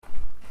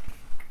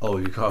Oh,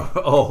 you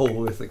call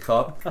with the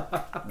cup.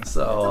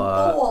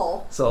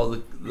 So so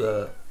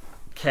the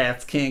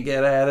cats can't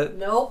get at it.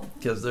 Nope.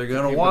 Because they're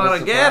gonna want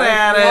to get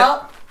at it.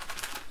 Yep.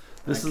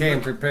 I came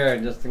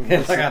prepared just in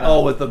case I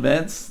got with the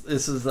mints.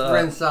 This is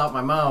rinse out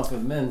my mouth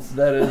with mints.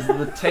 That is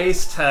the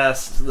taste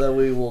test that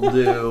we will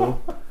do,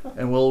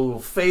 and we'll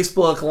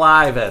Facebook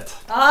Live it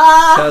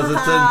because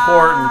it's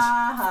important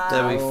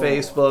that we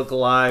Facebook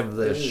Live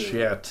this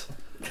shit.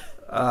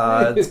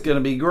 It's gonna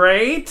be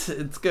great.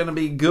 It's gonna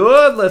be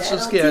good. Let's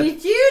just get.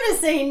 Teach you to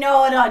say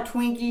no to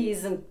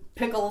Twinkies and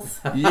pickles.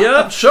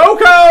 Yep, show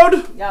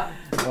code. Yeah.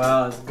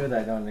 Well, it's good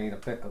I don't need a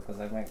pickle because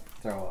I might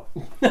throw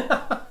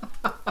up.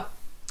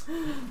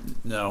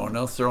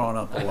 No throwing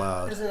up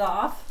allowed. Is it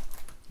off?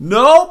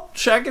 Nope.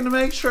 Checking to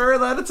make sure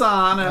that it's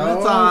on, and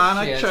it's on.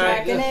 I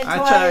checked. Checking it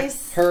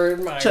twice.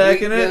 Heard my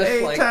checking it weakness,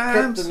 8 like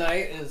times.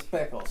 Kryptonite is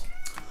pickles.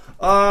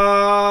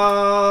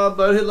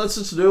 But let's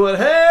just do it.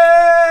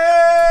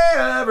 Hey,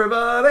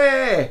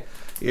 everybody!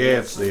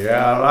 It's the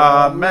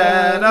Outlaw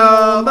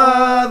Metal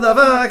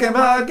Motherfucking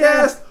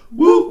Podcast.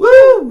 Woo,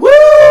 woo, woo!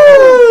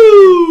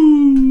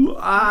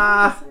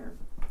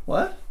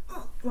 What?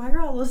 Why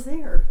are all those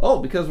there? Oh,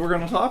 because we're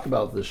going to talk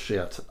about this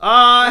shit.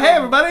 Hey,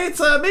 everybody,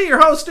 it's me,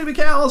 your host, Stu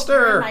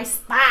McAllister. My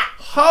spot.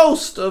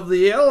 Host of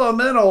the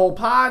Elemental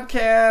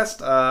Podcast,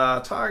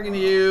 talking to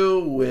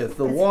you with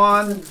the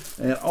one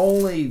and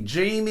only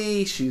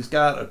Jamie. She's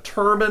got a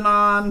turban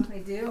on. I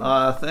do.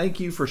 Thank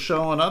you for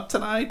showing up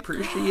tonight.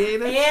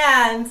 Appreciate it.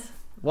 And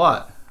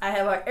What? I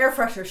have an air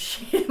freshener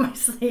sheet in my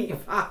sleeve.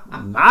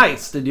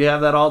 Nice. Did you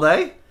have that all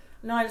day?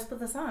 No, I just put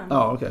this on.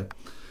 Oh, okay.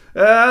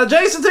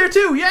 Jason's here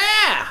too.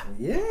 Yeah!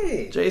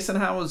 Yay! Jason,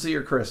 how was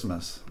your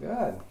Christmas?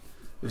 Good. It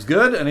was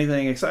good?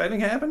 Anything exciting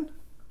happened?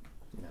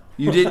 No.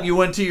 You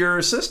went to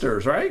your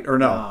sister's, right? Or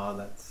no? No,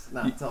 that's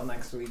not until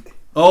next week.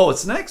 Oh,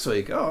 it's next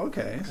week. Oh,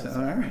 okay. So,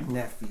 all right.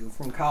 Nephew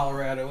from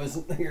Colorado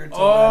isn't here till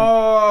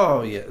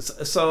Oh, yes.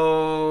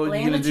 So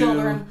Land you gonna of do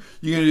children.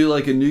 you gonna do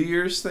like a New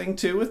Year's thing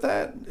too with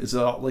that? Is it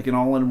like an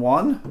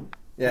all-in-one? then.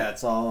 Yeah,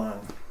 it's all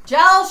on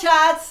Gel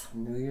shots.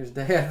 New Year's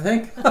Day, I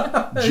think.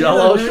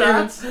 Jello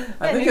shots?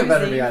 I think New it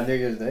better Year's be Eve. on New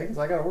Year's Day because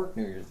I got to work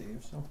New Year's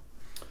Eve. So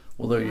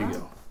Well, there you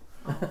go.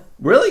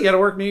 Really? You got to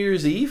work New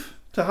Year's Eve?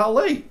 To how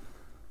late?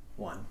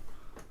 1.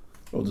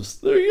 Well,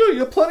 just there you go. You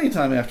got plenty of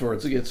time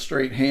afterwards to get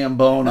straight ham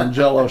bone and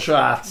Jello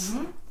shots.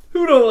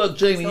 Who knows,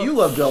 Jamie? You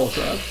love Jello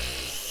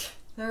shots.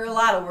 They're a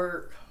lot of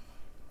work.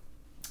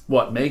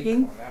 What,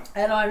 making?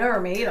 I never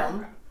made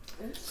them.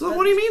 So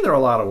what do you mean they're a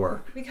lot of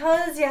work?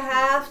 Because you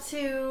have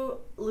to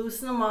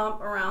loosen them up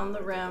around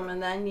the rim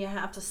and then you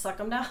have to suck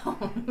them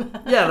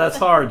down. Yeah, that's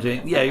hard,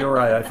 Jamie. Yeah, you're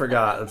right. I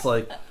forgot. It's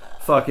like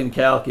fucking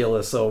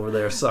calculus over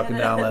there sucking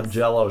down them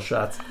Jello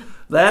shots.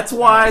 That's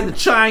why the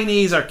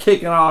Chinese are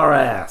kicking our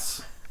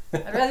ass.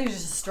 I'd rather use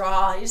just a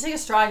straw. You just take a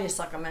straw and you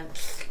suck them in.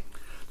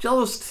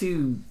 Jello's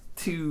too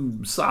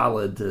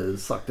solid to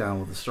suck down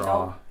with a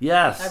straw. Oh,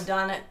 Yes. I've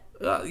done it.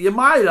 You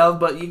might have,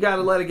 but you got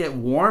to let it get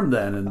warm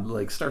then and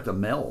like start to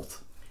melt.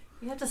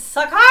 You have to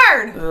suck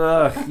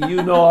hard.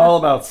 You know all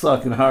about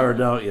sucking hard,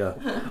 don't you?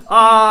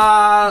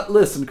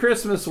 Listen,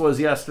 Christmas was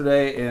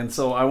yesterday, and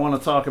so I want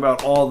to talk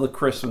about all the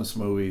Christmas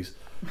movies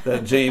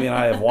that Jamie and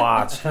I have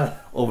watched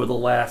over the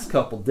last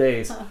couple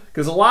days.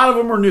 Because a lot of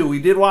them are new.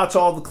 We did watch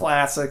all the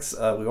classics.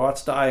 We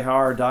watched Die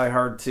Hard, Die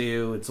Hard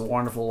 2, It's a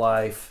Wonderful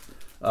Life.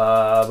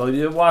 But we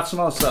did watch some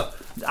other stuff.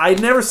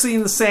 I'd never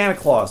seen the Santa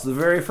Claus, the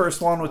very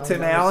first one with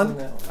Tim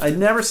Allen. I'd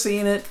never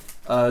seen it.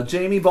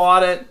 Jamie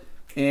bought it.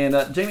 And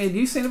Jamie, had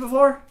you seen it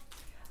before?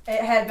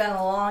 It had been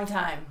a long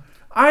time.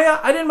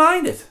 I didn't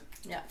mind it.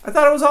 Yeah. I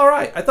thought it was all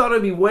right. I thought it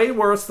would be way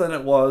worse than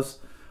it was.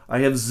 I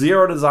have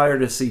zero desire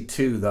to see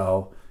 2,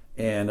 though.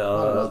 And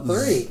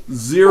 3.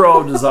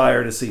 Zero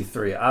desire to see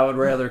 3. I would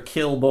rather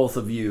kill both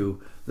of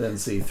you than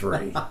see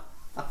 3.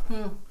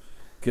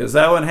 Because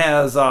that one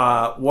has,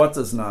 what's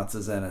his nuts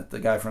is in it. The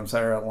guy from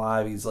Saturday Night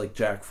Live, he's like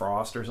Jack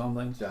Frost or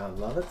something. John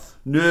Lovitz?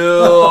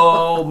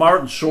 No,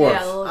 Martin Short.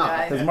 Yeah, the little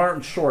guy. It's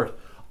Martin Short.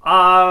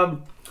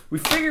 We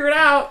figured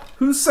out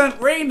who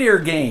sent reindeer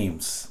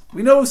games.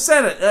 We know who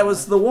sent it. That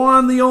was the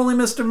one, the only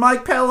Mr.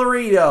 Mike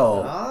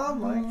Pellerito. Oh,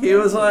 my God. He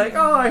was like,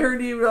 oh, I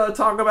heard you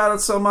talk about it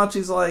so much.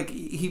 He's like,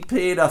 he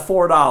paid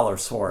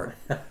 $4 for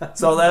it.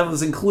 So that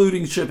was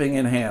including shipping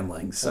and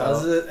handling. So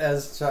Was it,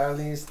 as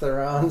Charlize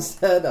Theron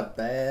said, a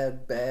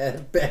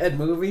bad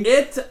movie?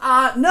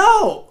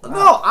 No,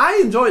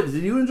 I enjoyed it.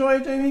 Did you enjoy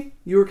it, Jamie?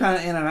 You were kind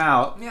of in and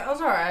out. Yeah, it was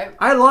alright.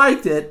 I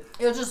liked it.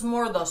 It was just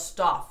more the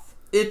stuff.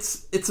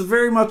 It's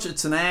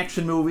an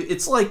action movie.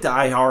 It's like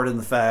Die Hard in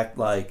the fact,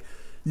 like,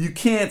 you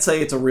can't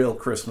say it's a real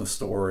Christmas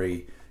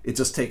story. It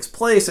just takes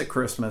place at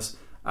Christmas.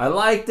 I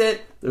liked it.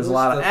 There's a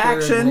lot of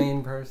action. Third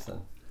main person?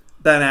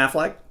 Ben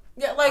Affleck.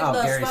 Yeah, like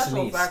the Gary special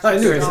Sinise. effects. I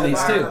knew Gary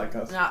Sinise,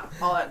 too. Not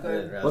all that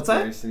good. What's that?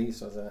 Gary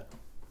Sinise was that?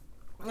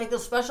 Like the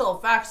special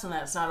effects in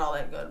that's not all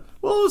that good.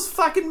 Well, it was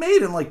fucking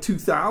made in like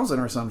 2000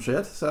 or some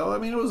shit. So, I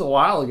mean, it was a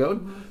while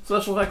ago.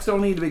 Special effects don't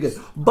need to be good.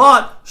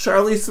 But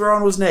Charlize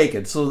Theron was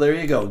naked. So there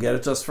you go. Get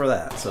it just for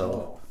that.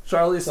 So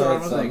Charlize So Theron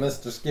it's was a naked.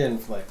 Mr. Skin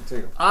flick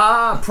too.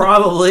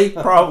 Probably.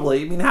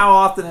 I mean, how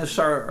often is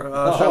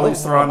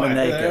Charlize Theron boy,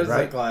 naked, there's a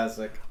right?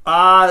 classic.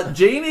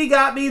 Jamie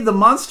got me The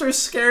Munsters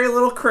Scary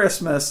Little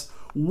Christmas,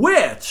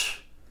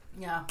 which,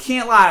 Yeah.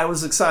 can't lie, I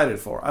was excited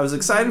for. I was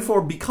excited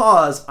for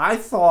because I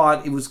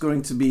thought it was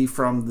going to be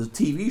from the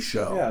TV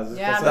show.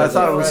 Yeah, I I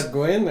thought it it was- Red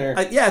Gwyn or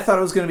I thought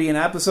it was going to be an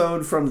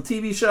episode from the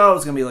TV show. It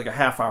was going to be like a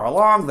half hour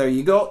long. There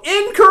you go.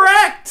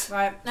 Incorrect!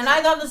 Right. And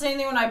I thought the same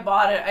thing when I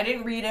bought it. I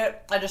didn't read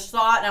it. I just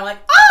saw it and I'm like,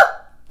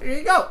 oh! There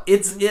you go.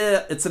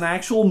 It's an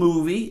actual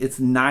movie. It's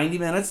 90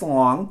 minutes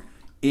long,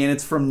 and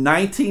it's from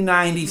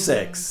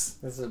 1996.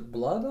 is it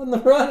Blood on the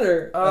Run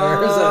or is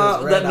that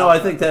his red No, I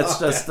outfit? think that's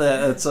just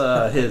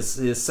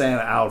his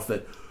Santa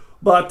outfit.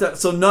 But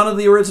so none of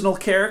the original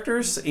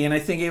characters, and I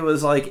think it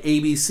was like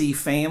ABC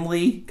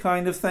Family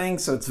kind of thing.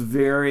 So it's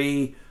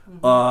very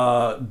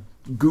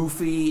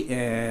goofy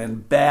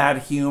and bad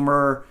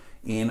humor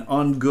and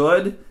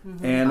ungood.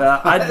 And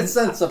I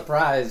sent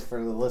surprise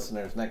for the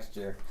listeners next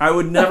year. I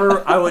would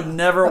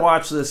never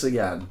watch this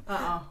again.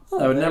 I would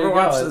There never you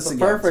watch go. this It's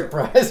again. a perfect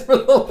prize for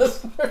the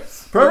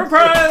listeners. Perfect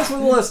prize for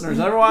the listeners.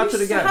 Never watch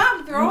it again.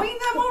 Stop throwing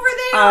them over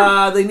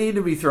there. They need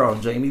to be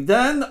thrown, Jamie.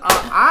 Then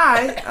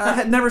I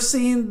had never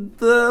seen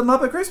the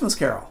Muppet Christmas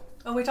Carol.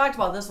 Oh, we talked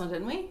about this one,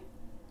 didn't we?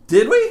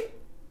 Did we?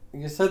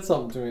 You said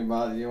something to me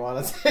about it. You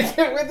want to take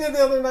it with you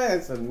the other night? I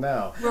said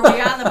no. Were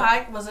we on the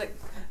bike? Was it?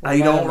 I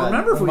don't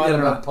remember if we did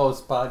or not.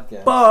 Post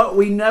podcast. But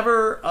we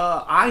never,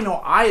 I know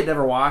I had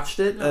never watched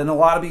it, and a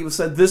lot of people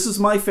said, this is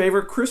my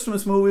favorite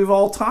Christmas movie of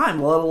all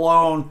time, let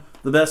alone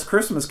the best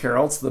Christmas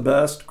Carol. It's the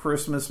best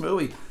Christmas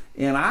movie.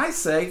 And I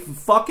say,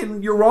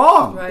 fucking, you're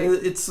wrong. Right.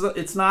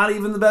 It's not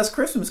even the best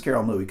Christmas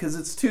Carol movie, because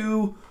it's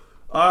too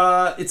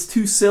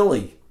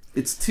silly.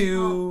 It's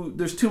too,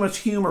 there's too much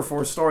humor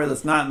for a story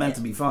that's not meant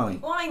to be funny.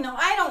 Well, I know.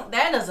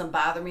 That doesn't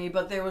bother me,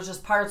 but there was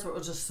just parts where it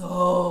was just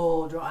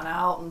so drawn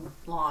out and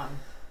long.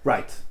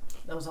 Right.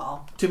 That was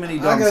all. Too many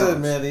I dumb gotta songs.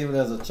 admit, even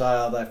as a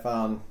child, I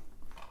found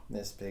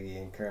Miss Piggy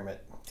and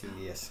Kermit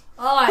tedious.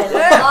 Oh, I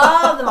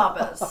love the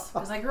Muppets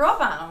because I grew up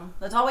on them.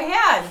 That's all we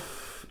had.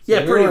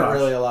 Yeah, we pretty weren't much.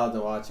 really allowed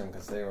to watch them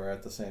because they were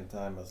at the same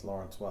time as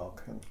Lawrence Welk.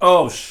 And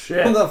Oh,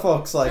 shit. the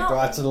folks liked No.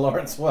 watching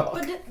Lawrence Welk.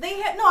 But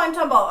they had no. I'm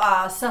talking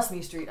about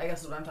Sesame Street. I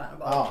guess is what I'm talking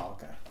about. Oh,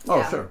 okay. Oh,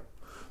 Yeah. sure.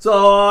 So,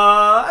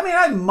 I mean,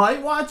 I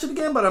might watch it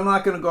again, but I'm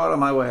not going to go out of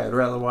my way. I'd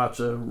rather watch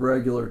a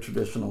regular,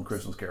 traditional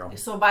Christmas Carol.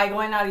 So by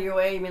going out of your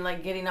way, you mean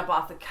like getting up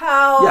off the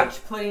couch, Yeah.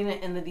 putting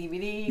it in the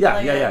DVD?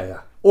 Yeah.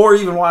 player? Or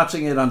even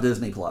watching it on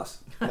Disney+.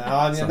 Now,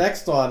 on your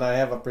next one, I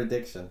have a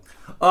prediction.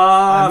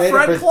 I made a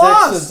Fred prediction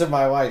Claus. to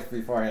my wife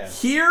beforehand.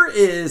 Here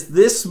is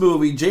this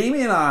movie.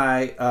 Jamie and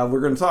I,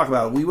 we're going to talk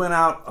about it. We went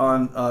out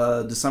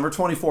on December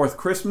 24th,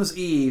 Christmas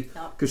Eve,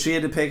 Yep. because she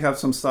had to pick up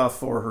some stuff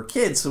for her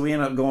kids. So we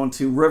ended up going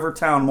to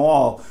Rivertown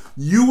Mall.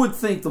 You would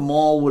think the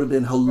mall would have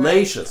been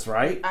hellacious,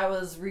 right? I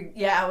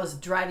was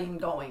dreading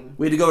going.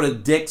 We had to go to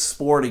Dick's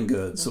Sporting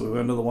Goods, so we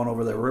went to the one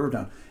over there,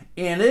 Rivertown.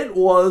 And it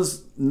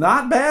was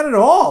not bad at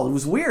all. It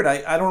was weird.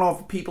 I don't know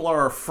if people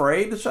are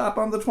afraid to shop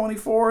on the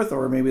 24th,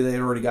 or maybe they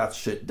already got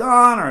shit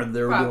done, or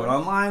they were Probably. doing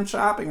online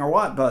shopping, or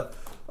what. But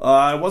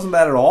it wasn't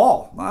bad at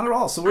all. Not at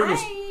all. So we're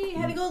just... I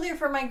had to go there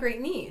for my great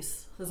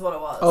niece, is what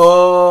it was.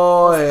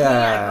 Oh, Yeah, I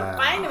yeah. couldn't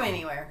find them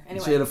anywhere.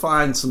 Anyway, She had to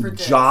find some For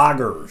Dick's.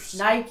 joggers.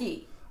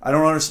 Nike. I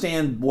don't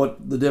understand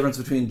what the difference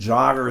between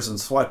joggers and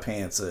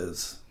sweatpants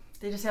is.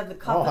 They just have the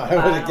cup Oh, at I the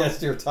would bottom. have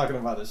guessed you were talking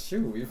about a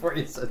shoe before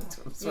you said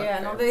Yeah,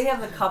 no, they have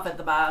the cup at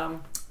the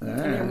bottom. And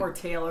they're Alright. more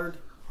tailored.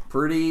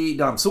 Pretty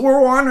dumb. So we're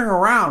wandering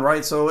around,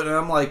 right? So and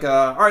I'm like,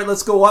 all right,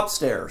 let's go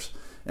upstairs.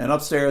 And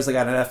upstairs, they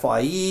got an FYE.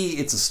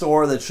 It's a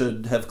store that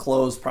should have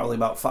closed probably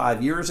about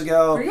 5 years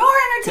ago. For your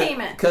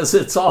entertainment. Because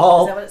it's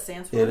all... Is that what it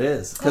stands for? It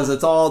is. Because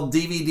it's all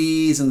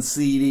DVDs and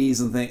CDs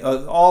and things.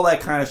 All that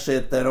kind of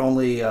shit that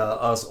only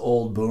us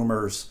old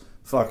boomers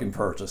fucking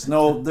purchase.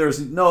 No, there's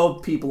no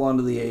people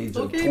under the age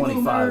of Okay,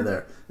 25 boomer.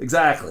 there.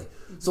 Exactly.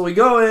 So we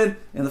go in,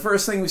 and the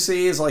first thing we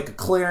see is like a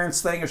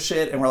clearance thing of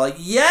shit, and we're like,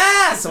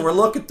 yes! And we're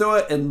looking through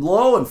it, and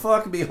lo and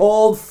fucking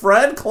behold,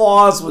 Fred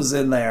Claus was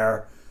in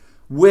there.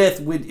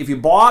 With if you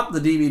bought the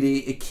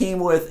DVD, it came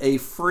with a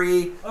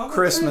free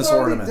Christmas it's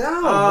already ornament.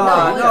 down.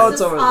 No,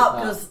 it's over. up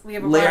because we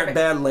have a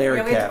Bad Larry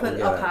yeah, we have Cat to put will it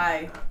get up it.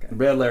 high.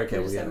 Bad Larry We Cat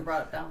will just get haven't it.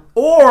 brought it down.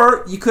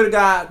 Or you could have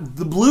got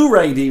the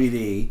Blu-ray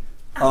DVD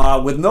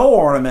with no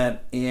ornament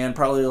and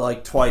probably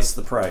like twice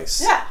the price.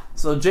 Yeah.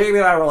 So Jamie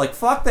and I were like,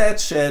 fuck that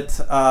shit.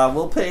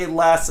 We'll pay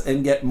less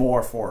and get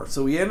more for it.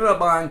 So we ended up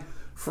buying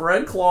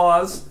Fred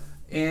Claus.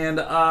 And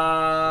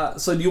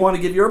so do you want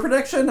to give your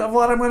prediction of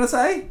what I'm going to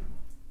say?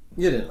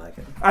 You didn't like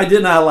it. I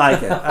did not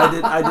like it.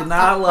 I did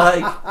not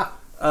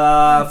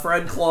like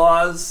Fred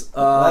Claus.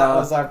 That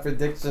was our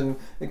prediction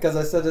because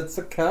I said it's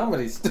a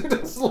comedy.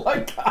 Students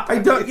like I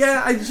don't.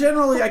 Yeah,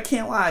 I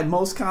can't lie.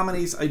 Most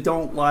comedies I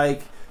don't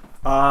like.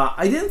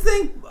 I didn't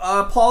think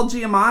Paul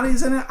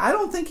Giamatti's in it. I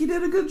don't think he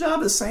did a good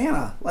job as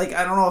Santa. Like,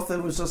 I don't know if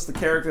it was just the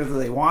character that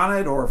they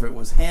wanted or if it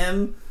was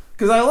him.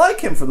 Because I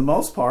like him for the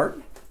most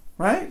part.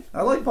 Right?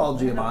 I like Paul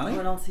What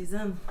Giamatti. else he's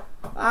in?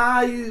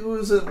 What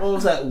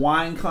was that?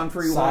 Wine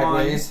Country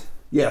Sideways. Wine?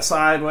 Yeah,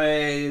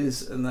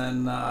 Sideways. And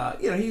then,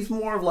 he's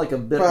more of like a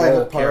bit role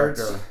Private Parts.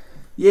 character.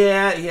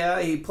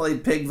 Yeah, he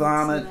played Pig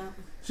Vomit.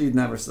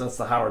 That's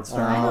the Howard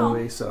Stern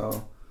movie,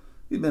 so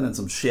he's been in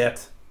some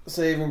shit.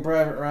 Saving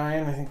Private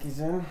Ryan, I think he's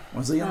in.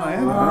 Was he in A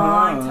that?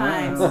 long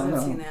time since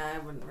I've seen that. I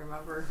wouldn't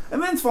remember.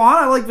 And Vince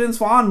Vaughn, I like Vince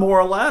Vaughn more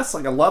or less.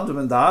 Like, I loved him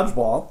in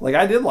Dodgeball. Like,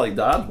 I did like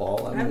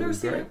Dodgeball. That I've movie never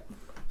was seen great. it.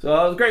 So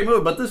it was a great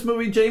movie. But this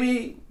movie,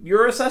 Jamie,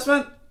 your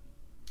assessment?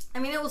 I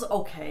mean, it was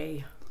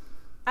okay.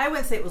 I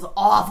wouldn't say it was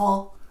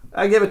awful.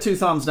 I give it 2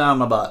 thumbs down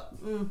my butt.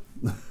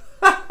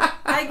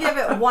 I give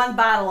it 1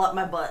 bottle up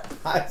my butt.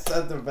 I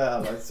said the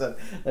bell. I said,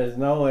 there's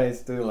no way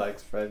Stu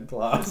likes Fred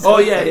Claus. Oh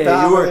yeah.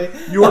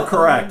 You were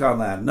correct on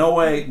that. No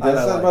way. I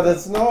said, but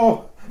it's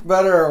no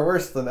better or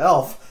worse than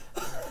Elf.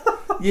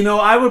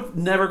 I would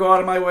never go out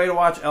of my way to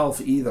watch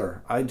Elf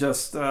either. I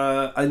just,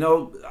 I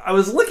know, I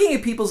was looking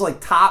at people's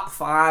like top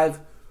 5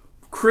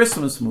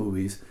 Christmas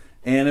movies,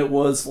 and it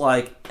was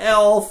like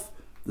Elf,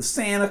 The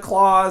Santa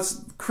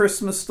Claus,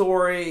 Christmas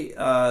Story,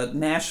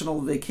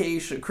 National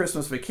Vacation,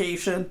 Christmas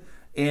Vacation,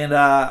 and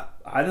I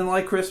didn't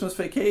like Christmas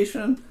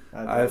Vacation.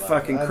 I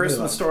fucking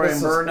Christmas Story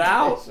and Burned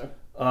Out.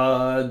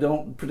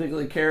 Don't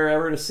particularly care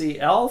ever to see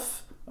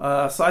Elf.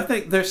 So I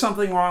think there's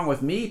something wrong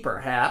with me,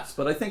 perhaps,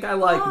 but I think I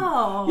like...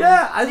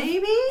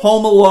 maybe?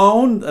 Home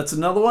Alone, that's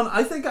another one.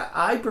 I think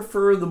I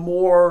prefer the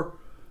more,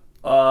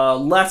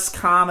 less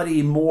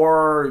comedy,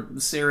 more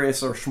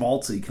serious or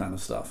schmaltzy kind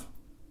of stuff.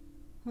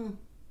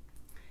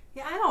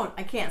 Yeah,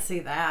 I can't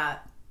say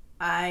that.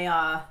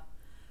 I'm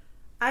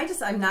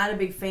not a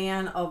big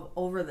fan of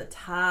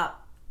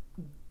over-the-top,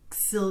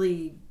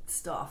 silly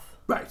stuff.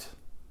 Right.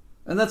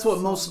 And that's what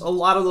a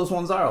lot of those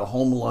ones are.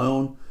 Home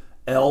Alone,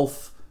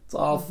 Elf... It's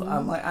all,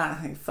 I'm like,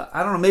 I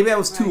don't know. Maybe I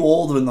was too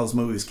old when those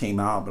movies came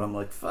out, but I'm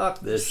like, fuck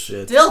this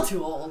shit. Still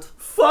too old.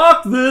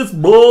 Fuck this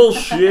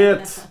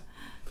bullshit.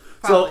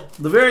 So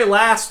the very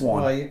last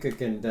one. Well, you could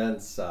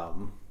condense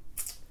Home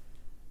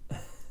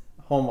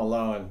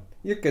Alone.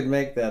 You could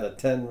make that a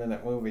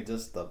 10-minute movie,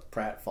 just the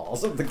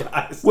pratfalls of the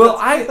guys. Well,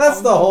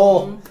 that's the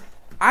whole.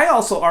 I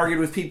also argued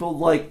with people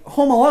like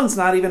Home Alone's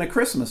not even a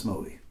Christmas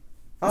movie.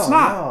 It's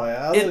not. No,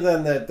 other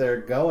than that they're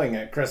going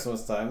at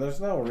Christmas time, there's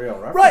no real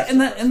reference. Right,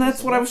 and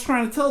that's what I was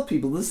trying to tell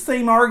people. The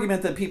same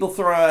argument that people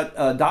throw at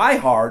Die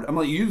Hard, I'm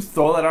like, you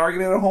throw that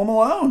argument at Home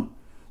Alone.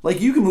 Like,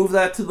 you can move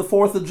that to the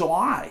 4th of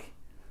July.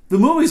 The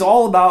movie's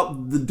all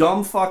about the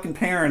dumb fucking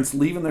parents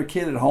leaving their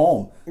kid at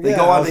home. They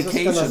go on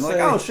vacation. Like,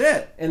 oh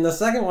shit. And the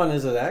second one,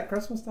 is it at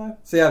Christmas time?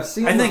 See, I've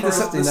seen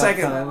the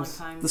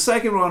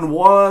second one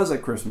was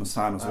at Christmas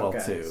time as well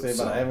too. See,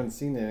 but I haven't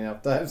seen it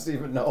enough times to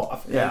even know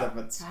offhand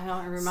if it's I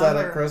don't remember. set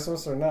at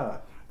Christmas or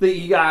not. That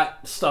you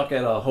got stuck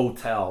at a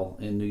hotel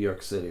in New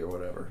York City or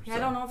whatever. Yeah, I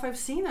don't know if I've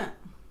seen it.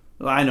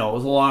 I know, it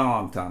was a long,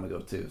 long time ago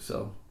too,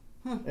 so.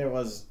 It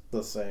was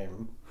the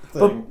same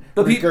thing.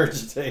 But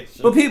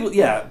regurgitation. But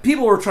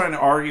people were trying to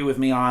argue with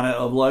me on it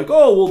of like,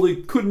 oh, well, they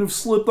couldn't have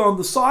slipped on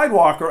the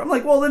sidewalk. Or I'm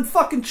like, well, then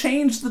fucking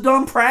change the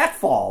dumb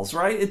pratfalls,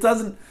 right?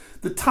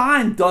 The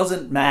time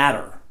doesn't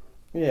matter.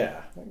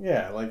 Yeah,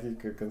 like you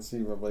could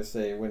conceivably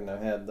say you wouldn't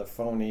have had the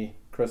phony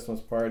Christmas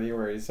party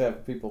where he's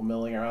having people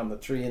milling around the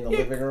tree in the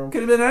living room.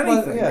 Could have been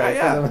anything.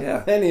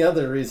 Yeah. Any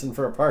other reason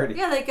for a party.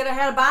 Yeah, they could have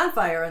had a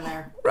bonfire in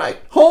there. Right.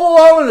 Home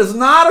Alone is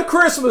not a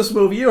Christmas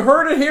movie. You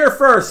heard it here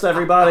first,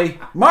 everybody.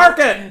 Mark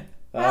it.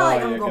 I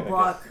like Uncle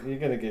Buck. You're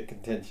going to get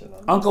contention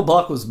on that. Uncle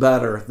Buck was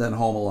better than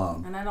Home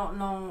Alone. And I don't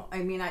know.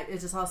 I mean,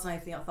 it's just how I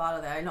thought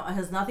of that. I know it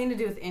has nothing to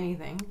do with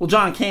anything. Well,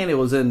 John Candy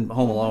was in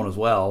Home Alone as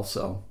well,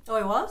 so. Oh,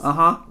 he was?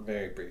 Uh-huh.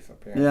 Very brief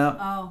appearance. Yeah.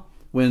 Oh.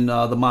 When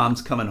the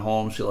mom's coming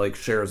home, she like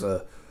shares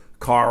a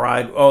car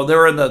ride. Oh,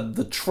 they're in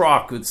the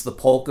truck. It's the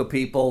polka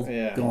people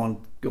going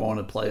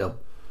to play a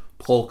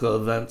polka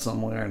event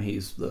somewhere, and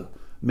he's the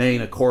main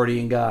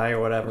accordion guy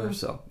or whatever.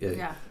 So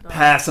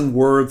passing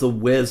words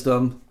of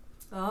wisdom.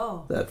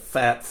 Oh. That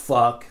fat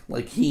fuck,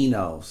 like he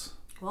knows.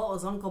 Well, it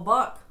was Uncle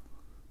Buck.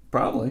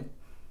 Probably.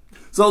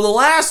 So the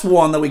last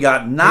one that we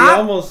got, He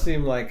almost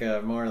seemed like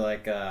more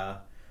like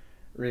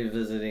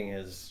revisiting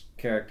his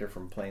character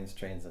from Planes,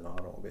 Trains, and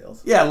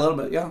Automobiles. Yeah, a little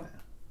bit, yeah.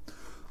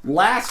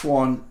 Last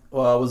one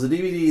was a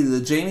DVD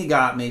that Jamie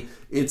got me.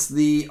 It's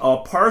the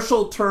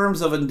Partial Terms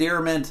of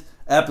Endearment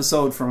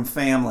episode from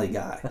Family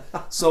Guy.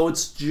 So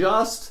it's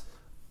just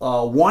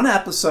one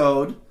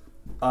episode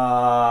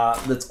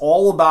that's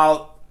all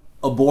about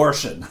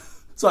abortion.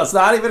 So it's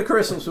not even a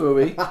Christmas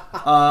movie.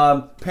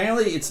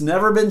 Apparently it's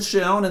never been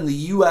shown in the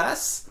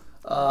U.S.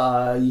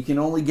 You can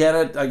only get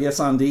it, I guess,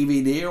 on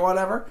DVD or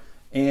whatever.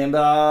 And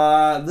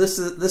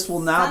this will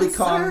now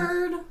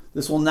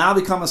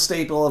become a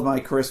staple of my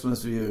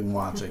Christmas viewing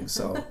watching.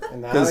 So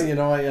and now you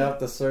know what you have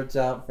to search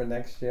out for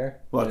next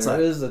year? What's that?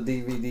 There is a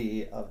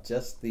DVD of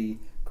just the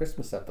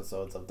Christmas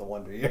episodes of The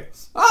Wonder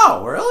Years.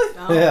 Oh, really?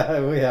 Oh.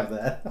 Yeah, we have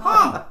that.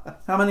 Huh.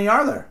 How many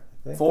are there?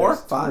 4?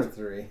 5? 2 or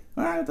 3.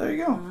 All right, there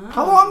you go.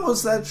 How long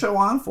was that show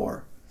on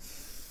for?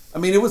 I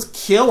mean, it was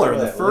killer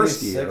the At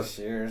first least year. 6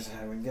 years,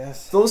 I would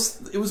guess.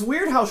 It was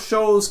weird how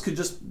shows could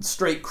just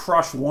straight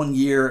crush one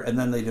year and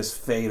then they just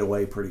fade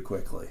away pretty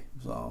quickly.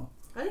 So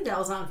I think that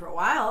was on for a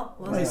while.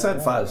 he Wasn't it?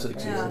 said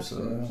 5-6 Yeah. years.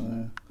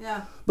 So,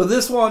 Yeah. But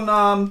this one,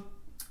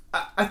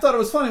 I thought it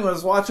was funny when I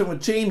was watching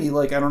with Jamie.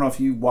 Like, I don't know if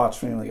you watch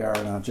Family Guy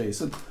or not,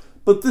 Jason.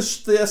 But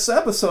this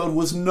episode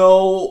was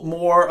no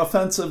more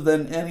offensive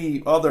than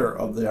any other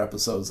of the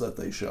episodes that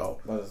they show.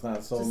 But it's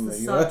not sold Just in the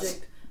the U.S.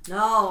 subject.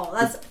 No,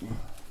 that's.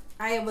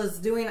 I was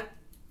doing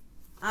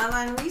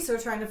online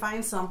research trying to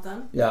find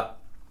something Yeah.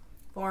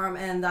 for him,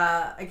 and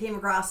I came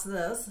across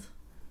this,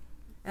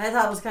 and I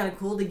thought it was kind of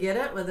cool to get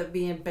it with it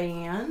being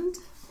banned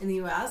in the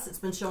U.S. It's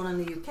been shown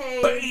in the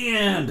U.K.,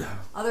 Banned!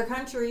 other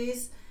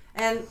countries,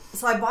 and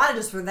so I bought it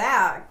just for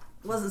that.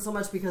 It wasn't so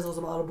much because it was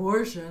about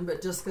abortion,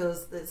 but just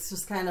because it's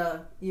just kind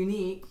of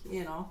unique,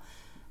 you know.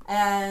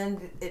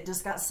 And it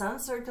just got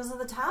censored because of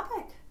the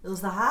topic. It was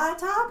the hot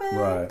topic.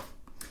 Right.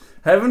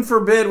 Heaven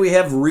forbid we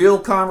have real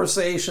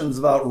conversations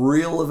about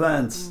real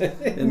events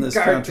in this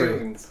country.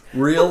 Cartoons.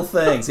 Real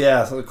things,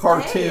 yeah. So the Hey,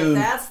 cartoon. if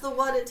that's the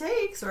what it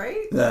takes,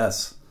 right?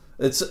 Yes.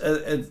 It's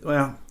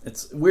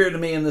weird to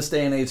me in this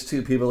day and age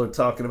too. People are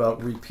talking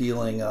about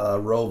repealing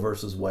Roe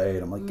versus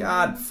Wade. I'm like,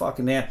 God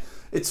fucking damn.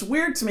 It's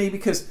weird to me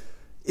because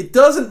it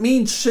doesn't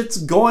mean shit's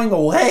going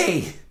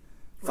away.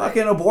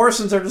 Fucking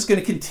abortions are just going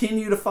to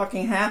continue to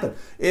fucking happen.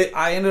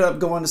 I ended up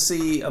going to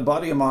see a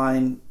buddy of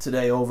mine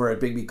today over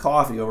at Big B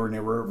Coffee over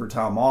near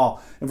Rivertown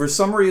Mall, and for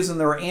some reason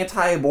there were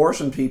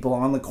anti-abortion people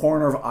on the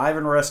corner of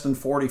Ivan Rest and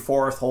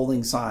 44th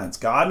holding signs.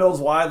 God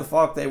knows why the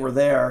fuck they were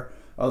there,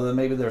 other than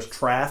maybe there's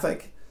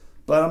traffic.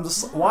 But I'm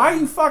just, why are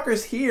you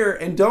fuckers here,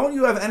 and don't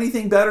you have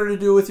anything better to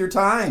do with your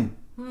time?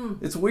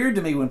 It's weird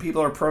to me when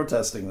people are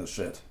protesting this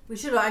shit. I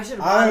should have I bought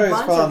a always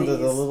bunch found of it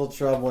these. a little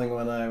troubling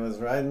when I was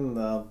riding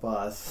the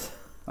bus.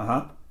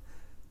 Uh-huh.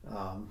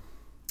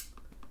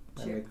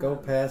 I would go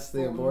past the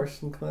Fulton.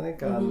 abortion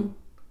clinic on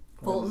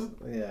Fulton,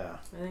 yeah,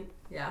 I think.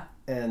 Yeah.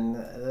 and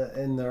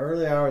in the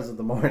early hours of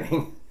the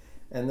morning,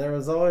 and there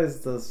was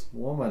always this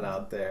woman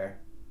out there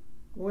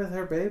with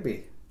her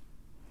baby.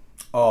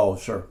 Oh,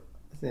 sure.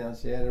 You know,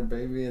 she had her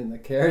baby in the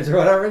carriage or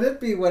whatever. It'd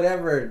be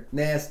whatever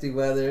nasty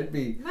weather. It'd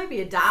be It might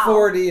be a doll.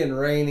 40 and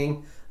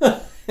raining.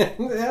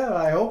 Yeah,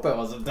 I hope it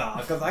was a doll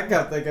because I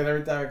kept thinking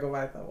every time I go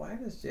by, I thought, why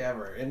does she have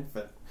her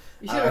infant?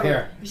 You out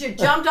here? should have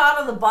jumped out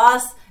of the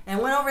bus and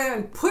went over there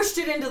and pushed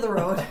it into the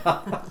road.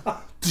 No,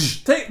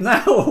 it's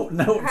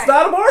Right.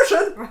 not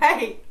abortion.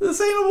 Right. This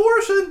ain't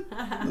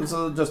abortion.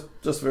 So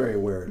just very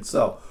weird.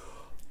 So,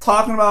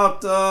 talking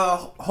about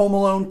Home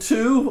Alone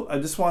 2, I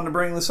just wanted to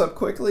bring this up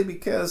quickly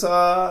because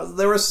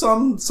there was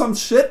some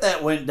shit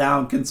that went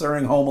down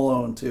concerning Home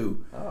Alone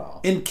 2. Oh.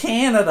 In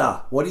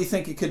Canada. What do you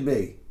think it could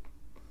be?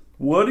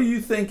 What do you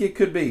think it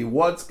could be?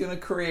 What's going to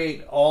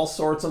create all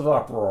sorts of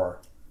uproar?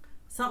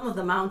 Something with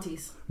the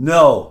Mounties.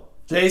 No.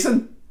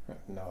 Jason?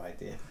 No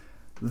idea.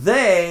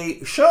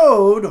 They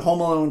showed Home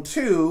Alone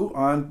 2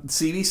 on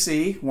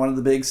CBC, one of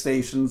the big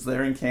stations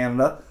there in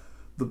Canada.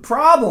 The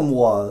problem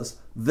was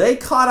they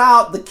cut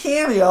out the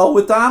cameo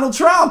with Donald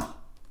Trump.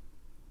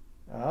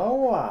 Oh,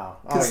 wow.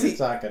 Oh, 'Cause you're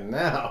talking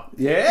now.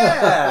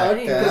 Yeah.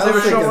 Okay. Because I they were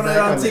was thinking showing it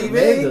back on when they TV.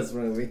 made this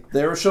movie.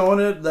 They were showing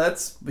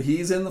it.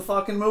 He's in the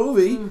fucking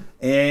movie,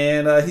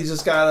 and he's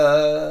just got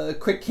a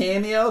quick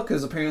cameo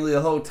because apparently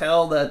the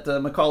hotel that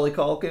Macaulay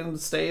Culkin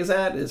stays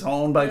at is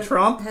owned by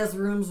Trump. Has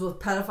rooms with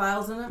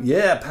pedophiles in it.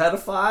 Yeah,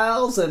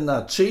 pedophiles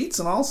and cheats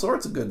and all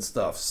sorts of good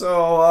stuff.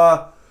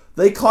 So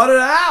they cut it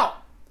out.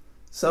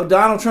 So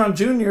Donald Trump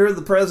Jr.,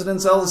 the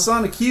president's eldest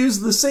son,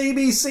 accused the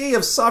CBC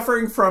of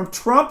suffering from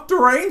Trump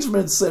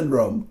derangement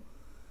syndrome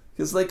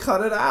because they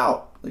cut it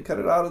out. They cut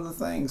it out of the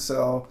thing.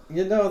 So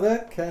You know,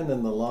 that can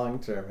in the long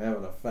term have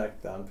an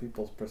effect on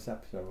people's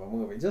perception of a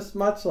movie. Just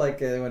much like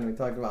when we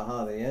talked about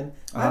Holiday Inn.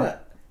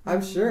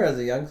 I'm sure as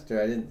a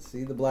youngster I didn't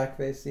see the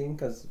blackface scene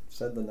because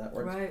said the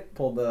network Right.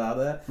 pulled it out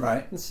of that.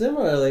 right. And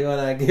similarly, when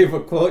I gave a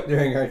quote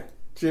during our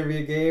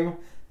trivia game,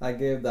 I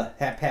gave the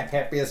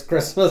happiest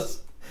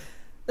Christmas.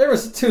 There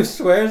was 2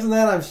 swears in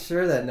that. I'm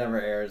sure that never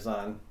airs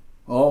on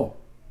Oh,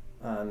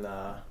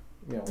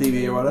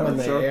 TV or whatever, When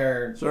they sure.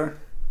 air sure.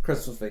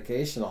 Christmas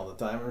Vacation all the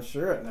time, I'm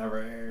sure it never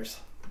airs.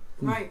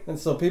 Right. And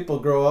so people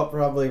grow up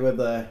probably with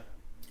a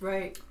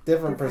Right.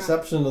 different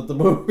perception of the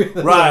movie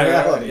than Right. the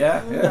reality.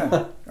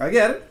 Yeah. I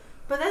get it.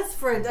 But that's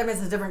for, it's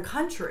a different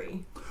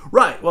country.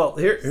 Right. Well,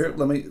 here.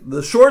 Let me.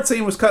 The short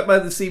scene was cut by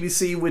the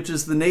CBC, which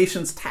is the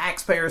nation's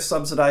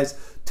taxpayer-subsidized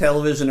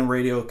television and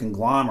radio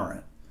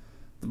conglomerate.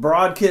 The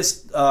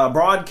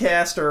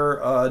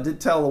broadcaster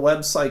did tell the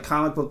website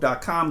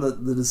comicbook.com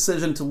that the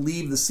decision to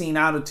leave the scene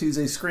out of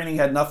Tuesday's screening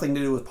had nothing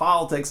to do with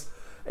politics,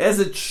 as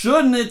it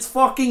shouldn't. It's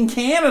fucking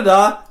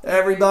Canada,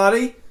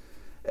 everybody.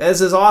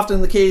 As is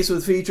often the case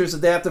with features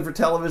adapted for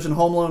television,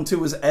 Home Alone 2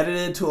 was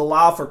edited to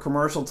allow for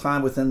commercial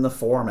time within the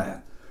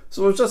format.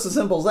 So it was just as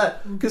simple as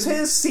that. Because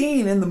his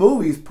scene in the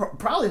movie is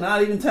probably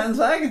not even 10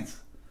 seconds.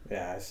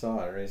 Yeah, I saw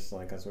it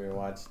recently because we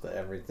watched the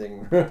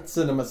Everything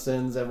Cinema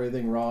Sins,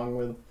 Everything Wrong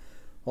with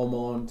Home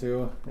Alone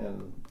 2,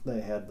 and they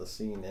had the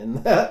scene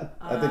in that.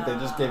 I think they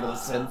just gave it a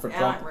sin for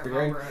Trump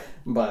appearing,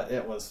 but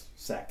it was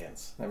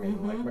seconds. I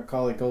mean, like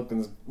Macaulay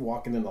Culkin's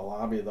walking in the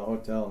lobby of the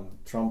hotel,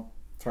 and Trump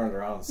turned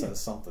around and said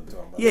something to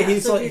him. Yeah,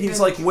 he's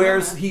like,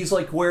 where's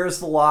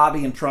the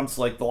lobby? And Trump's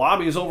like, the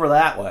lobby is over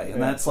that way, and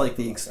that's like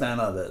the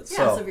extent of it.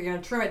 Yeah, so if you're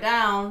gonna trim it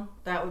down,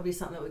 that would be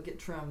something that would get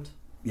trimmed.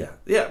 Yeah.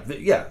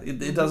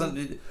 It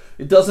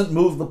doesn't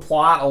move the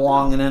plot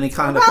along in any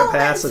kind of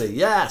capacity.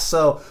 Yeah.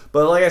 So,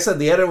 but like I said,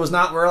 the edit was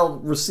not well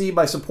received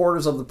by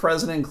supporters of the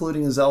president,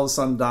 including his eldest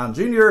son Don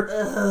Jr.,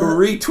 who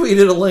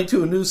retweeted a link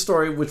to a news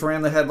story which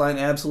ran the headline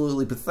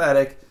 "Absolutely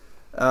pathetic."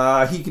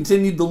 He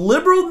continued, "The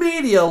liberal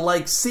media,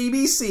 like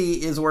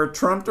CBC, is where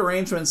Trump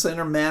derangement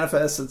syndrome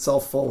manifests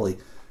itself fully."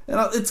 And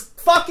it's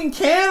fucking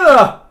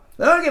Canada.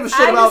 They don't give a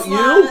shit about you. I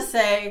just want to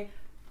say.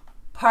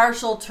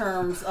 Partial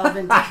terms of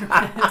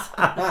endearment.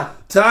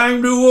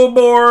 Time to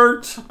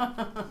abort.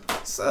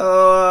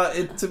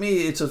 So, to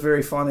me, it's just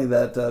very funny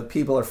that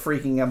people are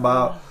freaking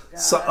about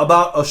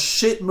a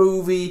shit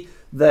movie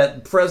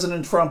that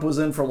President Trump was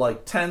in for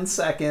like 10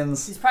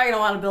 seconds. He's probably going to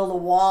want to build a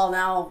wall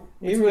now.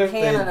 Even if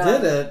Canada. They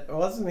did it,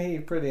 wasn't he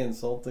pretty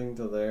insulting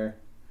to their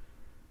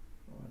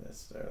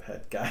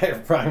head guy or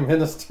prime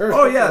minister?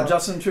 Oh yeah,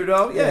 Justin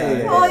Trudeau.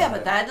 Yeah. Oh yeah,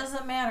 but that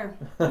doesn't matter.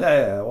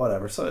 Yeah,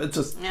 whatever. So it's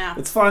just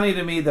it's funny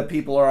to me that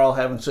people are all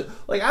having shit.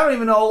 Like I don't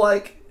even know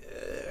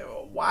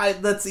why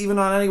that's even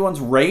on anyone's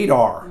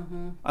radar.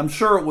 Mm-hmm. I'm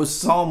sure it was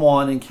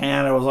someone in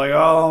Canada was like,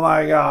 oh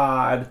my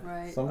god.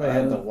 Right. Somebody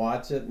had to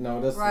watch it,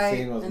 notice the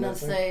scene was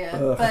missing. Say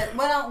it.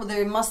 But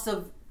they must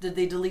have. Did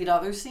they delete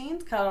other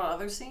scenes? Cut out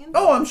other scenes?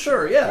 Oh, I'm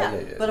sure.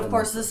 Yeah. But of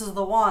course, this is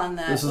the one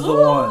that. This is the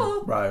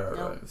one.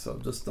 Right. So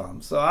just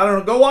dumb. So I don't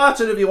know. Go watch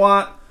it if you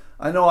want.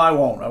 I know I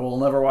won't. I will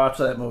never watch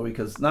that movie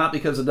not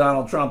because of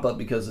Donald Trump, but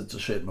because it's a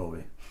shit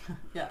movie.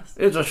 Yes.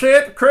 It's a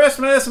shit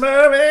Christmas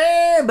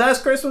movie.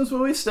 Best Christmas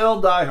movie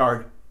still. Die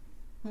Hard.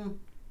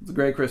 It's a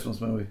great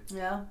Christmas movie.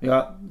 Yeah.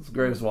 Yeah. It's the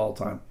greatest of all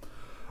time.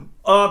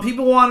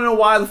 People want to know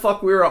why the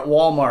fuck we were at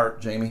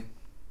Walmart, Jamie.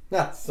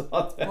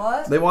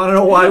 What? They want to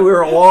know why we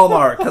were at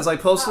Walmart because I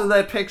posted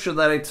that picture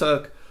that I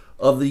took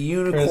of the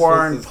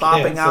unicorn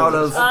popping out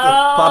of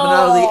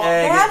the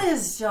egg. That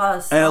is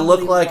just and it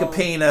looked like a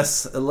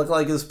penis. It looked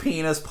like his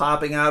penis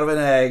popping out of an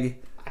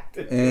egg,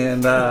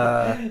 and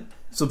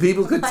so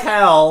people could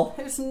tell.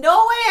 There's no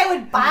way I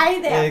would buy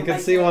that. Yeah, you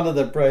could see one of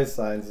the price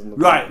signs in the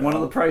background. One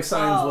of the price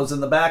signs was in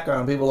the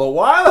background. People go,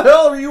 "Why the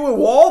hell are you at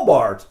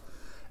Walmart?"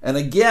 And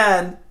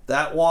again.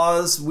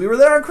 We were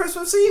there on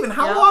Christmas Eve, and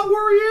how long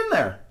were we in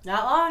there?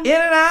 Not long. In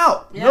and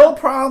out. Yeah. No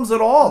problems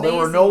at all. Amazing.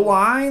 There were no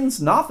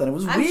lines, nothing. It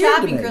was weird to me. I'm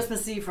shopping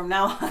Christmas Eve from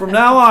now on. From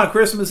now on,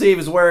 Christmas Eve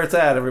is where it's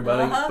at,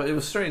 everybody. But it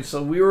was strange.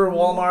 So we were in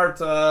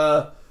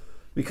Walmart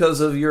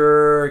because of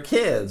your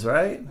kids,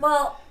 right?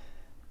 Well,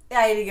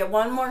 I had to get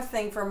one more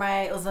thing for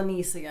it was a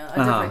niece again,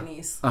 a different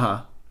niece.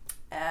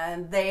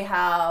 And they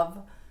have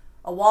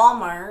a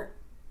Walmart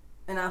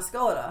in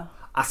Oscoda.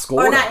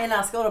 Or not in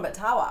Oscoda, but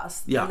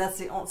Tawas. Yeah. And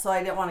that's so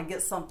I didn't want to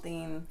get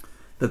something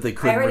that they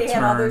couldn't I already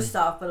return. had other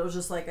stuff, but it was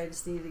just like I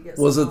just needed to get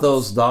Was it else.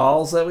 Those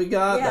dolls that we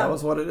got? Yeah. That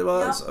was what it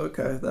was? Yep.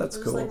 Okay, that's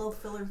cool. Like little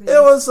filler things.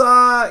 It was,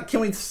 can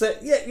we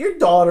say, your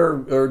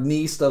daughter or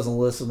niece doesn't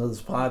listen to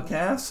this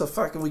podcast, so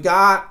fucking we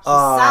got...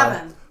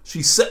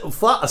 She's 7. A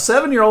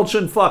 7-year-old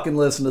shouldn't fucking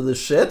listen to this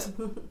shit.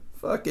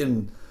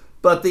 Fucking...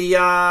 But we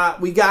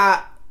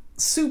got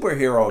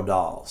superhero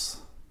dolls.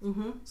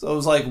 Mm-hmm. So it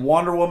was like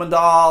Wonder Woman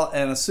doll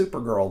and a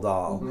Supergirl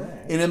doll.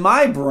 Right. And in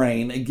my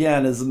brain,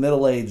 again, as a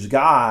middle-aged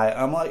guy,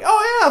 I'm like,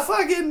 oh yeah,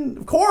 fucking,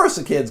 of course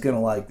a kid's going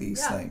to like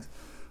these things.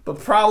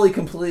 But probably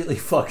completely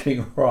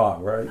fucking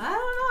wrong, right? I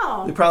don't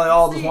know. They probably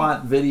all just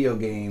want video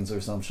games or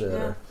some shit. Yeah.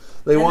 Or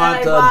they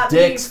want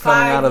dicks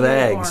coming out of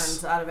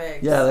eggs.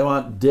 Yeah, they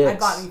want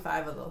dicks. I bought me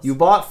 5 of those. You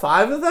bought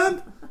 5 of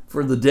them?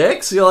 For the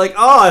dicks? You're like,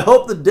 oh, I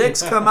hope the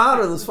dicks come out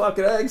of this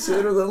fucking egg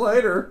sooner than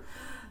later.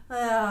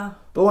 Yeah.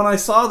 But when I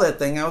saw that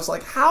thing, I was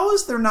like, how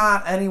is there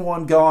not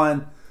anyone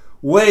going,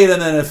 wait a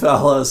minute,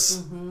 fellas.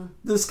 Mm-hmm.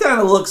 This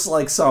kind of looks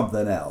like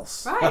something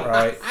else.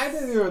 Right?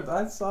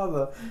 I saw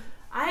the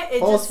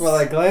post, but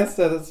I glanced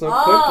at it so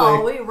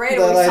quickly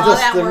that I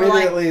just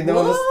immediately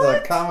noticed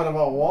the comment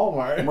about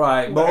Walmart.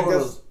 Right.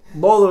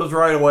 Both of us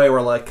right away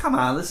were like, come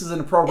on, this is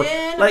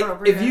inappropriate. Like,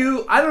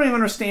 I don't even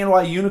understand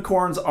why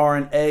unicorns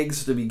aren't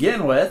eggs to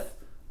begin with.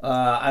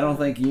 I don't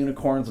think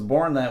unicorns are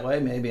born that way.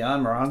 Maybe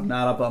I'm wrong.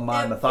 Not up on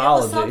my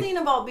mythology. It was something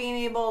about being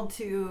able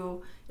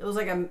to. It was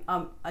like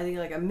I think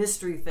like a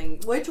mystery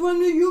thing. Which one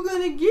are you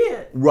gonna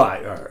get?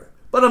 Right.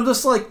 But I'm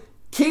just like,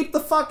 keep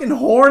the fucking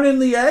horn in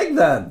the egg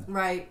then.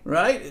 Right.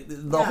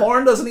 The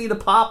horn doesn't need to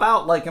pop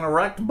out like an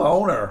erect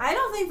boner. I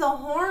don't think the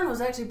horn was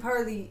actually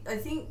part of the. I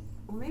think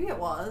maybe it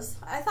was.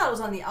 I thought it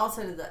was on the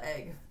outside of the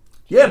egg.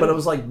 Yeah, but it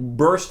was like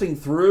bursting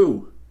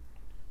through.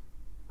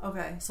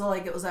 Okay, so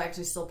like it was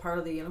actually still part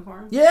of the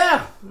unicorn?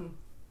 Yeah.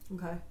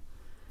 Okay.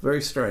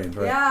 Very strange,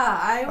 right?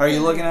 Yeah. Are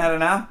you looking at it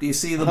now? Do you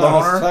see the boner?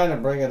 I was trying to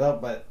bring it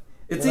up, but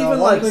it's even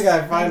like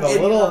I find a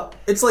little.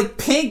 It's like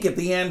pink at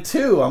the end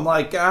too. I'm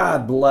like,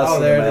 God bless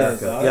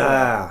America. It is.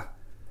 Yeah.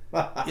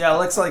 Yeah, it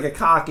looks like a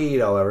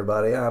cockito,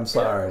 everybody. I'm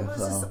sorry. It was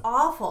So. just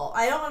awful.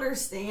 I don't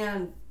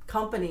understand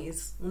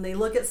companies when they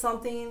look at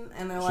something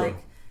and they're Sure. like,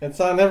 It's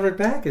on every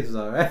package,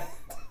 though, right?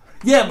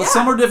 Yeah, but Yeah.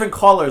 some were different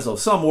colors, though.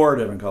 Some were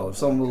different colors.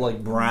 Some were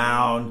like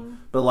brown,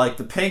 but like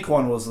the pink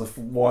one was the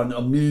one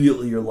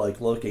immediately you're like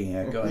looking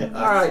at, going,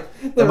 "All right,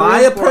 The am I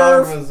real a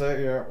problem perv?" is that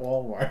you're at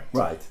Walmart.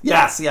 Right.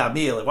 Yes. Yeah.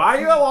 Immediately. Why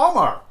are you at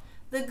Walmart?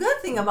 the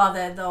good thing about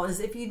that though is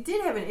if you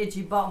did have an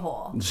itchy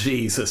butthole,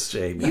 Jesus,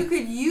 Jamie. you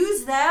could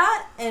use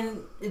that and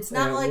it's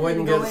not And it likely to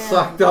wouldn't go get in.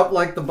 sucked up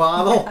like the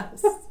bottle.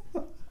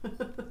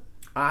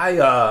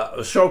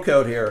 Yes. Show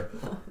code here.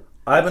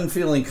 I've been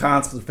feeling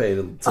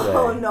constipated today.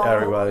 Oh no!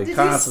 Everybody, Did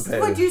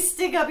constipated. would you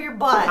stick up your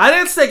butt? I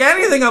didn't stick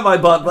anything up my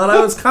butt, but I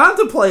was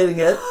contemplating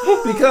it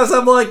because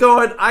I'm like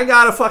going, I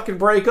gotta fucking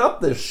break up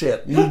this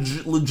shit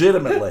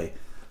legitimately.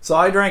 So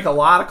I drank a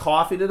lot of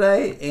coffee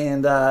today,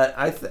 and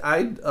I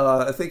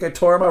think I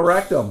tore my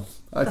rectum.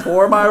 I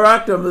tore my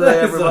rectum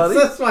today, everybody.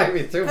 This might be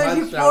too Because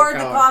much. you poured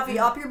the alcohol. coffee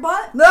up your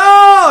butt? No,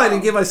 I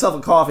didn't give myself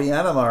a coffee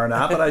enema or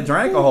not, but I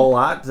drank a whole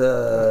lot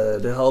to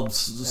help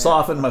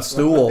soften my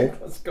stool.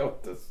 Let's go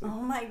with this. Oh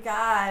my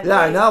god. Yeah,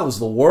 I know, it was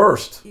the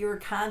worst. You were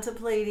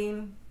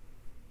contemplating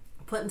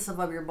putting stuff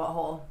up your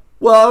butthole.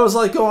 Well, I was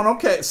like going,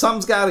 okay,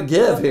 something's got to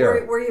give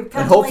here. Were you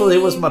And hopefully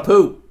it was my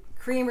poop.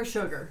 cream or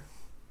sugar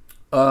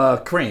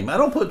Cream. I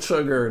don't put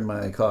sugar in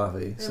my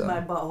coffee. in my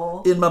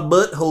butthole? In my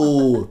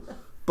butthole.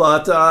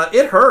 But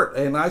it hurt,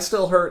 and I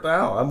still hurt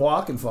now. I'm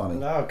walking funny.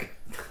 No.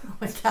 Oh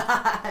my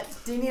god.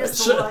 Do you need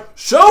us to look?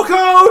 Show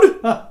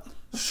code!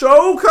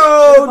 Show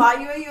code! Bought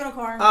you a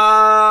unicorn.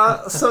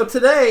 So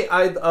today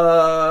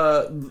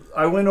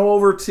I went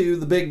over to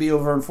the Big B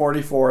over in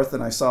 44th,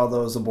 and I saw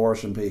those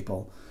abortion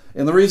people.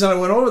 And the reason I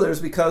went over there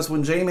is because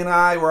when Jamie and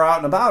I were out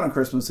and about on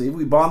Christmas Eve,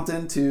 we bumped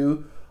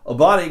into a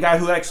buddy, a guy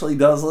who actually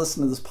does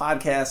listen to this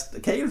podcast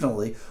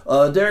occasionally,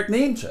 Derek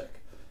Niemczyk.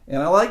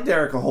 And I like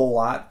Derek a whole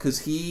lot because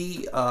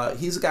he's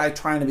a guy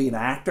trying to be an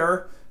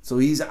actor. So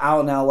he's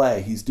out in LA.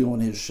 He's doing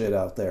his shit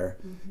out there.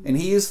 Mm-hmm. And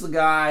he is the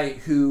guy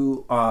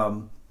who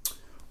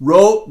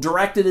wrote,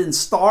 directed, and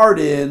starred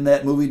in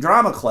that movie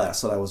Drama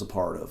Class that I was a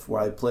part of,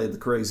 where I played the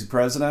crazy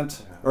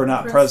president. Or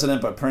not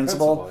president, but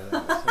principal.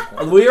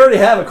 We already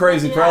have a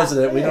crazy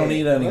president. We don't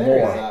need any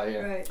more.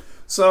 Right.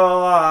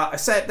 So I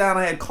sat down,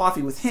 I had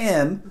coffee with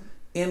him,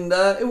 and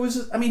it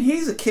was, I mean,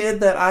 he's a kid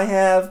that I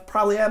have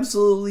probably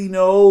absolutely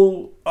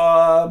no,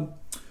 I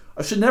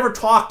should never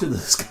talk to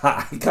this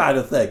guy kind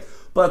of thing.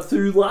 But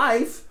through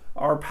life,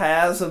 our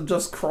paths have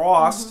just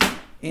crossed,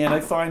 and I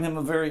find him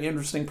a very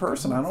interesting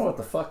person. I don't know what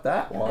the fuck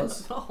that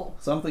was. Oh.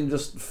 Something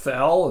just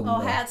fell. And,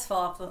 Hats fell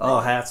off the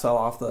thing. hats fell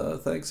off the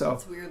thing. So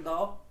That's weird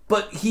though.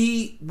 but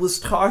he was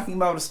talking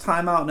about his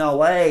time out in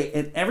LA,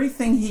 and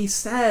everything he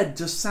said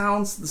just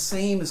sounds the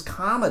same as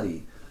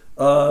comedy.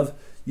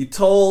 You're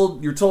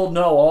told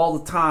no all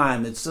the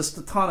time. It's just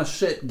a ton of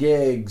shit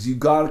gigs. You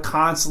got to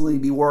constantly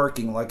be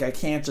working. Like, I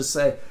can't just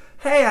say,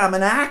 "Hey, I'm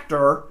an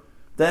actor."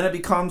 Then it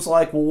becomes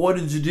like, well, what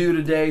did you do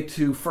today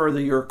to further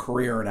your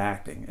career in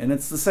acting? And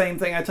it's the same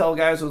thing I tell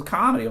guys with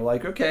comedy. I'm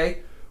like, okay,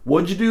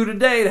 what'd you do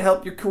today to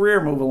help your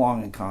career move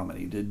along in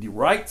comedy? Did you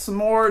write some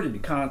more? Did you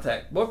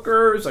contact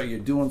bookers? Are you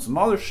doing some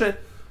other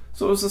shit?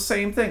 So it was the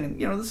same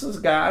thing. And, this is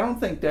a guy, I don't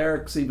think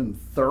Derek's even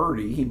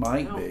 30. He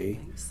might I don't be.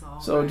 think so.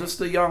 So right.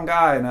 just a young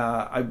guy. And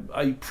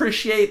I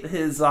appreciate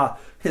his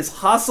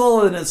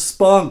hustle and his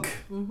spunk.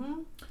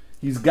 Mm-hmm.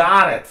 He's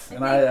got it.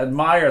 And I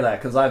admire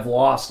that because I've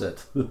lost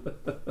it.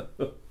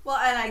 Well,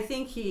 and I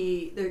think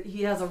he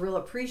has a real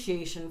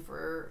appreciation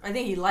for. I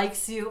think he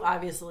likes you,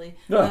 obviously,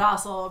 Yeah. but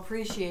also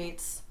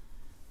appreciates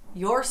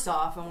your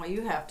stuff and what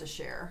you have to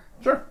share.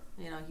 Sure.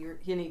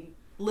 He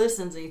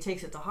listens and he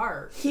takes it to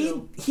heart.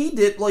 He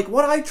did, like,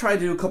 what I tried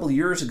to do a couple of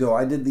years ago.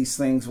 I did these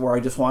things where I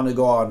just wanted to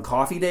go on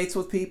coffee dates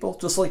with people,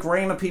 just like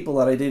random people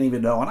that I didn't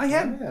even know, and I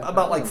had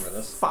about like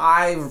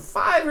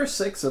five or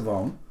six of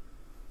them.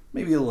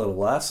 Maybe a little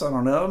less, I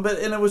don't know. And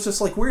it was just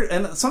like weird.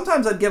 And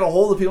sometimes I'd get a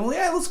hold of people, like,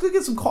 yeah, let's go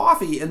get some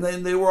coffee. And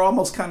then they were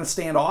almost kind of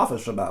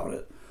standoffish about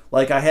it.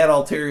 Like I had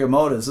ulterior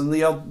motives. And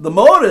the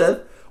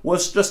motive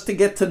was just to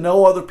get to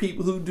know other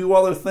people who do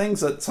other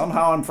things that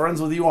somehow I'm friends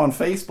with you on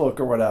Facebook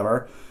or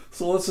whatever.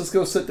 So let's just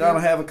go sit down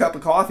and have a cup of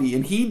coffee.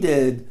 And he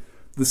did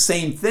the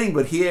same thing,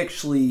 but he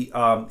actually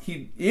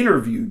he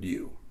interviewed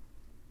you.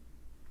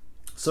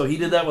 So he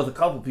did that with a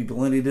couple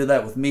people, and he did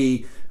that with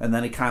me, and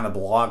then he kind of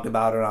blogged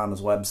about it on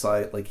his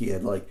website. Like he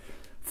had like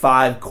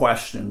 5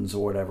 questions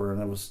or whatever, and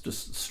it was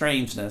just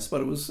strangeness, but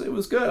it was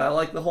good. I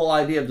like the whole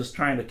idea of just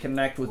trying to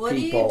connect with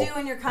people. What do you do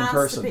when you're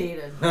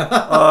constipated?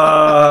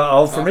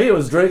 For me, it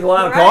was drink a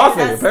lot of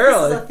coffee.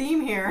 Apparently, this is a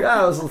theme here.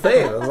 Yeah, it was the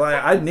theme. It was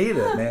like I need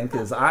it, man,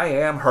 because I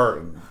am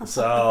hurting.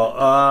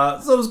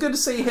 So it was good to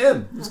see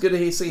him. It was good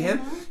to see him.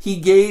 Mm-hmm. He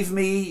gave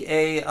me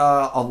a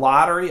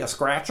lottery, a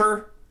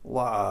scratcher.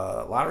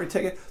 Lottery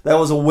ticket that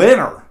was a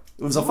winner.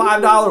 It was a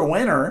 $5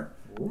 winner,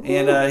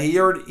 And he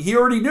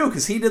already knew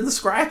because he did the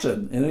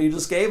scratching, and he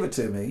just gave it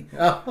to me.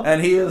 Oh.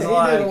 And he was He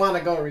like, didn't want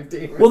to go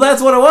redeem it. well,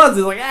 that's what it was.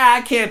 He's like,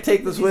 I can't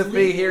take this with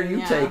me. Here, you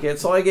Yeah. take it.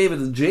 So I gave it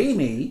to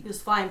Jamie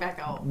Just flying back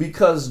out.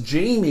 because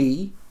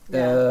Jamie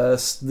Yeah.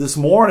 this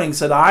morning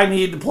said, I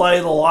need to play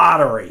the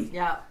lottery.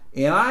 Yeah.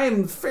 And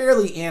I'm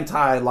fairly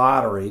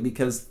anti-lottery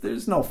because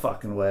there's no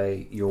fucking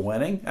way you're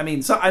winning. I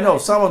mean, I know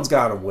someone's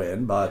got to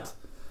win, but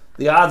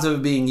the odds of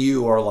it being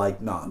you are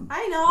like none.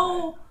 I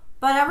know.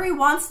 But every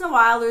once in a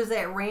while, there's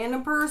that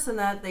random person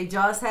that they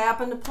just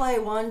happen to play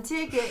one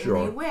ticket Sure.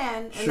 and they win.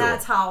 And Sure.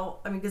 that's how,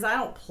 I mean, because I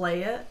don't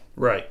play it.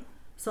 Right.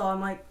 So I'm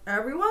like,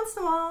 every once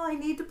in a while, I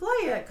need to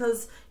play it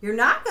because you're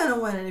not going to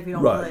win it if you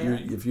don't Right. play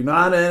it. If you're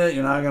not in it,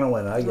 you're not going to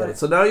win. I get Right. it.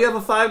 So now you have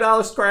a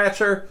 $5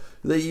 scratcher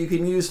that you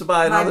can use to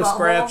buy My another butthole?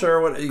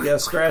 scratcher. You got to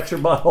scratch your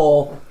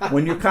butthole.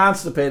 When you're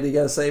constipated, you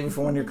got to save it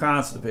for when you're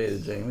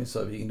constipated, Jamie.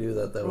 So if you can do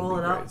that, that Roll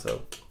would be it great. up.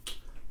 So,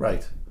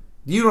 right.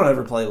 You don't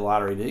ever play the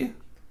lottery, do you?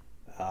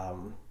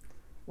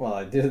 Well,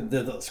 I did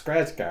the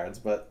scratch cards,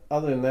 but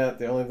other than that,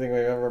 the only thing we've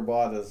ever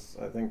bought is,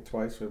 I think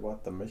twice we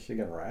bought the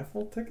Michigan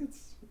raffle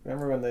tickets.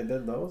 Remember when they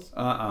did those?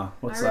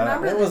 What's I that?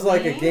 remember It the was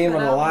like a name, game but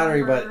of I the don't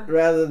lottery, remember. but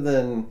rather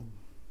than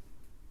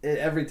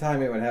every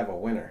time it would have a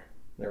winner.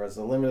 There was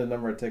a limited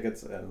number of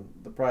tickets, and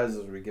the prizes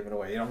would be given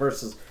away.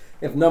 Versus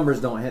if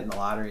numbers don't hit in the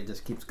lottery, it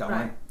just keeps going.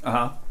 Right.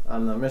 Uh-huh.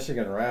 On the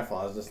Michigan raffle,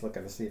 I was just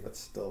looking to see if it's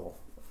still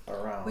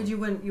around. Would you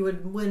win? You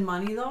would win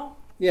money though.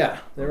 Yeah,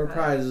 there were Okay.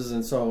 prizes,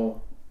 and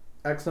so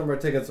X number of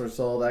tickets were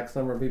sold, X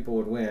number of people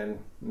would win,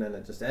 and then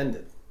it just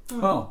ended.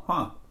 Oh,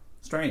 huh.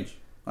 Strange.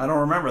 I don't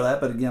remember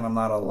that, but again, I'm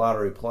not a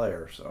lottery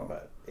player, so.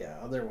 But yeah,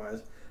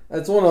 otherwise,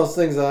 it's one of those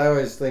things that I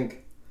always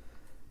think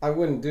I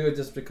wouldn't do it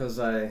just because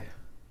I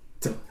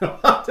don't know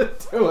how to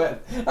do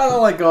it. I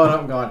don't like going up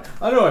and going,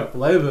 how do I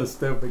play this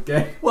stupid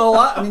game? Well,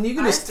 I mean, you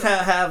can I just still-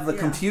 have the yeah.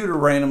 computer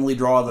randomly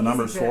draw the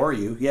numbers pick. for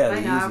you. Yeah, the I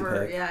easy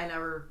never. pick. Yeah, I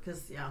never.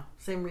 Because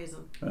same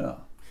reason. Yeah.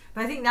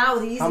 But I think now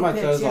with the easy How much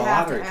picks, is you a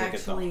have to lottery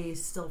ticket, though? actually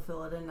still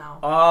fill it in now.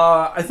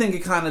 I think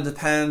it kind of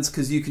depends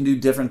because you can do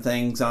different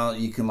things on it.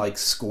 You can like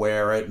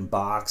square it and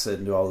box it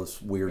and do all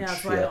this weird Yeah,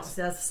 that's why I shit. don't.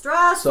 That's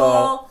stressful.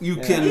 So you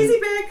can. Easy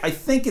pick. I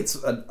think it's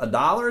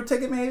 $1 a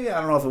ticket, maybe.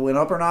 I don't know if it went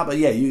up or not, but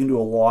yeah, you can do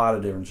a lot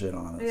of different shit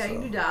on it. Yeah, so. you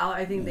do dollar.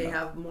 I think they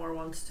have more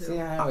ones too. See,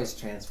 I always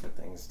transfer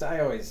things. I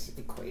always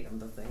equate them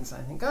to things. I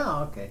think,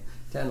 oh, okay,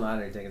 10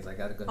 lottery tickets, I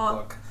got a good Oh.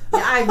 book. Yeah,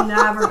 I've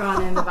never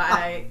gone in to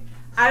buy.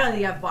 I don't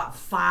think I've bought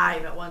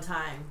 5 at one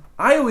time.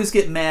 I always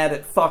get mad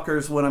at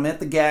fuckers when I'm at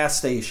the gas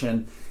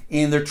station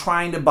and they're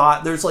trying to buy.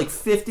 There's like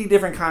 50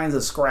 different kinds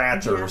of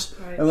scratchers,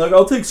 Yeah, right. and like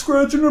I'll take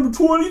scratcher number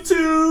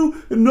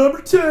 22 and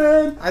number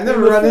 10. I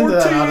never and run into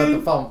that out at 14.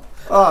 the pump.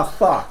 Oh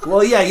fuck!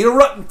 Well, yeah, you don't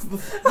run.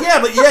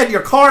 Yeah, but you had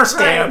your car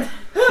scanned.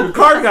 Your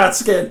car got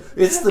skinned.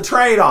 It's the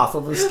trade-off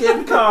of a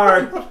skinned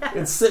card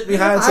and sit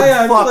behind some I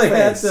actually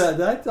had fuckface. to.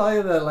 Did I tell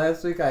you that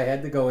last week I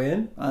had to go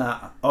in?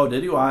 Oh,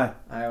 did you? Why?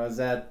 I was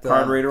at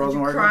Card reader Did wasn't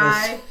you working.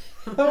 cry?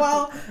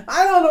 Well,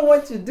 I don't know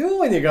what you do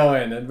when you go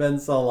in. It's been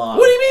so long.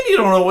 What do you mean you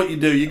don't know what you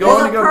do? You go There's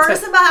in a and go.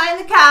 person behind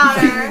the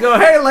counter. You go,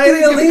 hey lady, Do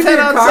you give me leave 10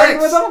 your on card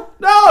 6. with them?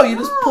 No, you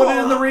just put it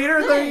in the No, reader.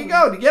 And there you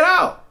dang. go. You get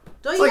out.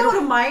 Don't It's you like- go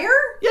to Meyer?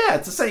 Yeah,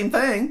 it's the same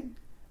thing.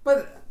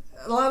 But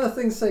a lot of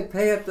things say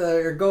pay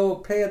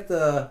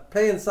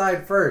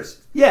inside first.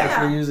 Yeah.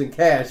 If you're using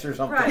cash or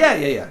something.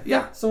 Right.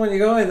 Yeah. So when you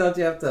go in, don't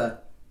you have to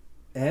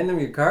hand them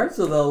your card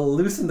so they'll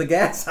loosen the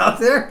gas out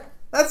there?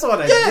 That's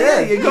what I Yeah,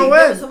 did. you go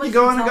Yeah, in. somebody You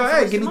go in should and go, tell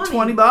hey, us give me money.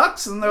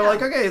 $20. And they're Yeah.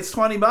 like, okay, it's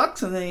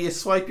 $20. And then you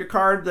swipe your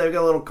card. They've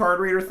got a little card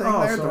reader thing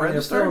Oh, there at so the when you're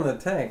register. filling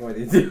the tank, what do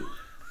you do?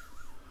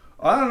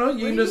 I don't know. You What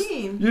can do you just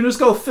mean? you just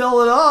go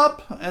fill it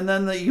up, and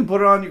then you can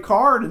put it on your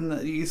card,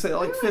 and you say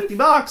like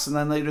 $50, and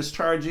then they just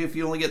charge you if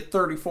you only get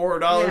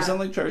 $34, and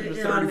they charge you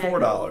It automatically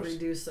 $34.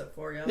 Reduce it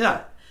for you.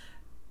 Yeah.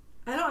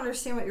 But I don't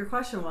understand what your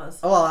question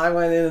was. Well, I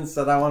went in and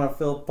said I want to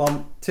fill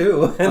pump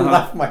 2 and Uh-huh.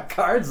 left my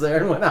cards there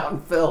and went out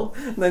and filled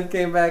and then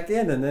came back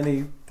in and then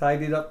he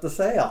tidied up the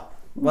sale.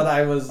 But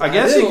I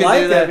guess didn't you can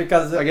like do that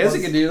because I guess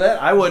you can do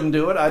that. I wouldn't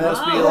do it. I'd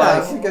just be Oh.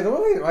 like, Yeah, because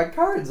wait, my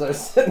cards are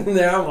sitting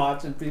there. I'm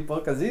watching people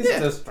because he's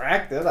Yeah.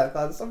 distracted. I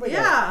thought somebody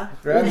Yeah.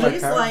 grabbed And my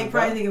he's cards like and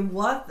probably go. thinking,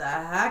 what the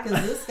heck is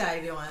this guy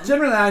doing?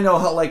 generally I know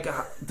how like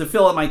to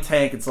fill up my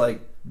tank. It's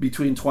like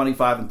between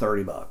 $25 and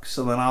 $30.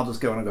 So then I'll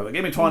just go and go,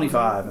 give me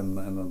 25, and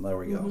then there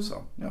we go.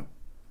 So yeah.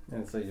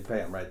 And so you pay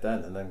him right then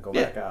and then go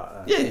Yeah. back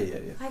out. Yeah.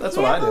 That's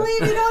I what I can't do. believe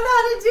you don't know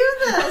how to do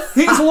this.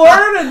 He's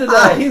learning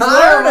today. He's I'm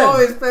learning.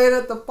 always paying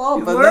at the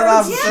pump, He's and then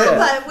I'm learning Yeah, shit.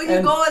 but when you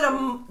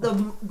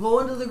And- go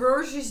into the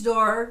grocery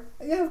store,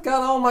 Yeah, I've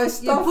got all my you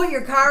stuff. put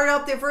your card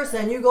up there first,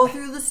 then you go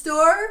through the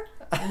store,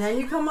 and then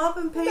you come up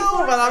and pay No,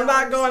 for it. but I'm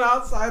not going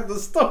outside the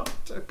store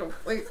to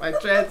complete my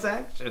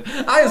transaction.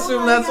 I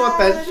assume my that's what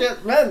that God.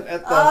 shit meant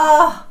at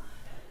the.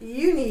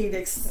 You need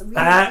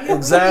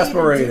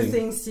Exasperating. We need to do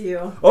things to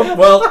you. Oh,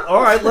 well,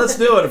 all right, let's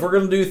do it. If we're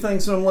going to do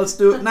things to them, let's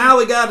do it. Now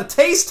we got a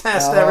taste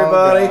test, Oh,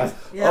 everybody. God.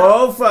 Yeah.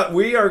 Oh, fuck.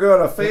 We are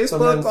going to Get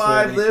some Facebook mints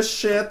Live ready. this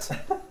shit.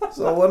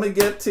 So let me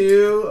get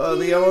to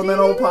the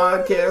Elemental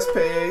Podcast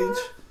page.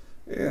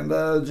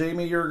 And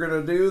Jamie, you're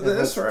gonna do If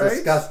this, it's right?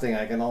 disgusting.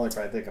 I can only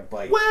probably take a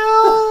bite.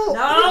 Well,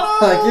 No.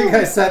 Like you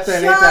guys sat there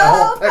and ate that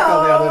whole pickle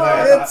the other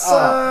day. I It's,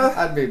 thought,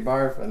 I'd be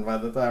barfing by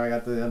the time I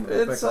got to the end of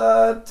the it's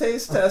pickle.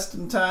 taste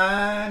testing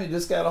time. You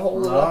just gotta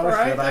hold it up Oh,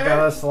 right shit, I there.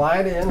 gotta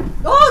slide in.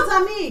 Oh, it's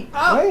on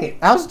me. Wait,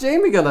 how's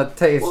Jamie gonna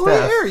taste Well,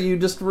 test? here, you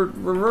just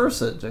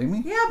reverse it,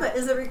 Jamie. Yeah, but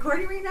is it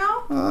recording right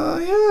now?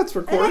 Yeah, it's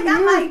And I recording. got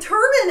here. my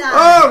turban on.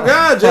 Oh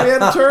God, Jamie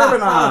had a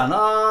turban on.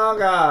 Oh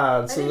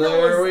God, I so didn't know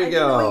there it was- we I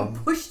didn't know go. he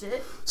pushed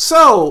it.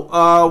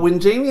 So when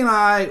Jamie and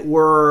I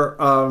were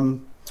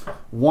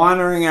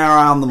wandering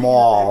around the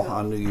mall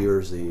on New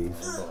Year's Eve,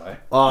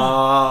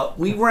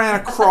 we ran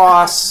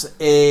across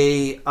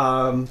a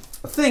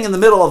thing in the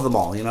middle of the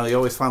mall. You know, you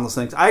always find those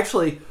things.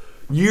 Actually,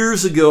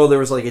 years ago, there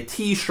was like a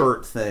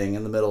T-shirt thing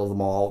in the middle of the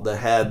mall that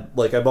had,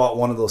 like, I bought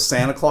one of those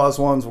Santa Claus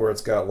ones where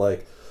it's got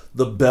like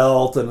the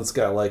belt and it's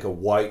got like a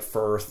white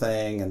fur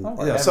thing, and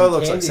so it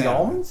looks like Santa.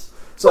 Almonds?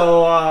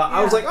 So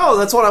I was like, oh,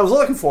 that's what I was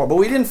looking for, but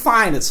we didn't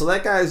find it, so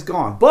that guy's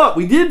gone. But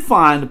we did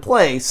find a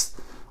place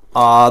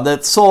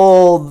that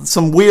sold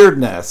some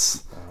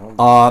weirdness,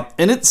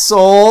 and it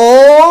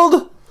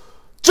sold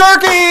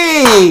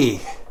jerky.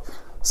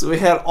 So we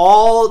had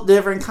all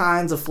different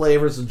kinds of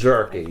flavors of I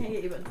jerky. can't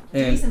even.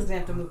 And- Jason's gonna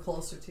have to move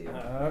closer to you.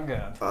 Oh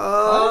god.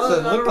 Why does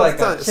it look like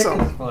a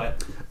chicken foot?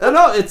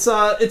 No,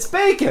 it's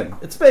bacon.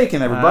 It's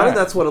bacon, everybody. Alright.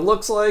 That's what it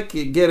looks like.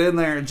 You get in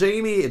there,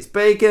 Jamie. It's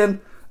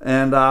bacon,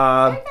 and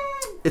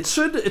it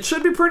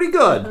should be pretty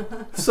good.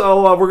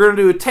 So we're gonna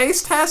do a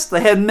taste test.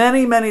 They had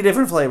many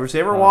different flavors. You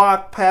ever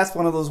walk past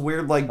one of those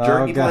weird like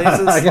jerky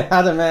places? I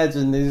gotta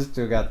imagine these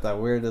two got the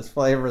weirdest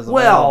flavors.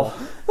 Well,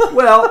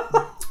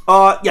 available.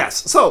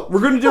 yes. So we're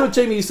gonna do it,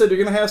 Jamie. You said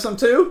you're gonna have some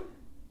too.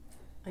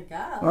 I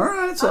guess. All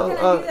right. How So can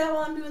I do that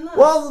while I'm doing this?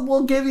 well,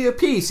 we'll give you a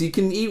piece. You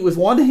can eat with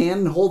one hand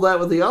and hold that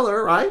with the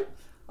other, right?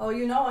 Oh,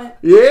 you know it.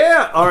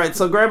 Yeah. All right.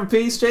 So grab a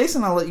piece,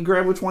 Jason. I'll let you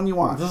grab which one you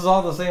want. This is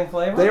all the same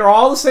flavor. They are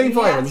all the same You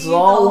flavor. have This to is eat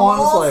all the one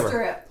whole flavor.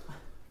 strip.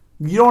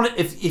 You don't.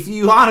 If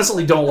you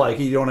honestly don't like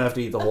it, you don't have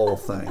to eat the whole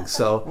thing.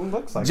 So, It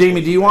looks like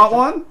Jamie, do you want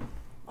one?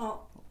 Oh,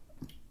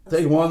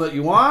 Take one that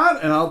you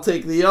want, and I'll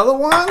take the other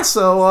one.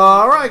 So,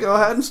 all right, go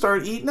ahead and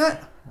start eating it.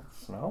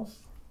 Smells.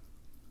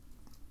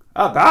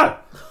 Oh God,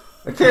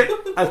 I can't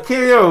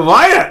even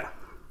bite it.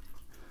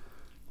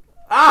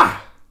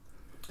 Ah,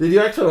 did you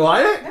actually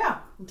like it? yeah,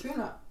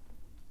 tuna.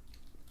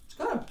 It's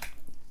good.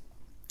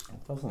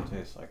 It doesn't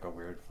taste like a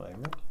weird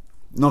flavor.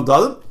 No, it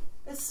doesn't.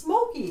 It's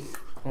smoky.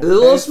 It's a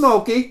little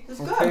smoky. It's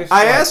It good. tastes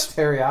I like asked-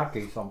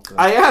 teriyaki something.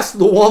 I asked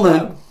the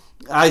woman.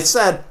 I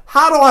said,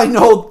 "How do I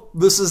know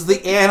this is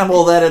the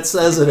animal that it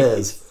says it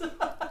is?"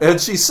 And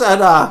she said,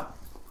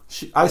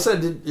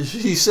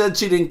 she said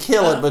she didn't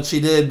kill it, but she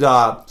did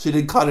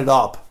cut it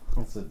up.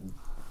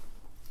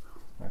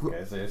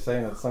 Okay, so you're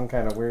saying it's some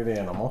kind of weird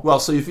animal. Well,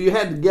 so if you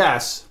had to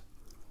guess,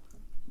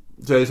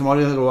 Jason, what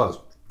do you think it was?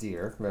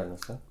 Deer,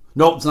 venison.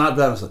 Nope, it's not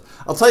venison.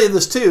 I'll tell you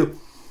this too.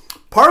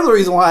 Part of the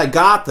reason why I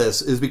got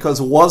this is because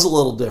it was a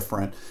little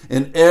different.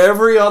 In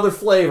every other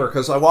flavor,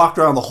 because I walked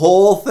around the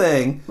whole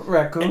thing.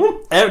 Raccoon?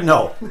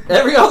 No,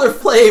 every other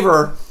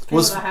flavor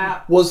was with a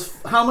hat.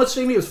 how much,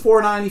 Jamie? It was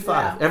 $4.95.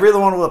 Yeah. Every other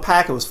one with a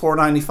packet was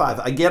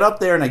 $4.95. I get up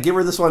there and I give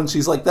her this one, and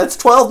she's like, "That's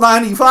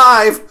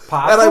 $12.95."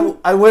 Possum? And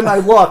I went and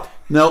I looked.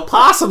 No,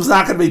 possum's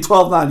not going to be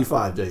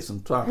 $12.95, Jason.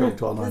 It's not going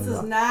to be This is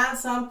 $12.95. not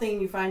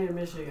something you find in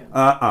Michigan.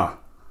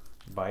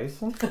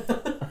 Bison?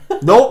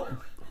 Nope. I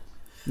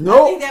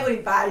Nope. think that would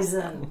be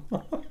bison.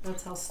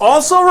 That's how. stupid.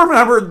 Also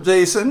remember,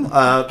 Jason,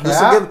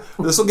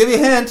 this will give you a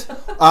hint.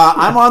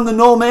 I'm on the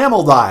no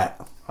mammal diet.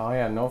 Oh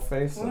yeah, no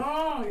face. Oh,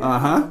 yeah.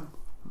 Uh-huh.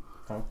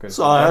 Okay,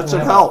 So that doesn't should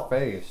have help. a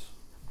face.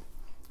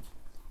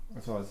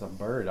 So it's a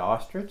bird,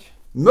 ostrich?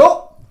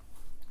 Nope.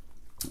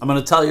 I'm going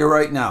to tell you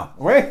right now.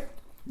 Wait.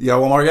 You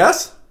got one more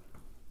guess?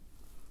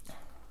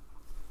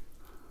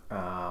 You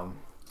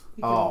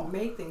can Oh.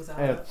 make things out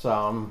of it. It's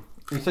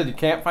you said you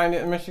can't find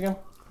it in Michigan?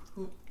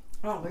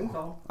 I don't think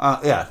so.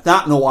 Yeah,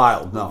 not in the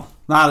wild. No,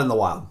 not in the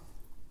wild.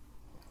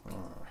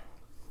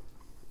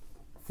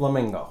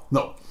 Flamingo.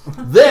 No.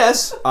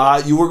 This,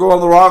 you were going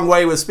the wrong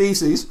way with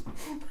species.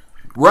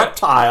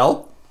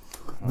 Reptile.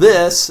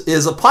 This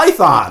is a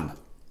python.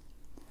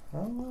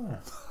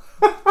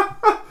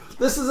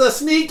 This is a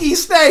sneaky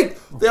snake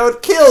that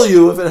would kill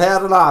you if it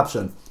had an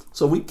option.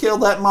 So we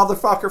killed that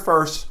motherfucker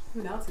first.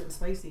 Ooh, now it's getting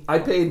spicy. I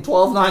paid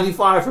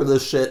 $12.95 for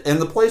this shit, and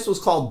the place was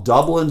called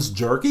Dublin's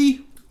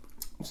Jerky.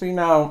 See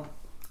now,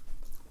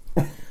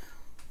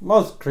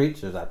 most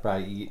creatures I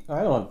probably eat.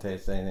 I don't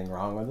taste anything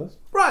wrong with this.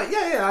 Right?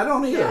 Yeah, I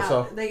don't either. Yeah,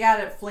 So, they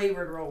got it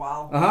flavored real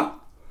well. huh?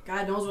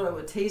 God knows what it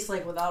would taste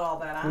like without all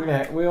that on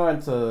it. We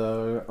once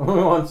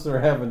were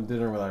having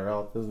dinner with our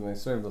relatives and they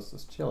served us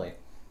this chili.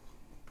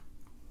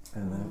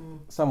 And then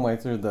some way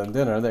through the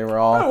dinner, they were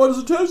all What does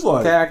it taste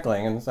like?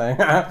 cackling and saying,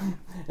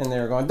 and they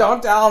were going,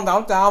 "Don't tell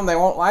them, they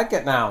won't like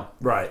it now."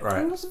 Right.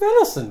 It was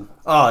venison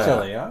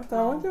chili. I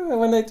thought,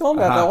 when they told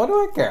me, I thought, what do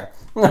I care?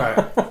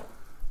 Right.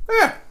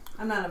 Yeah.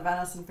 I'm not a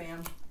venison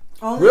fan.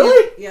 Only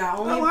Really? Yeah,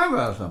 I like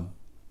venison.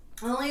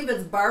 only if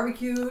it's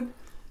barbecued,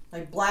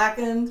 like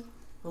blackened,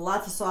 with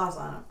lots of sauce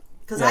on it.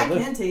 Because Yeah, I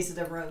can taste the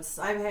difference.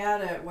 I've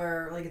had it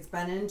where like it's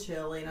been in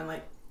chili, and I'm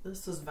like,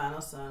 this is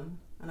venison,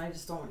 and I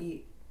just don't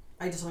eat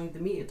the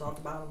meat. It's all at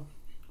the bottom.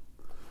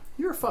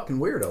 You're a fucking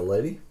weirdo,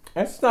 lady.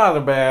 It's not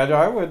a bad.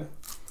 I would.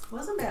 It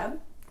wasn't bad.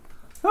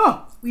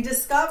 Huh. We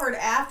discovered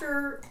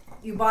after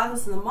you bought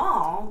this in the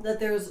mall that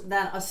there's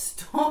then a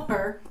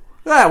store.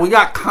 Yeah, we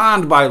got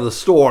conned by the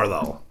store,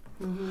 though.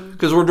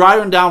 Because we're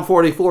driving down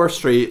 44th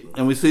Street,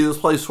 and we see this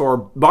place for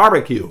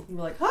barbecue.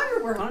 We're like,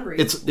 we're hungry.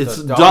 It's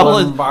Dublin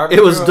Dublin.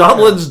 barbecue? It was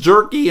Dublin's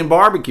jerky and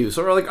barbecue.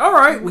 So we're like, all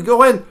right, we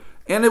go in,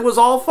 and it was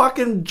all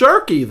fucking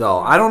jerky, though.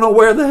 I don't know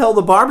where the hell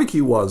the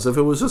barbecue was. If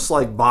it was just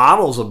like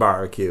bottles of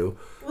barbecue.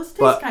 This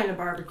but- tastes kind of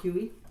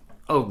barbecue-y.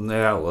 Oh,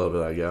 yeah, a little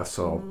bit, I guess.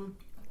 So,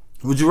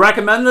 would you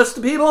recommend this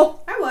to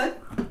people? I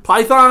would.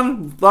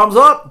 Python, thumbs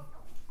up.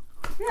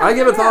 Yeah, I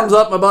give it thumbs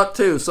up my butt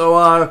too.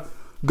 So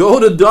go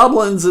to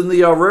Dublin's in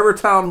the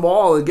Rivertown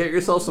Mall and get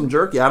yourself some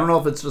jerky. I don't know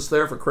if it's just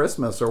there for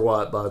Christmas or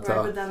what, but, Right,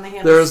 but then they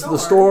have there's the the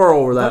store. store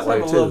over that Does way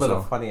have a too. little bit So.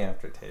 of funny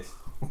aftertaste.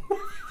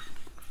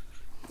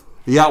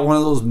 You got one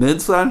of those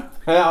mids then?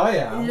 Yeah, oh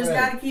yeah. You just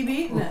got to keep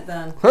eating it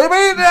then. Hey,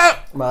 man,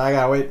 that. Well, I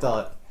gotta wait till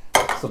it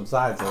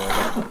subsides a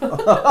little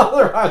bit.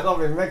 Otherwise, I'll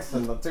be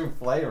mixing the two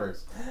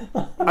flavors.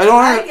 I don't.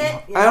 like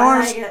it. Yeah, I don't. I like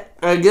understand.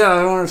 it. Again,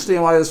 I don't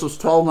understand why this was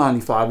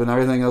 $12.95 and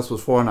everything else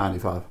was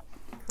 $4.95.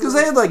 Because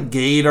they had like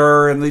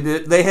gator and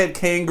they had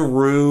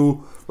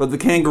kangaroo, but the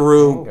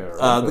kangaroo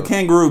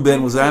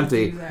bin was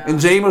empty. do that. And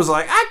Jane was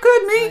like, I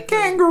couldn't eat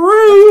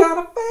kangaroo.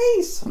 Got a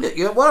face.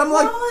 Yeah, well, I'm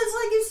like, Well, it's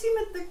like you see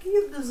them at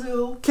the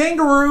zoo.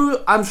 kangaroo,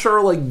 I'm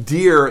sure, like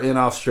deer in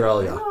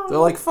Australia. No. They're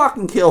like,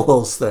 fucking kill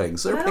those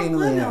things. They're I a pain don't in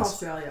live the in ass.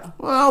 Australia.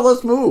 Well,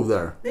 let's move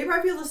there. They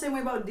probably feel the same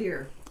way about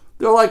deer.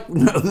 They're like,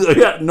 no,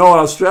 in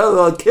Australia,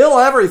 they'll kill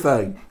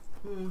everything.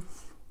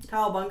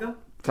 Cowabunga.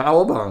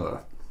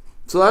 Cowabunga.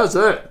 So that's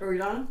it. Are we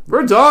done?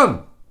 We're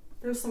done.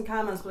 There's some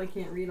comments, but I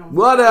can't read them.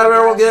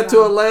 Whatever, we'll get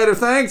to it later.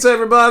 Thanks,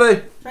 everybody.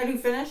 Should I do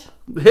finish?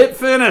 Hit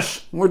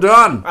finish. We're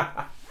done.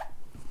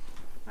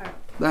 Alright.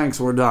 Thanks,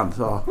 we're done.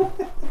 So,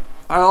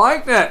 I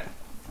liked it.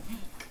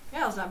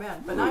 Yeah, it's not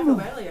bad. But now I feel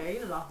badly. I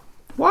ate it all.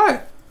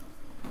 Why?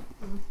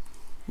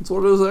 That's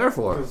what it was there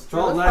for. It's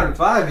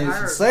 $12.95. You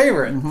should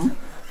savor it.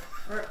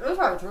 This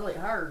part's really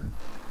hard.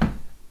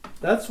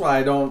 That's why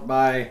I don't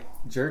buy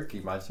jerky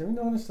much. Have you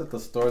noticed at the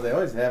store they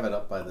always have it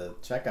up by the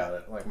checkout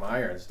at like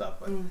Meijer and stuff?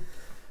 But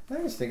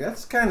I just think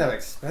that's kind of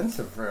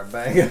expensive for a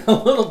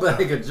little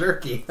bag of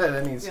jerky at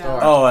any store.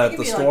 Oh, It at could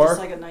the be store? Like, just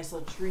like a nice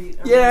little treat.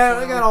 Yeah,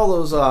 they got all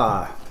those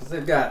 'Cause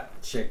they've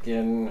got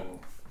chicken and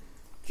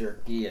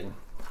jerky and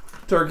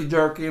turkey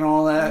jerky and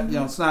all that. You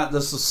know, it's not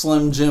this a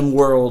Slim Jim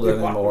world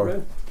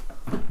anymore.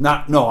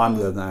 No, I'm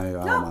good now. I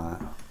don't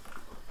mind.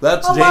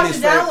 That's I'll wash Janie's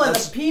it down favorite.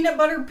 with a peanut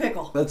butter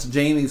pickle. That's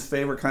Janie's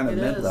favorite kind of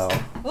It mint, is. though.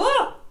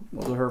 Oh,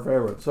 Those are her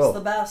favorites. it's the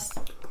So, best.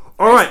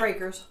 all right.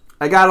 Icebreakers.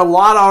 I got a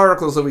lot of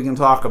articles that we can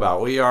talk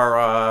about. We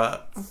are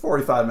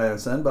 45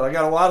 minutes in, but I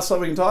got a lot of stuff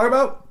we can talk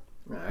about.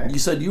 all right. You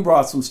said you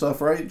brought some stuff,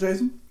 right,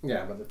 Jason?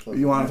 Yeah, but it's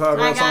You want to talk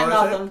I about some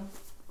got of that?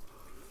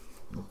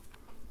 nothing.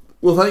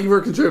 Well, thank you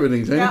for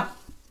contributing, Janie. Yeah,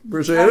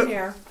 Appreciate I'm it.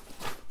 here.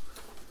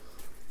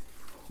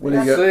 What do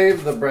you got?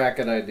 Save the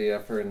bracket idea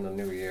for in the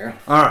new year.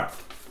 All right.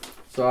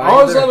 So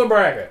Always on the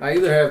bracket. I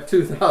either have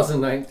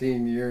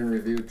 2019 year in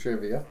review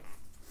trivia,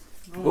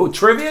 Oh,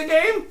 trivia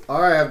game?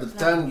 or I have the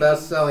 10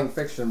 best-selling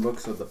fiction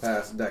books of the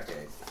past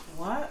decade.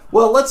 What?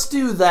 Well, let's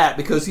do that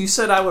because you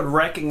said I would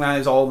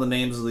recognize all the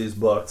names of these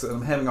books, and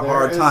I'm having a There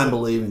hard is time a-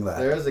 believing that.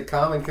 There is a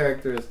common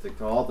characteristic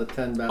to all the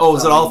 10 best. Oh,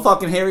 is it all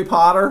fucking Harry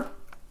Potter?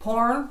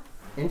 Porn?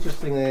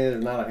 Interestingly,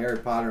 there's not a Harry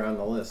Potter on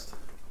the list.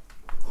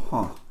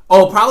 Huh.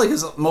 Oh, probably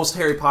because most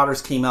Harry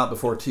Potters came out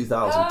before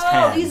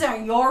 2010. Oh, these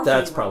aren't your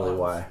That's favorite probably ones.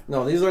 why.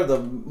 No, these are the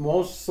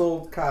most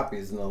sold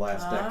copies in the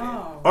last decade.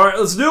 Oh. All right,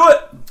 let's do it.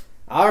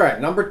 All right,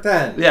 number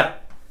 10. Yeah.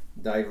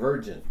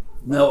 Divergent.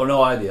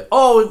 No idea.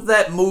 Oh,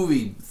 that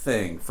movie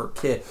thing for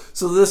kids.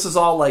 So this is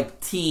all like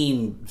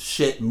teen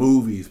shit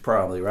movies,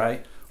 probably,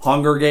 right?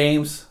 Hunger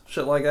Games,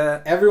 shit like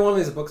that. Every one of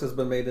these books has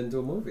been made into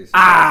a movie. So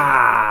All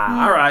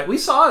right. We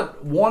saw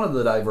one of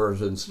the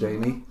Divergents,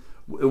 Jamie.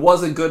 It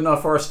wasn't good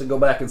enough for us to go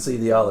back and see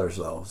the others,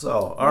 though. So,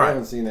 all I right.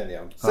 haven't seen any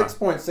of them.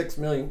 6.6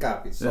 million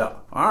copies sold. Yeah.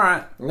 All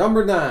right.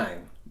 Number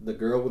 9. The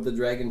Girl with the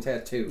Dragon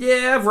Tattoo.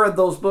 Yeah, I've read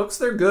those books.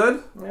 They're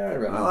good. Yeah, I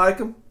read I them. like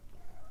them.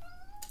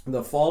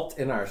 The Fault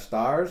in Our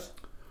Stars.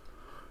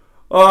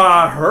 Oh,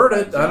 I heard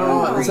it. I don't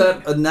know. Oh. Is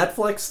that a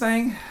Netflix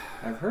thing?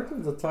 I've heard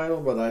of the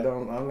title, but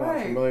I'm not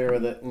Right. familiar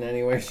with it in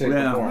any way, shape,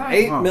 Yeah. or form. Right.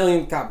 8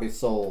 million copies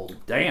sold.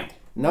 Damn.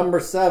 Number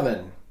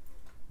 7.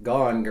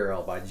 Gone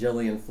Girl by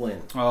Gillian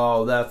Flynn.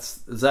 Oh,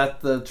 is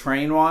that the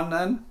train one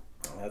then?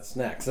 That's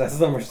next. That's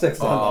number 6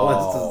 on the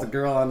list. Is The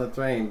Girl on the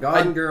Train.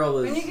 Gone Girl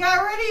And you is...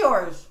 got rid of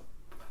yours.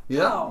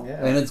 Yeah. Oh.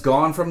 Yeah. And it's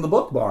gone from the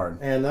book barn.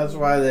 And that's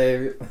why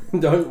they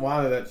don't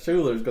want it at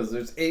Schuler's, because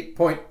there's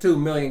 8.2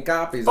 million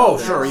copies. Oh, out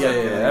there. sure.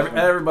 Yeah.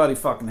 Everybody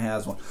fucking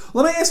has one.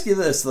 Let me ask you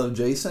this, though,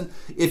 Jason.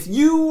 If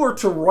you were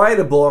to write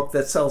a book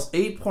that sells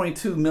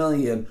 8.2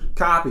 million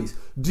copies,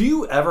 do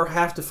you ever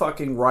have to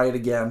fucking write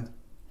again?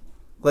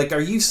 Like,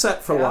 are you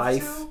set for Have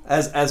life to?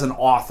 as an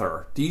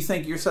author? Do you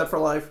think you're set for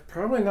life?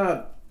 Probably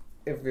not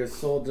if you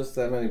sold just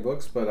that many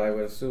books, but I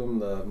would assume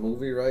the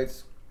movie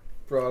rights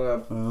brought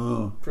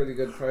up pretty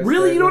good price.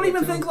 Really? tag You don't with it,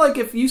 even too. think, like,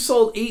 if you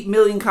sold 8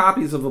 million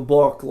copies of a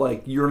book,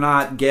 like, you're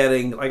not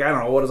getting, like, I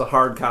don't know, what does a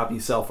hard copy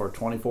sell for?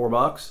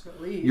 $24?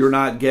 At least. You're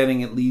not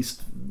getting at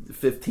least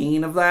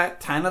 15 of that?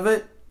 10 of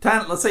it?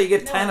 10, let's say you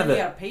get 10 of You it.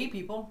 gotta pay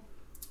people.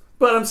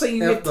 But I'm saying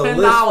you If get the $10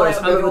 list- out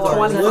of the if the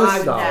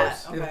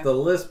 $25. Okay. If the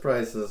list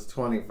price is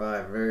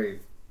 $25,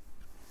 very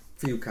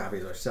few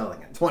copies are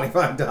selling at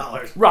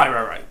 $25.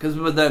 Right.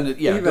 But then, it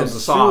Even goes to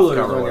soft Schulers,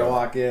 cover. when you whatever.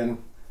 walk in,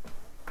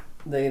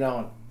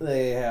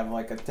 they have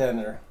like a 10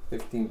 or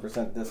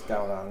 15%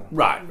 discount on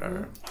Right.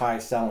 high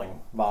selling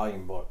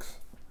volume books.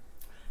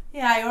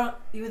 Yeah,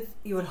 you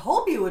would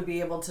hope you would be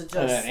able to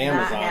just And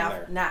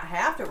Amazon not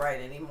have to write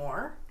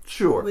anymore.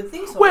 Sure. Would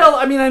think so. Well,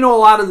 I mean, I know a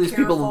lot of these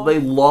people, Careful. they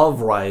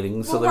love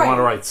writing, so Well, they want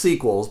to right. write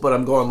sequels, but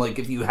I'm going, like,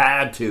 if you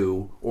had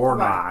to or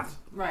Right. not,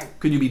 Right.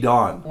 could you be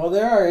done? Well,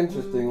 there are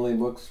interestingly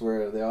books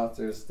where the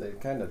authors, they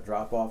kind of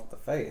drop off the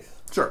face.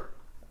 Sure.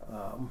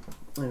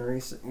 In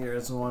recent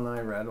years, the one I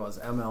read was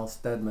M.L.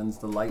 Stedman's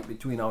The Light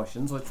Between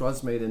Oceans, which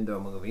was made into a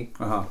movie.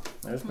 Uh-huh.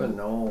 There's been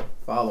no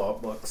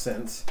follow-up book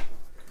since.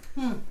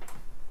 Yeah,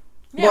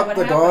 But what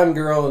The happened? Gone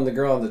Girl and The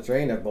Girl on the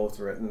Train have both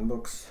written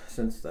books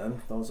since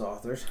then, those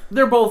authors.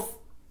 They're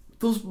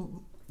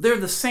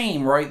the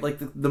same, right? Like,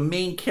 the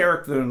main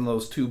character in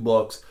those two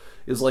books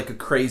is like a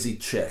crazy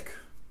chick.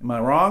 Am I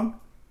wrong?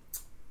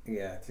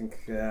 Yeah, I think,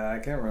 I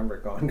can't remember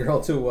Gone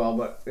Girl too well,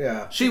 but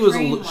yeah. She was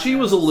train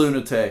a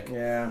lunatic.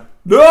 Yeah.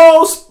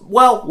 No,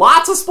 well,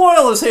 lots of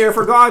spoilers here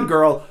for Gone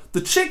Girl.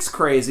 The chick's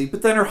crazy,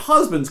 but then her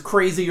husband's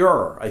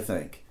crazier, I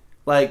think.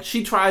 Like,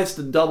 she tries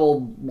to double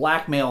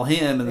blackmail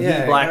him, and he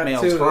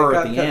blackmails her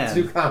at the end.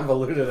 Too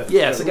convoluted.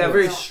 Yes, it got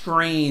very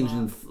strange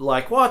and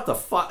like, what the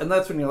fuck? And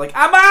that's when you're like,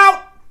 I'm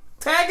out!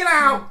 Tagging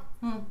out!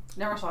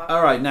 Never saw it.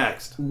 All right,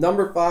 next.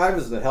 Number 5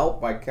 is The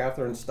Help by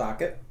Catherine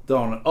Stockett.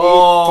 Don't.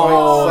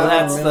 Oh, 8.7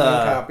 that's million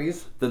the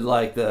copies.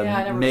 Yeah,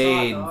 I never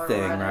maid saw it, though. I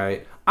thing, read it.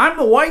 right? I'm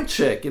the white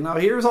chick, and now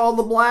here's all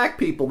the black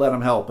people that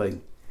I'm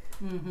helping.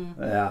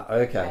 Yeah,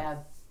 okay. Bad.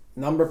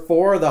 Number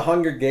 4, The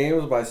Hunger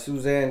Games by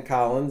Suzanne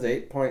Collins,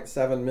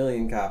 8.7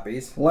 million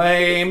copies.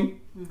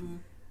 Lame.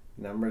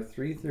 Number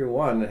 3 through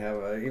 1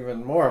 have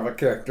even more of a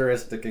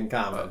characteristic in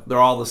common. They're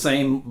all the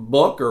same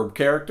book or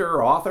character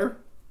or author?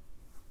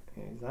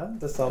 He's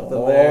onto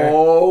something there.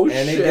 Oh,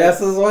 Any shit.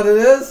 guesses what it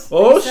is?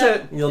 Oh,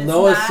 Except shit. You'll it's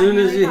know as not soon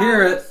as Harry you hear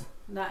Potter it. ones?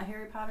 Not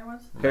Harry Potter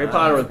ones? Harry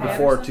Potter was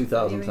before Patterson?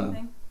 2010.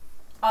 Anything?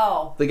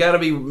 Oh. They got to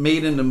be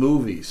made into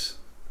movies.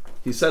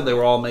 He said they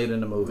were all made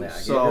into movies. Yeah, I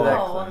gave so, you that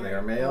Oh, clue.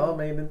 They are all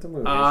made into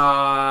movies.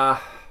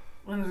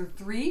 Number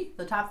 3?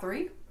 The top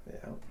 3?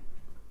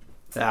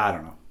 Yeah. I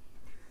don't know.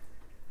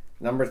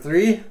 Number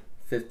 3,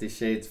 50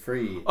 Shades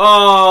Freed.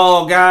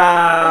 Oh,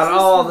 God.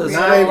 All this.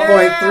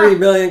 9.3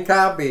 million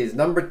copies.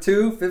 Number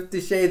 2,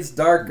 50 Shades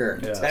Darker.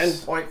 Yes.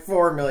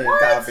 10.4 million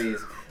copies.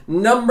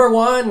 Number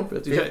 1,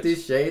 50 50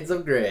 Shades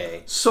of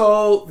Grey.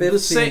 So, the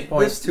same.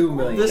 15.2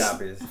 million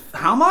copies.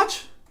 How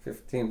much?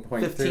 15.2.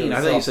 15.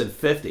 I thought you said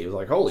 50. It was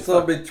like, holy So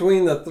fuck.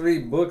 between the 3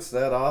 books,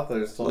 that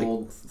author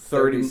sold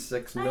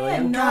 36 I had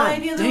million. no God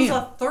idea there was damn.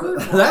 a third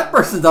one. That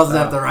person doesn't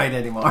have to write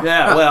anymore.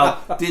 Yeah,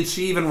 well, did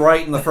she even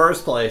write in the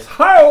first place?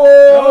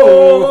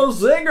 Oh,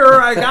 Zinger,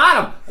 I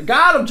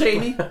got him,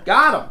 Jamie.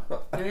 Got him.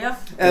 Do ya?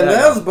 And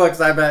Yeah. those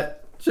books, I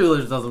bet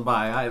Schuler's doesn't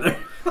buy either.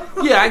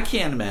 Yeah, I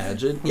can't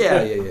imagine.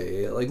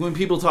 Yeah. Like, when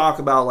people talk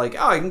about, like,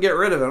 oh, I can get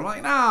rid of it. I'm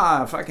like,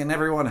 nah, fucking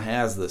everyone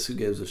has this. Who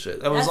gives a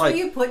shit? That was That's like,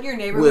 what you put in your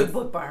neighborhood with-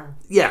 book barn.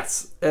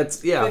 yes.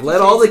 It's, yeah, 50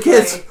 let all the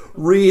Shades kids of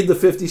read the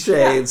 50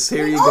 Shades.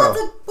 Here you Oh, go.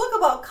 it's a book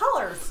about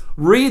colors.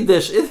 Read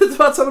this. It's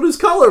about someone who's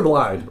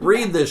colorblind.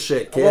 Read this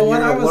shit, kid. Well, You're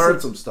when I going to was learn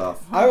a- some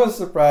stuff. I was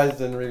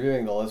surprised in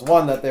reviewing the list.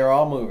 One, that they were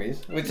all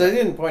movies, which I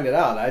didn't point it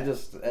out. I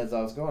just, as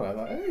I was going, I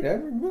thought, hey,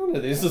 every one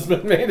of these has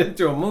been made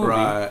into a movie.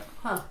 Right.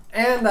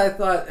 And I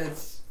thought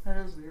it's That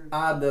is weird.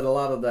 odd that a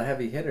lot of the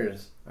heavy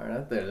hitters are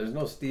not there. There's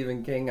no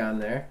Stephen King on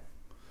there.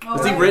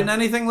 Has he written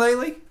anything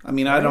lately? I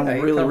mean, I don't Yeah, he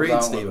really comes read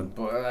out Stephen.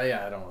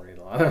 Yeah, I don't read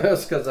a lot of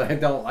this because I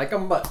don't like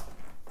him, but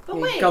But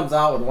he wait, comes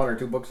out with 1 or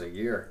 2 books a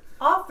year.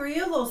 all 3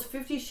 of those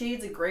 50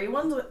 Shades of Grey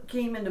ones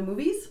came into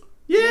movies?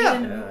 Yeah.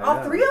 Made into- Yeah, all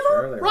yeah, 3 I'm of them?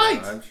 sure they are.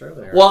 Right. I'm sure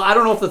they are. Well, I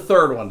don't know if the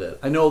third one did.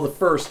 I know the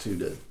first 2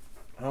 did.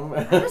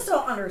 I just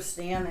don't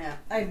understand that.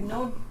 I have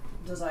no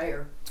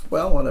desire.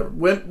 Well, whatever.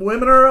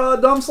 Women are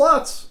dumb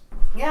sluts.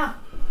 Yeah.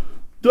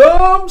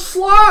 Dumb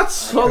sluts.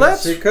 So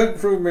that's. She could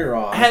prove me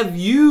wrong. Have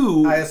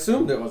you I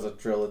assumed it was a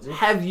trilogy.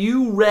 have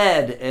you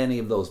read any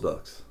of those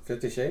books?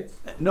 50 Shades?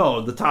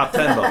 No, the top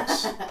 10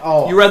 books.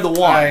 Oh, You read the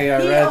one. I He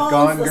read owns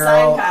Gone the Girl.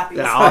 signed copies.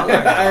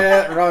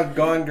 Yeah, I read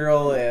Gone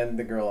Girl and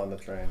The Girl on the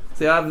Train.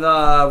 See,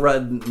 I've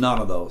read none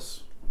of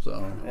those.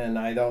 So And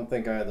I don't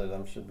think either of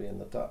them should be in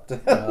the top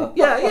 10.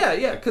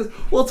 yeah. Because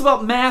it's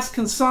about mass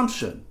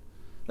consumption.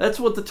 That's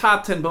what the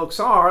top 10 books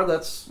are.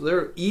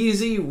 They're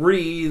easy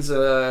reads,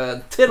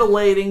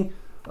 titillating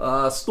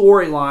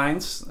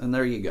storylines, and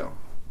there you go.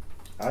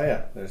 Oh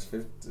yeah,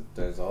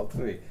 there's all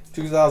three.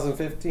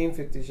 2015,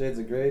 50 Shades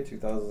of Grey.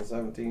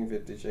 2017,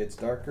 50 Shades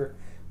Darker.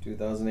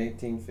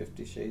 2018,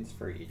 50 Shades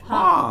Free.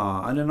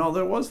 Ah, I didn't know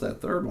there was that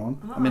third one.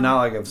 I mean, not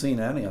like I've seen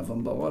any of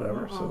them, but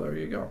whatever. So there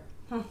you go.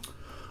 All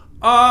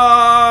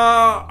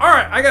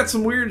right, I got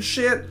some weird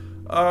shit.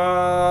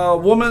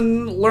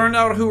 Woman learned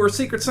out who her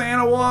Secret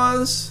Santa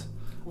was.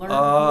 Learn who it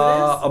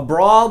is? A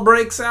brawl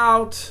breaks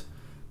out.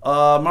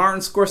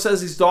 Martin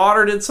Scorsese's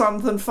daughter did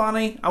something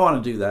funny. I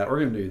want to do that.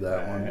 We're gonna do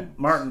that one,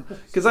 Martin,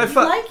 because I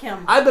like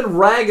him. I've been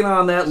ragging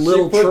on that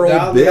little She put troll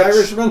down bitch. the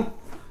Irishman.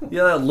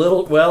 Yeah, that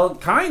little, well,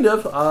 kind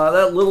of.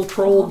 That little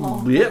troll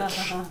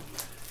bitch.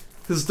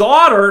 His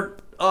daughter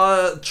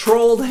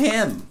trolled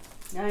him.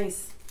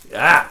 Nice.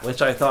 Yeah,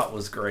 which I thought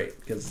was great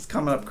because it's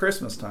coming up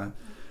Christmas time.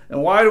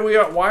 And why are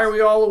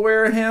we all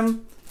aware of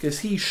him?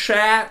 Because he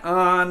shat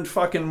on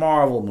fucking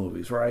Marvel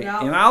movies, right?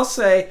 Yep. And I'll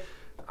say,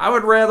 I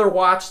would rather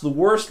watch the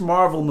worst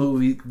Marvel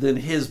movie than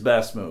his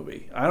best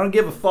movie. I don't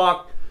give a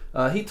fuck.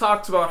 He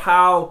talks about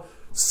how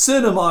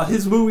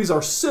his movies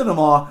are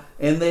cinema,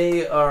 and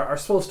they are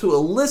supposed to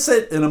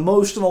elicit an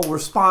emotional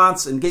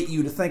response and get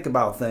you to think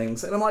about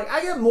things. And I'm like,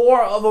 I get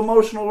more of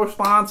emotional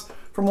response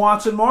from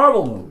watching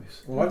Marvel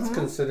movies. What's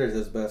considered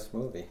his best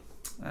movie?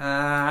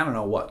 I don't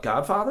know what.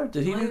 Godfather?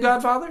 Did he do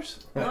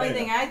Godfathers? The only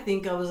thing I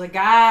think of is like,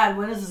 God,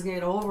 when is this going to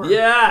get over?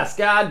 Yes,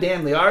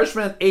 goddamn, The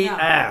Irishman ate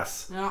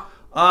ass.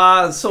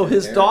 Yeah. So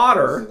his Eric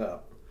daughter, close it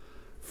up.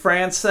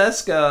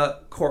 Francesca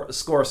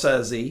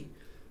Scorsese,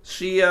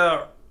 she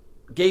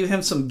gave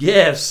him some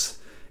gifts,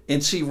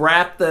 and she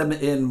wrapped them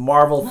in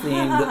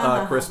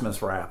Marvel-themed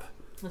Christmas wrap.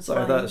 That's So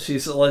I funny. thought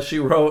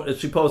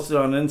she posted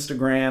on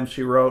Instagram.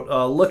 She wrote,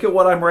 "Look at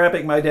what I'm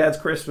wrapping my dad's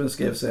Christmas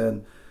gifts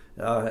in,"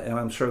 and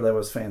I'm sure that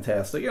was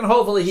fantastic. And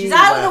hopefully She's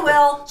out of the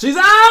will. She's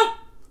out.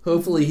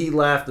 Hopefully he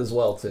laughed as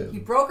well too. He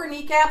broke her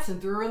kneecaps and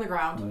threw her in the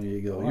ground. There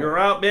you go. You're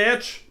out,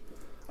 bitch.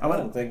 I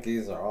don't think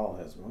these are all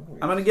his movies.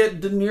 I'm gonna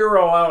get De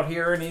Niro out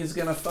here, and he's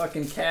gonna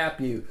fucking cap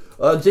you.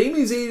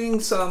 Jamie's eating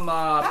some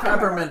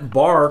peppermint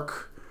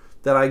bark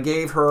that I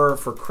gave her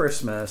for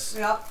Christmas.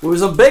 Yep. It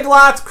was a Big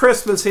Lots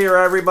Christmas here,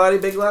 everybody.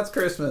 Big Lots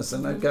Christmas,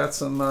 and I've got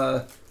some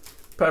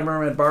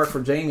peppermint bark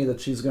for Jamie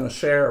that she's gonna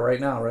share right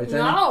now, right,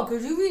 Jamie? No,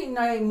 because you've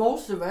eaten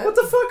most of it. What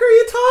the fuck are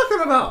you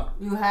talking about?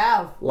 You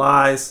have.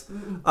 Lies.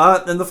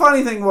 And the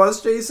funny thing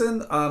was,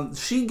 Jason,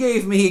 she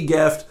gave me a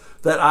gift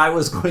that I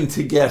was going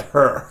to get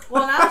her.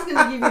 Well, and I was going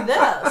to give you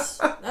this.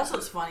 That's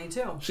what's funny,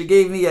 too. She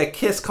gave me a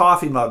Kiss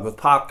coffee mug with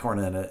popcorn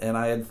in it, and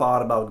I had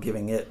thought about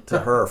giving it to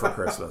her for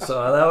Christmas. So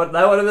that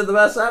would have been the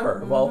best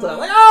ever of all time.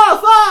 Like,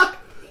 oh, fuck!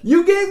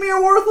 You gave me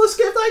a worthless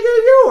gift, I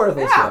gave you a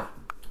worthless gift.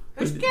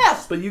 It's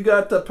Kiss. But you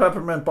got the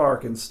peppermint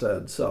bark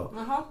instead. So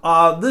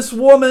this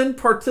woman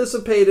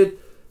participated.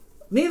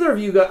 Neither of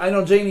you got. I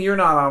know, Jamie, you're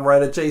not on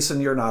Reddit.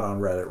 Jason, you're not on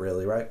Reddit,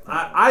 really, right?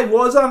 I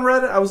was on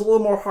Reddit. I was a little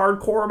more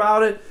hardcore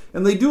about it.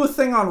 And they do a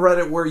thing on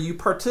Reddit where you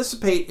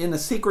participate in a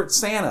Secret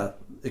Santa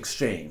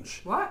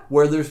exchange. What?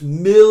 Where there's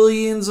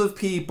millions of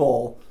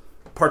people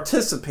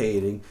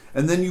participating,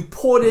 and then you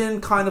put in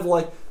kind of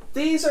like,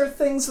 these are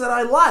things that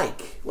I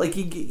like. Like,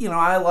 you know,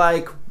 I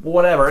like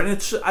whatever. And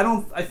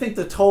I think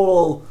the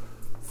total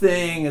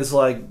thing is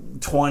like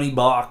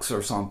 $20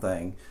 or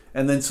something.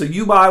 And then so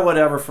you buy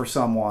whatever for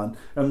someone,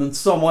 and then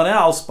someone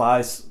else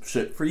buys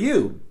shit for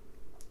you.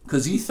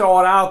 Because you throw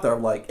it out there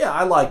like, yeah,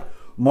 I like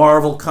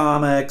Marvel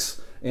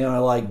comics, and I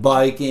like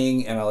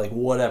biking, and I like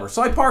whatever.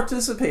 So I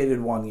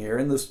participated one year,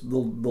 and the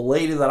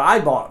lady that I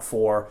bought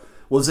for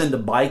was into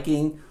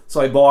biking,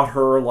 so I bought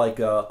her like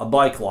a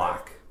bike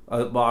lock.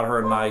 I bought her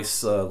a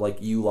nice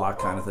like U-lock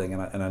kind of thing,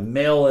 and I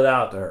mailed it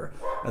out to her.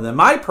 And then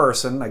my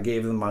person, I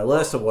gave them my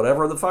list of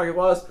whatever the fuck it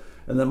was,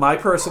 and then my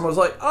person was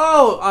like,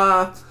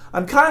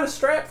 I'm kind of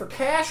strapped for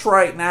cash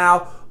right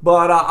now,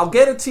 but I'll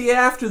get it to you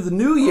after the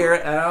new year.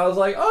 And I was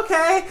like,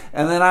 okay.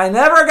 And then I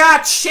never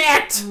got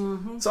shit.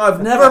 So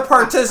I've never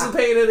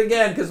participated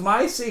again, because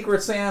my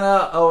Secret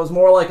Santa was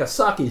more like a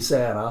sucky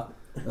Santa.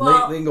 And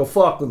Well, they can go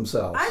fuck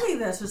themselves. I think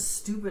that's just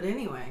stupid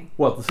anyway.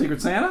 What, the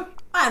Secret Santa?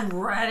 On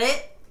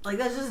Reddit. Like,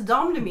 that's just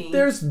dumb to me.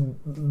 There's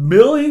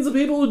millions of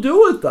people who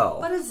do it, though.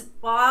 But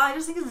I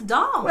just think it's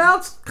dumb. Well,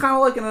 it's kind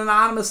of like an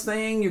anonymous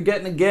thing. You're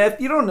getting a gift.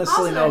 You don't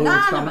necessarily know How's it who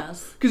it's coming.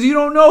 anonymous? Because you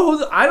don't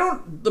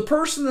know the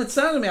person that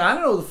sent it to me, I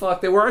don't know who the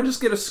fuck they were. I just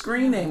get a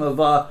screen name of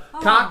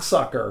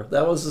Cocksucker.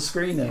 That was the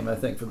screen name, I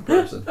think, for the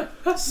person.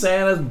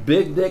 Santa's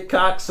Big Dick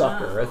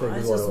Cocksucker, I think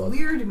is it's what just it was.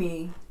 weird to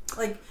me.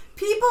 Like,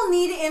 people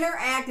need to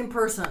interact in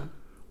person.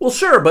 Well,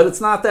 sure, but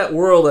it's not that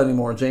world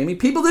anymore, Jamie.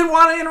 People didn't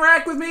want to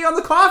interact with me on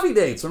the coffee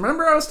dates.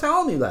 Remember I was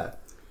telling you that?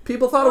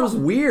 People thought it was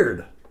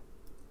weird.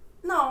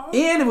 No.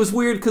 And it was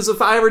weird because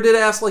if I ever did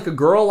ask like a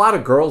girl, a lot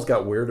of girls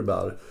got weird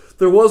about it.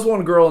 There was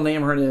one girl,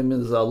 her name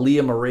is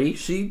Leah Marie.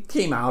 She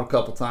came out a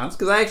couple times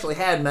because I actually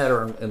had met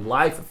her in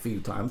life a few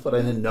times, but I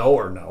didn't know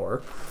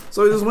her.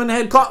 So I just went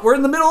ahead. We're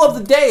in the middle of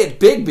the day at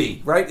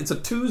Bigby, right? It's a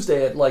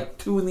Tuesday at like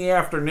 2 in the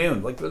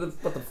afternoon. Like, what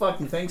the fuck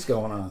do you think's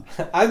going on?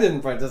 I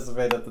didn't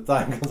participate at the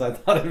time because I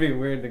thought it'd be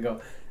weird to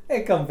go,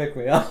 hey, come pick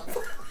me up.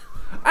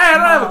 I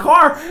don't have a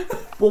car.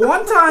 But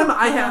one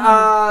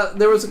time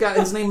there was a guy,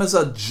 his name is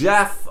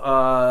Jeff,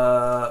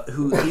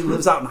 who he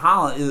lives out in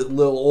Holland. He's a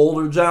little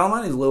older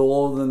gentleman. He's a little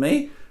older than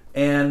me.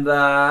 And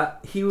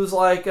he was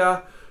like,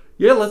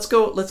 yeah,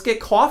 let's get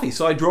coffee.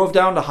 So I drove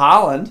down to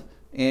Holland,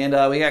 and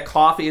we got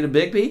coffee at a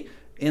Bigby.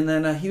 And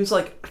then he was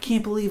like, I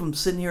can't believe I'm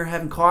sitting here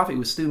having coffee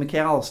with Stu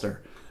McAllister.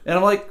 And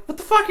I'm like, what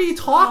the fuck are you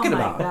talking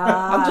about?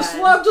 God.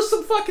 I'm just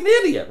some fucking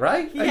idiot,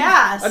 right?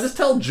 Yes. I just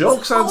tell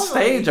jokes on Totally.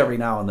 stage every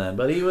now and then.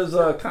 But he was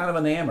kind of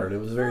enamored. It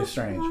was very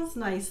strange. That's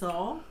nice,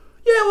 though.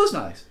 Yeah, it was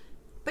nice.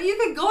 But you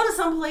could go to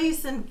some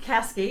place in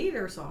Cascade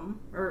or something.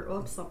 Or,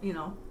 I'm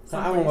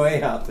someplace.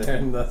 way out there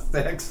in the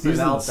sticks. He's in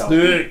the Alto.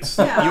 sticks.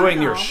 Yeah, You ain't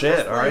no, your shit,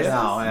 those are you? places.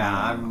 No,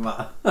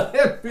 yeah,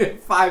 it'd be a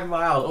 5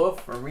 mile hoof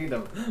for me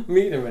to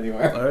meet him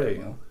anywhere. There you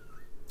go.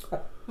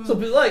 So,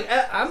 but like,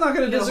 I'm not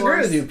going to Get a disagree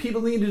horse. with you.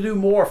 People need to do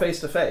more face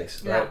to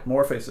face, right? Yeah.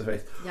 More face to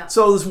face. Yeah.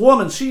 So this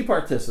woman, she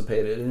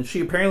participated, and she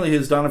apparently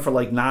has done it for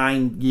like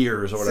 9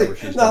 years or whatever.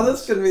 See, She's now done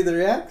this could be the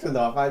reaction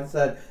though. If I'd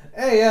said,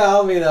 "Hey, yeah,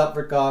 I'll meet up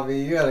for coffee.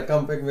 You gotta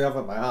come pick me up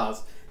at my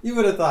house," you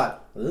would have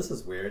thought, well, "This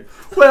is weird."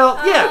 Well,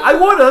 yeah, I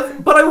would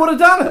have, but I would have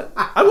done it.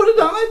 I would have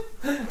done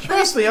it.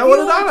 Trust me, I would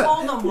have done it.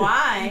 told them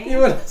why. You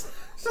would have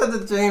said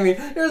to Jamie,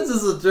 "Here's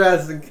this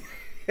address in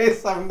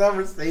case I'm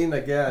never seen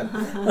again."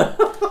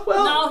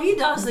 No, he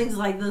does things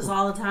like this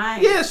all the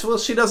time. Yes, well,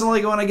 she doesn't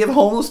like when I give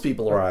homeless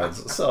people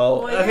rides.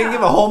 So Well, I can yeah.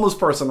 give a homeless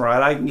person a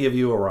ride. I can give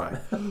you a ride.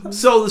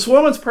 So this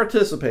woman's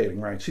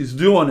participating, right? She's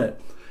doing it.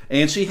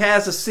 And she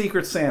has a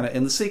Secret Santa.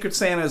 And the Secret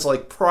Santa is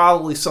like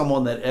probably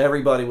someone that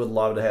everybody would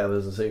love to have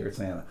as a Secret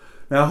Santa.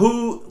 Now,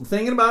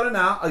 thinking about it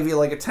now, I'll give you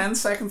like a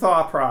 10-second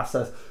thought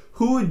process.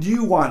 Who would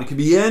you want? It could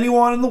be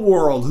anyone in the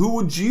world. Who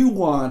would you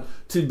want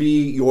to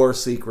be your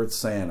Secret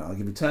Santa? I'll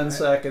give you 10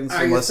 seconds. Are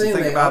you unless saying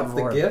think they about it upped the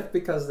before. gift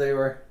because they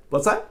were?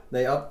 What's that?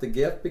 They upped the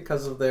gift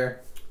because of their.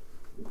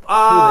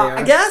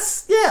 I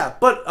guess, yeah,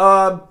 but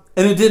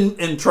and it didn't.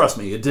 And trust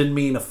me, it didn't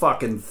mean a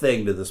fucking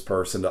thing to this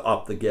person to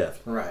up the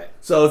gift. Right.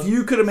 So if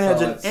you could So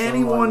imagine it's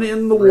anyone someone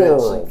in the rich and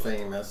world,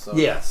 famous. So.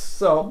 yes.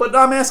 So, but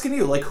I'm asking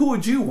you, like, who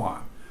would you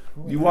want?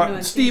 You No, want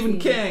I'm Stephen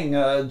thinking-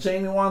 King?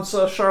 Jamie wants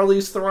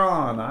Charlize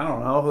Theron. I don't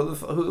know.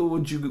 Who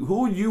would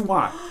you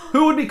want?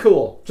 Who would be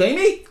cool?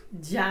 Jamie?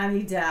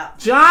 Johnny Depp.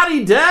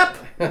 Johnny Depp?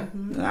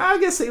 I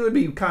guess he would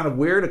be kind of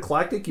weird,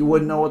 eclectic. You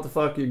wouldn't know what the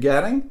fuck you're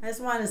getting. I just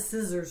want his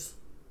scissors.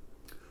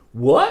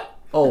 What?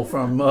 Oh,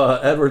 from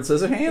Edward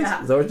Scissorhands?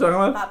 Yeah. Is that what you're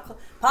talking about?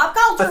 Pop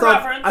culture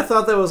reference. I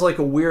thought that was like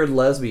a weird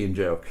lesbian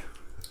joke.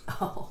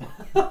 Oh,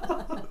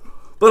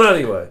 But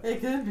anyway. it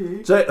could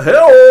be.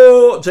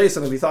 Hello!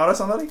 Jason, have you thought of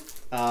somebody?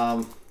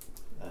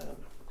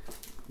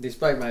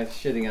 Despite my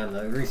shitting on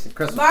the recent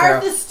Christmas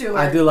Martha Carol, Stewart.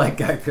 I do like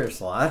Guy Pearce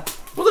a lot.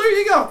 Well, there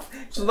you go.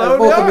 So that I'm would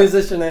be both all a right.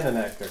 musician and an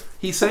actor.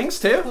 He sings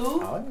too.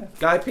 Who? Oh yeah.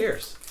 Guy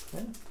Pearce.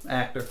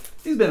 Actor.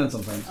 He's been in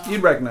some things.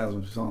 You'd recognize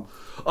him if you saw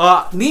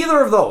him.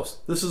 Neither of those.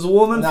 This is a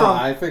woman No, from...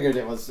 I figured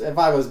it was. If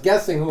I was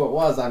guessing who it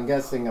was, I'm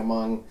guessing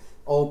among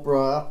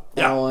Oprah,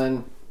 Yeah.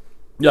 Ellen,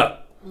 Yeah.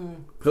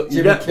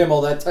 Jimmy Yeah.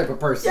 Kimmel, that type of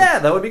person. Yeah,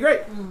 that would be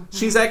great.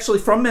 She's actually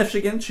from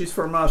Michigan. She's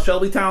from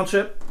Shelby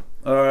Township.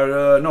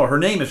 No, her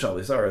name is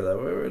Shelby. Sorry,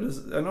 where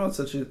I know it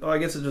said she. Oh, I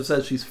guess it just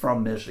says she's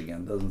from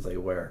Michigan. It doesn't say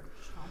where.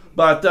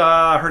 But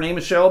her name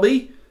is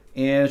Shelby,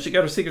 and she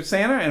got her Secret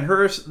Santa, and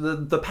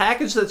the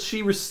package that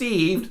she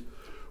received,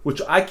 which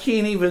I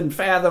can't even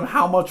fathom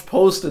how much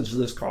postage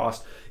this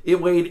cost.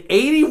 It weighed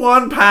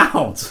 81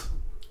 pounds.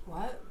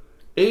 What?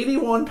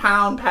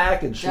 81-pound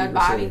package she Dead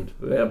body? received.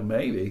 Yeah,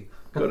 maybe.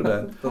 Could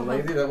have been. The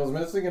lady that was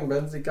missing in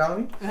Benzie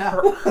County.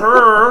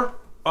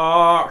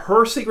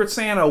 Her Secret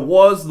Santa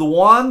was the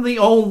one, the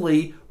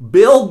only,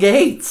 Bill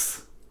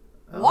Gates.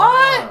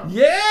 What?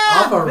 Yeah.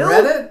 Off of Bill-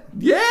 Reddit?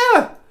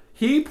 Yeah.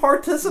 He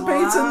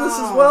participates in this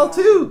as well,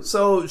 too.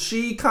 So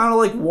she kind of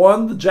like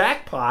won the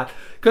jackpot.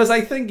 Because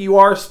I think you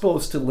are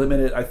supposed to limit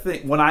it. I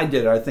think when I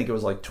did it, I think it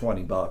was like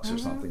 $20 or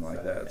something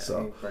like that.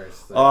 So,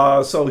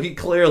 so he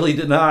clearly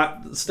did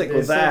not stick They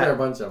with said that. they're a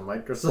bunch of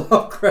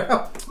Microsoft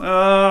crap.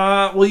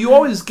 Well, you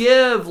always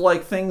give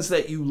like things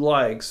that you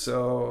like.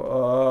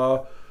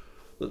 So,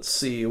 let's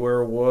see,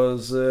 where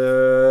was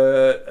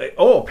it?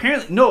 Oh,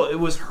 apparently, no, it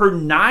was her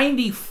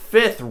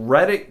 95th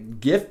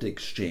Reddit gift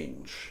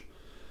exchange.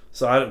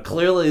 So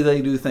clearly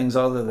they do things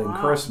other than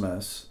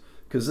Christmas.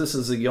 Because this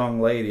is a young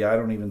lady. I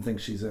don't even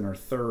think she's in her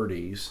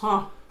 30s.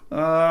 Huh.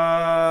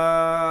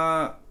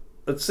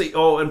 Let's see.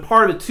 Oh, and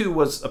part of it, too,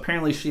 was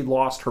apparently she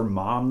lost her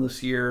mom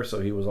this year.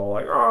 So he was all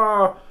like,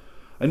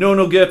 I know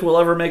no gift will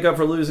ever make up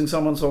for losing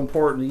someone so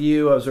important to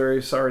you. I was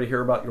very sorry to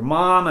hear about your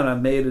mom, and I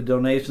made a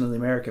donation to the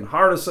American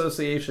Heart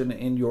Association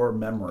in your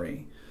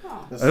memory.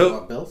 This is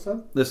what Bill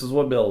said? This is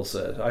what Bill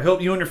said. I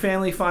hope you and your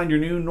family find your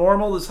new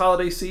normal this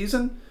holiday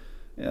season.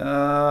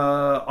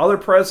 Other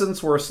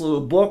presents were a slew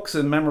of books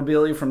and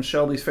memorabilia from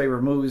Shelby's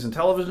favorite movies and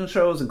television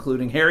shows,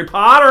 including Harry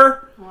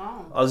Potter,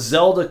 a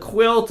Zelda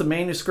quilt, a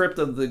manuscript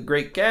of The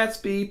Great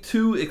Gatsby,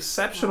 2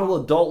 exceptional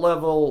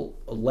adult-level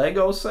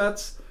Lego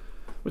sets,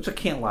 which I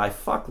can't lie,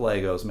 fuck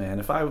Legos, man.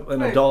 If I'm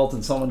an adult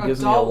and someone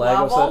gives me a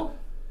Lego set...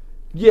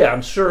 Yeah,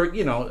 I'm sure.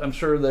 I'm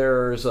sure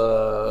there's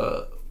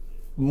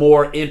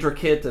more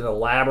intricate and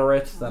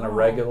elaborate than a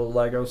regular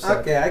Lego set.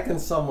 Okay, I can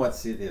somewhat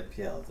see the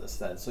appeal of this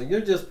then. So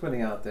you're just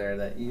putting out there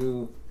that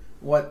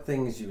what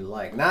things you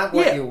like, not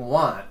what you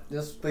want,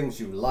 just things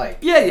you like.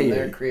 Yeah.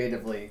 They're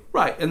creatively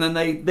right, and then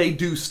they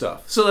do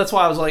stuff. So that's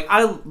why I was like,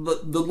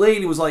 the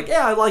lady was like,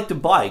 yeah, I like to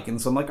bike,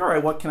 and so I'm like, all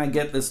right, what can I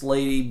get this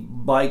lady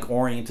bike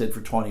oriented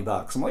for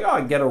 $20? I'm like,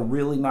 I get a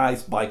really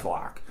nice bike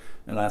lock,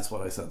 and that's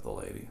what I sent the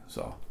lady.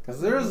 So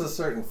because there is a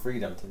certain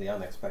freedom to the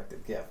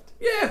unexpected gift.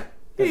 Yeah.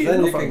 Because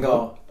then you can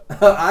go.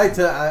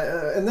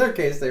 In their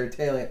case, they were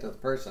tailing it to the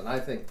person. I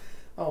think,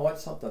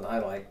 what's something I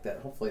like that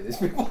hopefully these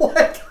people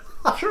like.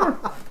 Sure.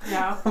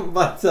 Yeah.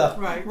 But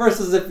right.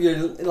 Versus if you're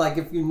like,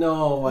 if you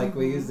know, like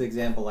we used the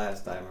example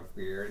last time, if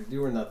you're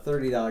doing a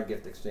 $30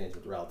 gift exchange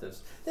with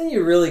relatives, then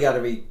you really got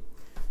to be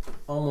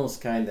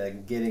almost kind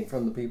of getting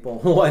from the people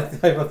what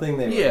type of thing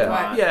they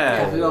want. Yeah.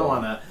 Because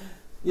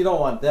you don't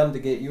want them to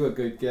get you a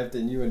good gift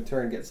and you in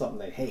turn get something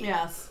they hate.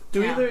 Yes.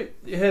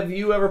 Have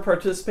you ever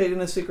participated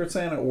in a Secret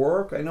Santa at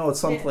work? I know at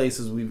some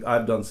places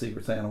I've done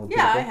Secret Santa with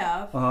people.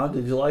 Yeah, I have.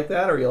 Did you like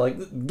that, or you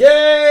like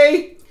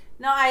gay?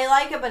 No, I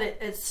like it, but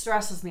it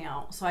stresses me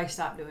out, so I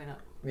stopped doing it.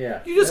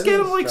 Yeah. You just get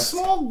them like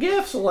small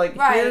gifts, like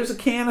here's a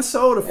can of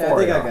soda for you. I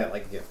think I got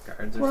like gift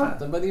cards or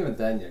something, but even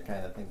then you're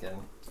kind of thinking.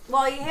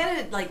 Well, you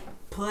had to like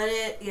put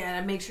it,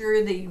 to make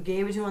sure that you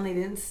gave it to when they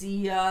didn't see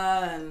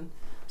ya, and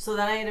so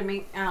then I had to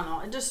make. I don't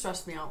know. It just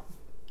stressed me out.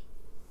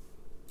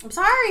 I'm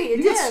sorry.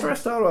 You get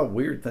stressed out about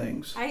weird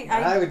things.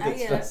 I would get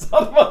stressed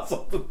out about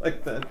something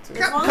like that too.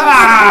 Come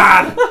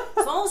on!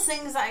 It's one of those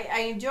things.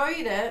 I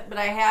enjoyed it, but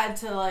I had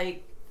to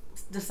like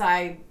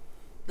decide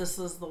this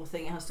is the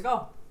thing it has to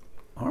go.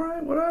 All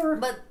right, whatever.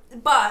 But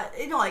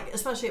like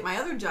especially at my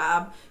other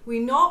job, we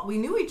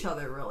knew each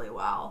other really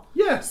well.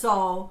 Yeah.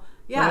 So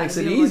that makes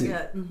it easy.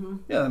 Yeah,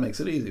 that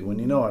makes it easy when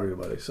you know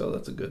everybody. So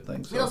that's a good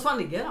thing. So. It was fun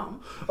to get them.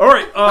 All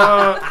right.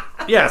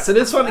 Yes, it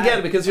is fun to get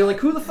it because you're like,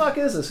 who the fuck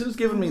is this? Who's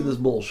giving me this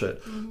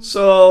bullshit?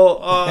 So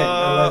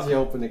unless you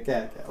open the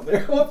cat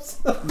calendar.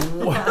 Whoops.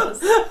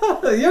 Yes.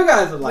 You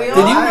guys would like.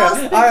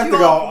 I have to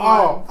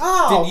go.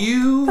 Oh. Did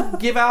you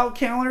give out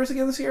calendars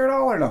again this year at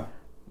all or no?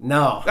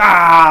 No.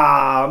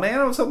 Ah, man,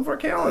 I was hoping for a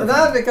calendar.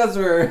 Not because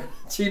we're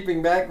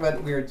cheaping back,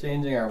 but we were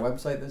changing our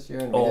website this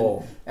year. And we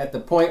didn't, at the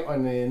point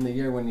in the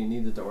year when you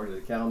needed to order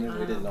the calendars,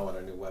 we didn't know what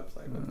our new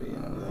website would be.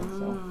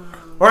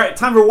 All right,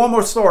 time for one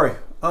more story.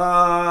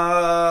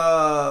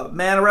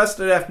 Man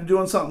arrested after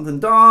doing something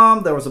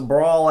dumb. There was a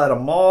brawl at a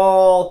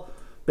mall.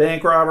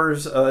 Bank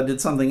robbers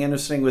did something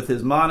interesting with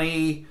his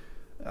money.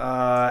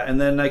 And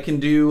then I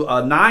can do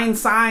 9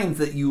 signs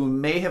that you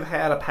may have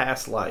had a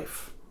past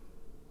life.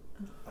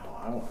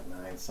 I want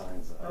 9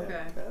 signs.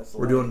 Okay.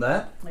 We're doing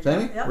that,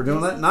 Jamie? Yep. We're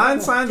doing that.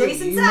 9 signs Jason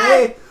that you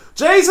said. may.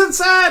 Jason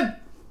said.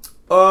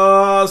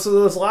 So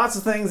there's lots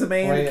of things that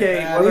may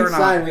indicate whether or not.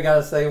 Sign we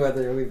gotta say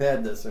whether we've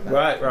had this or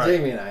not. Right.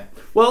 Jamie and I.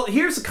 Well,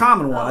 here's a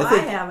common one. I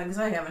think haven't because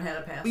I haven't had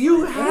a past.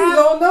 you life. have. You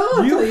don't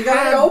know. You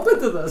gotta be open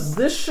to this.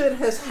 This shit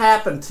has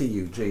happened to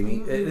you,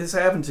 Jamie. It has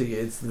happened to you.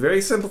 It's a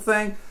very simple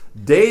thing.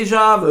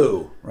 Deja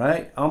vu,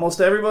 right? Almost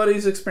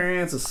everybody's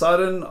experienced a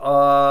sudden,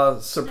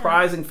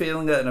 surprising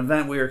feeling that an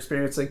event we are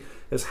experiencing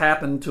has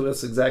happened to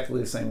us exactly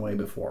the same way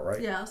before,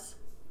 right? Yes.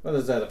 What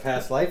is that, a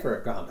past life or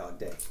a Groundhog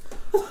Day?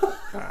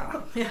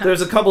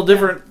 There's a couple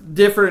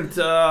different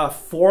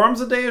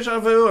forms of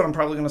deja vu, and I'm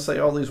probably going to say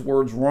all these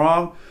words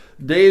wrong.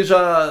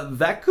 Deja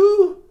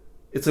vu,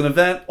 it's an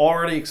event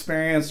already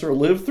experienced or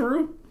lived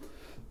through.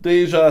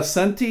 Deja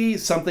senti,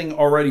 something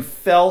already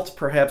felt,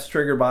 perhaps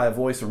triggered by a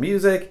voice or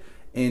music.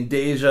 And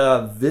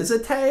deja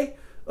visite,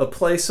 a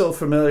place so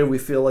familiar we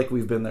feel like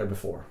we've been there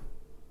before.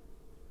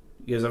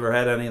 You guys ever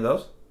had any of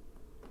those?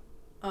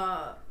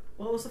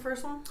 What was the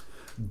first one?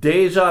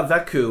 Deja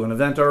vu, an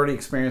event already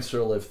experienced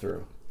or lived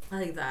through. I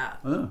think that.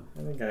 Oh.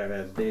 I think I've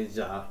had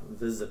deja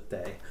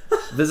visite.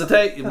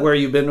 Visite, where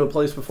you've been to a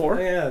place before?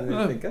 Yeah, and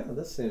you think, oh,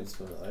 this seems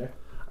familiar.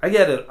 I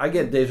get it. I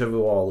get deja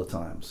vu all the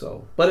time.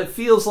 So, but it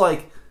feels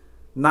like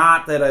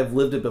not that I've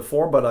lived it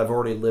before, but I've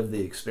already lived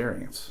the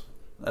experience,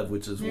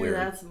 which is Maybe weird.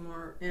 that's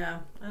more. Yeah,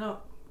 I don't know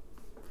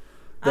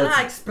how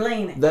to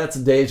explain it. That's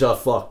deja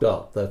fucked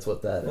up. That's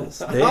what that is.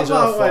 How Deja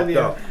about fucked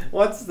up.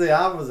 What's the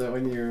opposite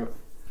when you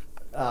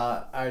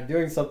are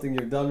doing something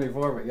you've done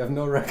before, but you have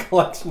no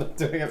recollection of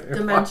doing it before?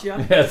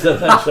 Dementia. Yeah,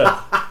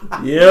 dementia.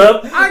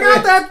 Yep. I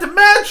got that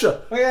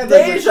dementia.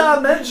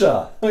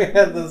 Deja-mentia. We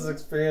had this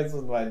experience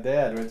with my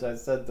dad, which I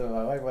said to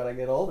my wife, when I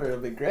get older, it'll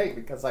be great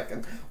because I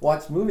can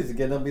watch movies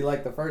again. It'll be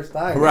like the first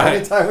time. Right.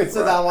 Anytime we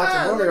sit down and watch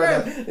a movie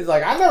with him, he's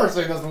like, I've never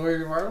seen this movie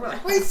before. I'm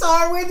like, we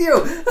saw it with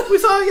you. We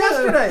saw it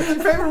yesterday. It's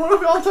your favorite movie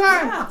of all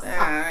time.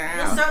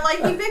 You'll start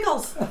liking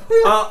pickles.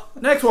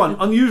 Next one.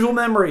 Unusual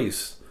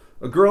memories.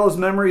 A girl has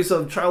memories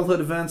of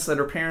childhood events that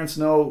her parents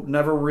know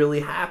never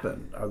really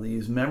happened. Are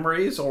these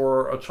memories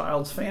or a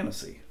child's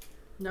fantasy?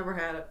 Never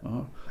had it.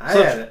 I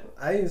had it.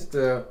 I used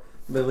to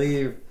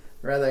believe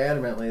rather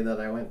adamantly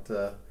that I went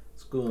to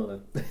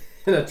school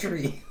in a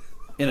tree.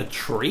 In a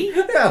tree?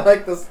 Yeah,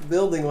 like this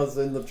building was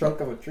in the trunk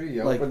of a tree.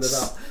 You Like opened it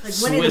up. Like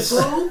Winnie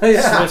the Pooh?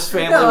 Yeah. Swiss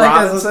Family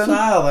like as a Robinson?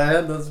 child, I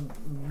had this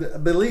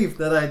belief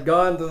that I'd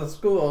gone to the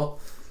school.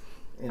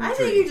 In a I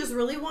tree. think you just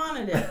really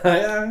wanted it.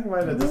 I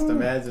might have just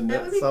imagined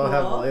That it would be so cool.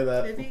 heavily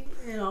that. It'd be,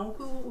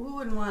 who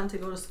wouldn't want to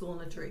go to school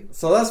in a tree?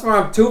 So that's where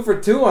I'm 2 for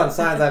 2 on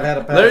signs I've had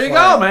a past There you go,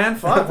 life. man.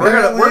 Fuck. We're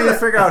gonna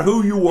figure out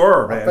who you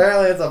were, man.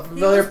 Apparently, it's a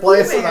familiar was Pooh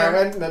place, and Bear. I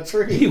went in a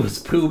tree. He was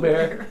Pooh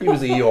Bear. He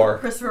was Eeyore.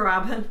 Christopher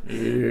Robin.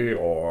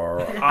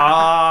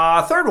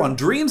 Eeyore. Third one,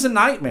 dreams and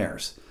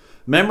nightmares.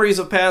 Memories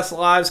of past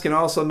lives can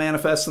also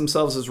manifest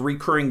themselves as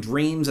recurring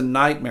dreams and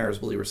nightmares,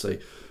 believers say.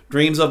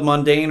 Dreams of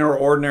mundane or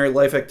ordinary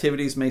life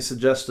activities may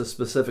suggest a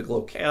specific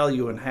locale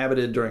you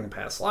inhabited during a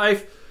past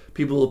life.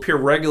 People who appear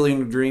regularly in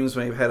your dreams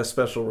may have had a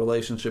special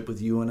relationship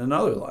with you in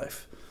another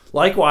life.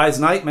 Likewise,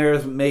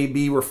 nightmares may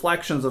be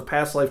reflections of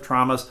past life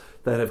traumas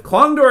that have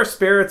clung to our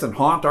spirits and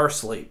haunt our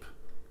sleep.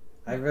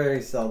 I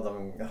very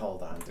seldom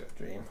hold on to a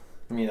dream.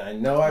 I mean, I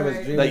know I was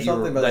Right. dreaming That you-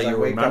 something, but that as I you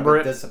wake up, remember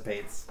it it?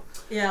 dissipates.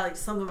 Yeah, like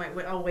something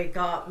I'll wake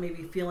up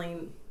maybe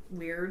feeling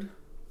weird,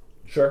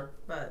 Sure.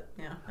 but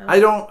yeah. I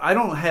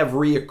don't have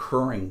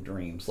reoccurring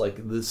dreams,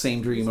 like the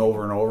same dream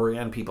over and over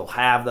again. People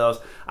have those.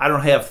 I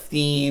don't have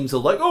themes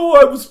of like, oh,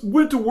 I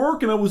went to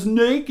work and I was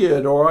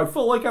naked, or I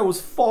felt like I was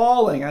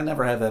falling. I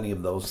never have any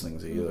of those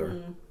things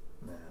either.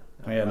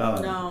 Yeah,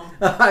 none. No.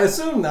 I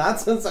assume not,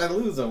 since I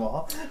lose them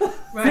all.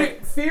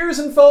 Right. Fears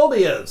and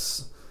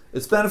phobias.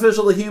 It's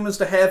beneficial to humans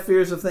to have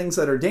fears of things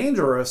that are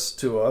dangerous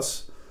to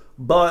us,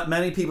 but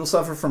many people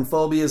suffer from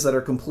phobias that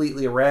are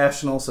completely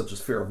irrational, such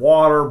as fear of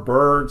water,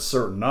 birds,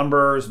 certain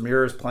numbers,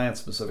 mirrors, plants,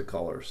 specific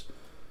colors.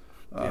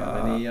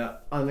 Any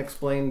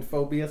unexplained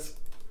phobias?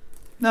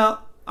 No,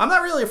 I'm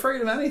not really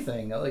afraid of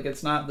anything. Like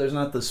there's not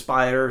the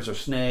spiders or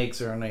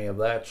snakes or any of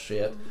that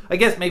shit. I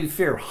guess maybe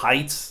fear of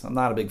heights. I'm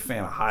not a big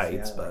fan of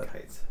heights, Yeah, I but like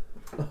heights.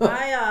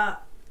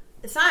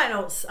 It's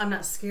not. I'm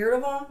not scared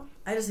of them.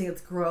 I just think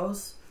it's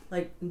gross.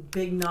 Like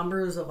big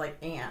numbers of like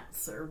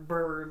ants or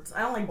birds.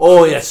 I don't like.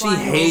 oh birds yeah, she flying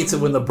hates it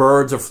over when me. the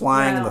birds are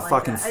flying Yeah, I in the don't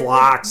fucking like that.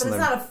 flocks But and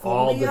it's they're not a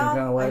all phobia. different kind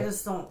of I way.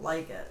 just don't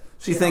like it.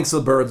 She you thinks know?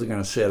 the birds are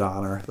gonna shit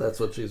on her. That's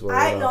what she's worried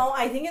I about. know.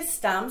 I think it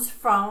stems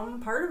from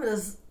part of it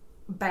is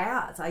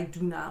bats. I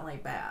do not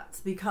like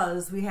bats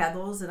because we had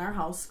those in our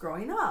house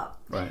growing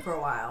up Right. for a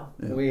while.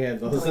 We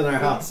had those in our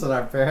house, and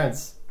our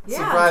parents Yeah,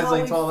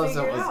 surprisingly until we told us it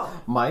figured was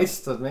out.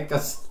 mice to make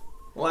us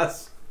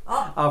less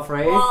Oh,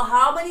 afraid. well,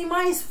 how many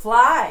mice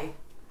fly?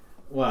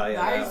 Well,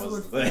 yeah, Guys that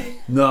was would the thing.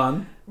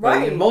 None.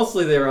 Right.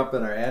 Mostly they were up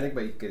in our attic,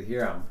 but you could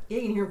hear them. Yeah,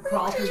 you can hear them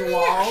crawl through the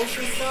walls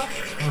and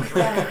stuff.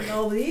 Yeah,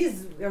 no,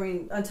 these, I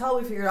mean, until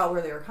we figured out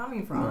where they were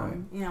coming from, Right.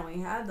 you know, we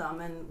had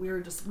them and we were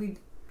just,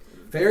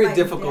 Very My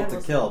difficult dad to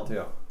was- kill,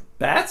 too.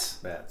 Bats?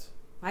 Bats.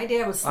 my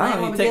dad was I slamming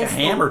don't them even take a against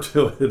hammer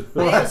to it.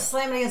 My dad was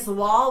slamming against the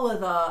wall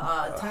with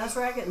a tennis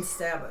racket and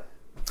stab it.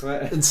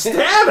 And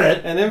stab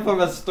it. An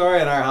infamous story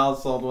in our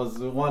household was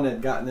the one that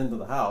had gotten into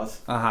the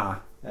house, Uh-huh.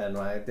 and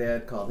my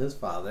dad called his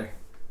father,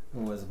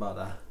 who was about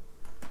a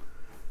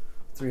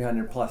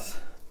 300-plus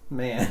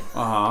man,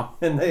 Uh-huh.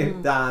 and they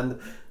donned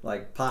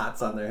like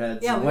pots on their heads.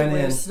 Yeah, and we went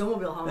wear in.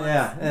 snowmobile helmets.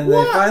 Yeah, and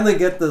What? they finally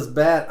get this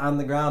bat on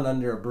the ground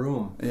under a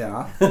broom.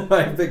 Yeah.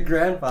 My big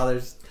grandfather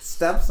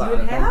steps on You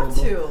would it. have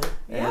to.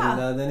 And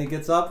Yeah. then he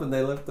gets up and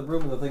they lift the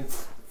broom and the thing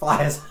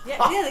flies. Yeah,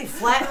 they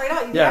flatten right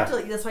out. You Yeah. have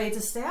to, that's why you have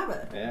to stab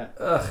it. Yeah.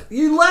 Ugh.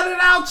 You let it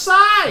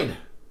outside.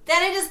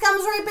 Then it just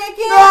comes right back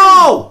in.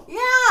 No.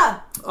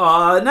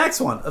 Yeah. Next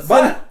one.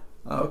 But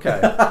Okay.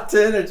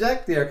 to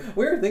interject here,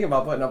 we were thinking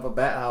about putting up a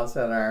bat house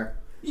at our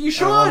You on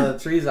should. one of the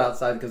trees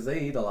outside because they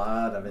eat a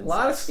lot of A insects.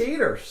 lot of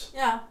skaters.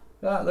 Yeah.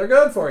 Yeah, they're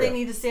good for They you.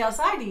 need to stay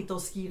outside to eat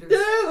those skeeters.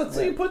 Yeah, let's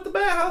see. Put the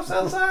bat house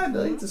outside.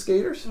 They'll eat the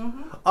skaters.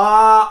 Mm-hmm.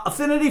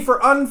 Affinity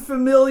for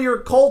unfamiliar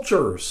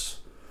cultures.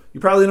 You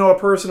probably know a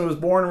person who was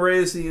born and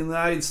raised in the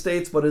United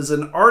States but is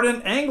an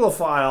ardent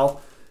Anglophile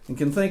and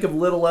can think of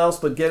little else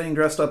but getting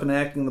dressed up and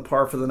acting the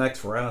part for the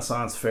next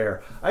Renaissance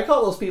fair. I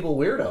call those people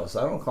weirdos.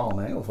 I don't call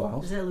them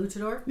Anglophiles. Is that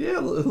luchador? Yeah,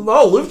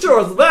 no,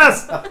 Luchador's the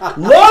best. Love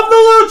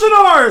the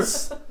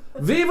Luchadors.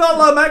 Viva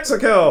la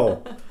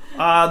Mexico.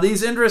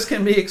 These interests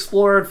can be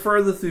explored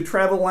further through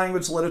travel,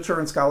 language, literature,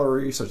 and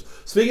scholarly research.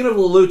 Speaking of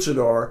the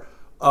Luchador,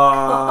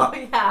 Oh,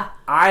 yeah.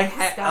 I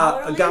had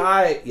a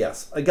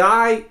Scholarly?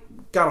 guy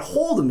got a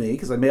hold of me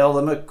because I mailed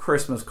him a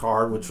Christmas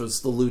card, which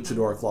was the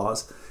Luchador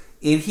clause,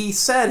 and he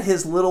said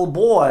his little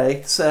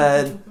boy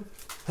said,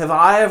 "Have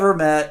I ever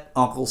met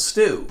Uncle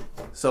Stu?"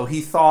 So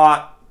he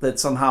thought that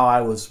somehow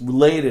I was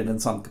related in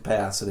some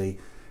capacity,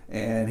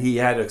 and he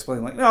had to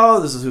explain like, "No,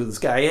 this is who this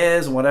guy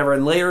is," and whatever.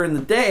 And later in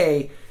the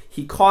day,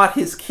 he caught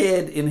his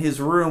kid in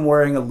his room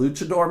wearing a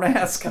luchador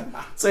mask.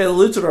 So he had a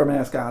luchador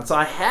mask on. So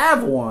I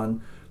have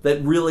one that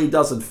really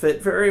doesn't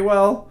fit very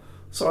well.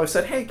 So I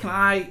said, hey, can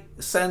I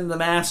send the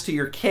mask to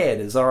your kid?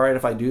 Is it all right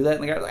if I do that?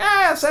 And the guy was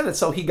like, send it.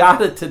 So he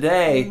got it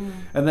today.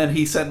 And then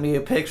he sent me a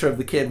picture of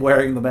the kid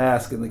wearing the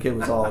mask, and the kid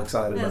was all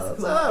excited That's about it.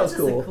 cool. So that was It's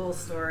just cool. a cool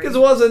story. Because it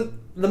wasn't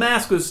the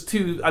mask was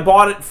too. I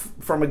bought it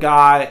from a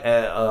guy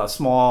at a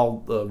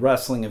small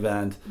wrestling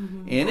event,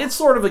 and it's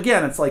sort of,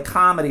 again, it's like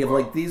comedy of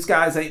like, these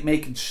guys ain't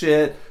making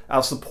shit.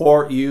 I'll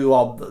support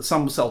you.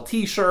 Some sell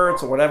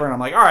T-shirts or whatever, and I'm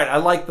like, all right, I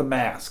like the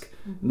mask.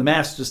 And the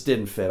mask just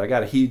didn't fit. I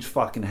got a huge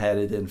fucking head.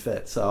 It didn't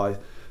fit, so I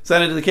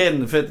sent it to the kid,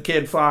 and it fit the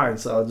kid fine.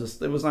 So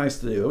it was nice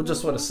to do. It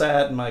just would have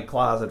sat in my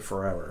closet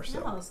forever. So.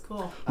 Yeah, that was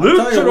cool. I'll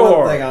tell you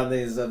one thing on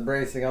these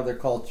embracing other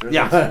cultures.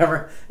 Yeah.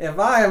 Whatever. If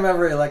I am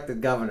ever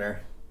elected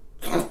governor,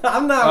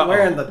 I'm not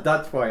wearing the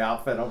Dutch boy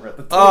outfit over at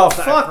the Oh,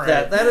 fuck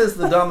that. That is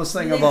the dumbest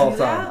thing of all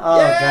time. Oh,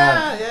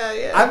 God.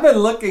 Yeah. I've been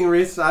looking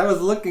recently. I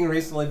was looking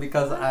recently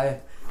because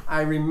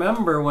I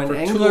remember when For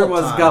Engler tulip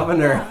was time.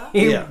 governor,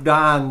 he Yeah.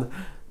 donned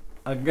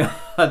a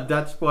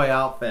Dutch boy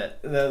outfit.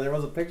 There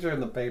was a picture in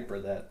the paper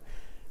that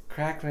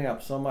cracked me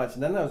up so much.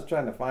 And then I was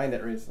trying to find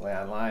it recently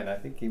online. I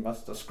think he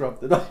must have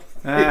scrubbed it off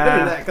the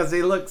internet because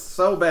he looked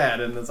so bad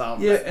in this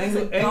outfit.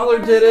 Yeah, Engler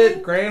did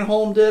it.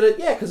 Granholm did it.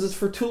 Yeah, because it's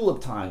for tulip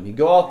time. You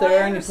go out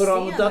there and you put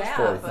on the Dutch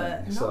boy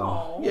thing.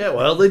 So yeah,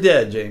 well, they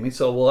did, Jamie.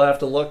 So we'll have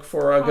to look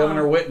for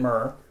Governor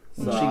Whitmer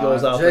when she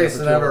goes out there.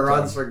 Jason ever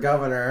runs for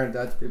governor,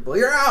 Dutch people,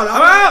 you're out.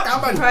 I'm out.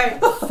 Coming. Right.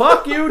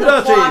 Fuck you,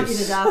 Flog you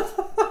Dutchies. to death.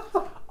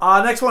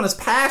 Next one is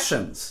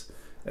passions.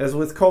 As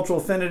with cultural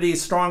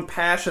affinities, strong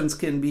passions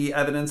can be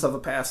evidence of a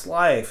past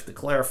life. To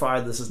clarify,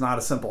 this is not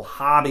a simple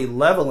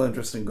hobby-level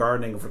interest in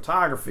gardening or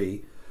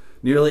photography.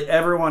 Nearly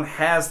everyone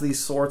has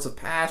these sorts of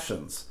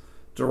passions.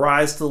 To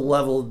rise to the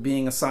level of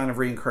being a sign of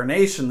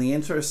reincarnation, the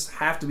interests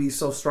have to be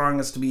so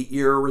strong as to be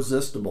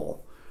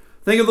irresistible.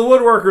 Think of the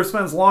woodworker who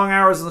spends long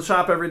hours in the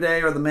shop every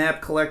day, or the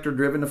map collector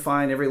driven to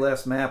find every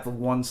last map of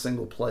one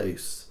single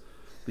place.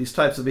 These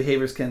types of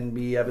behaviors can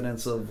be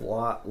evidence of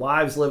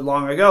lives lived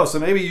long ago. So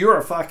maybe you're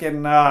a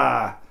fucking,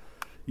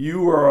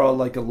 you were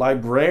like a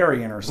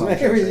librarian or something.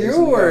 Maybe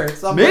you were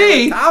something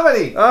Me? like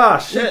comedy. Ah,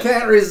 You shit.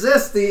 can't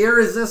resist the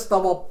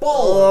irresistible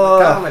pull of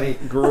the comedy.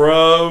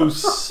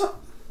 Gross.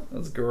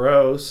 That's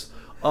gross.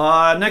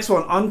 Next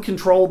one,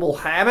 uncontrollable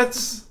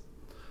habits.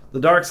 The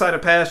dark side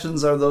of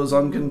passions are those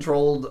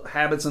uncontrolled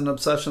habits and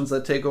obsessions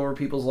that take over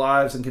people's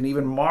lives and can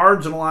even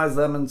marginalize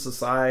them in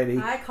society.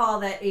 I call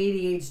that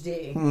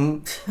ADHD.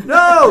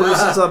 No,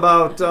 this is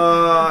about,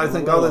 I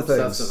think, I'm a little other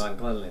things. obsessive on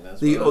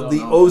cleanliness. The but I don't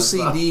know.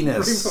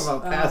 OCD-ness. Brief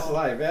about past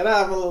life. And I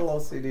have a little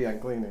OCD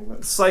on cleaning.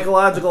 But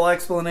Psychological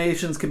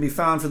explanations can be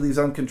found for these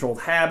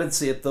uncontrolled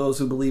habits, yet those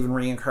who believe in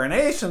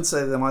reincarnation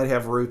say they might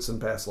have roots in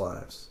past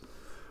lives.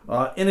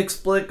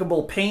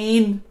 Inexplicable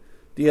pain.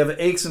 Do you have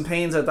aches and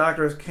pains that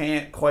doctors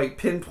can't quite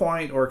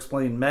pinpoint or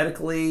explain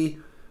medically?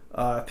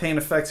 If pain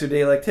affects your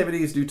daily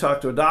activities, do talk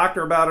to a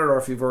doctor about it, or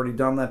if you've already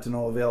done that to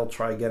no avail,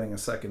 try getting a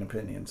second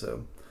opinion.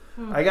 So,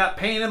 I got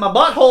pain in my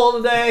butthole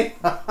today.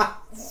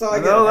 so I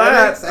know that.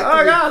 headaches. Oh,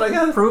 God, I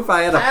got proof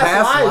I had a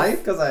past life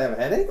because I have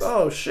headaches.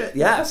 Oh, shit.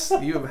 Yes.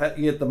 You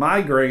get the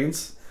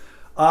migraines.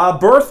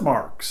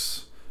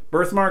 Birthmarks.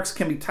 Birthmarks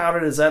can be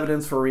touted as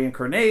evidence for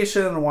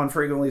reincarnation. One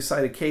frequently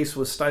cited case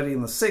was studied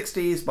in the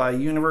 60s by a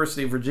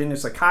University of Virginia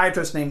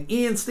psychiatrist named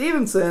Ian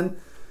Stevenson.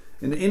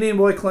 An Indian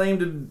boy claimed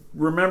to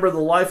remember the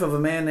life of a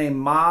man named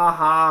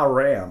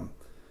Maharam,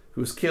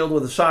 who was killed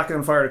with a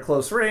shotgun fired at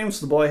close range.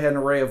 The boy had an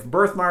array of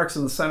birthmarks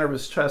in the center of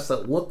his chest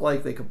that looked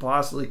like they could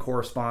possibly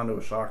correspond to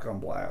a shotgun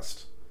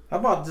blast. How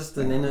about just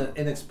an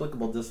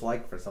inexplicable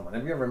dislike for someone?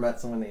 Have you ever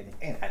met someone that you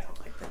think, I don't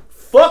like them?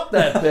 Fuck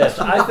that bitch.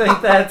 I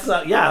think that's,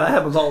 yeah, that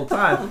happens all the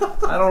time.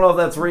 I don't know if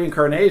that's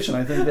reincarnation.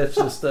 I think that's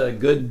just a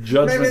good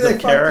judgment Maybe they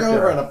of fucked you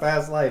over in character. a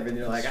past life and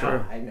you're like,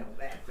 Sure. I know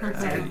that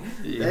person.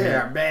 They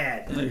are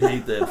bad. I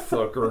hate that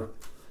fucker.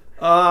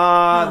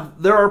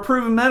 There are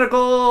proven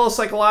medical,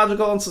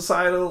 psychological, and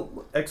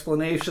societal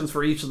explanations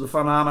for each of the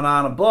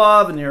phenomenon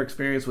above, and your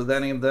experience with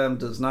any of them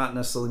does not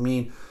necessarily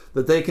mean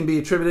that they can be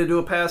attributed to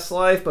a past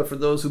life, but for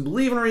those who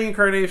believe in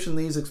reincarnation,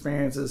 these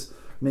experiences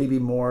may be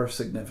more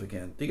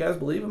significant. Do you guys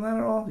believe in that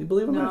at all? Do you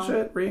believe in that No.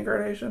 shit?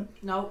 Reincarnation?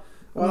 Nope.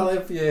 Well,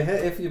 if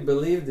you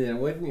believed in it,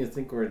 wouldn't you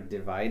think we're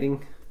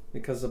dividing?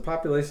 Because the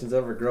population's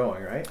ever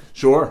growing, right?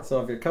 Sure. So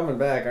if you're coming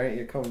back, aren't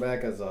you coming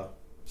back as a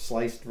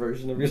sliced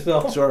version of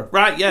yourself? Sure.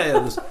 Right, yeah.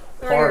 Just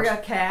Or you're parts. a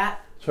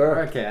cat. Or Sure.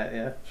 a cat,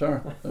 yeah.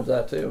 Sure. There's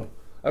that too.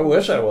 I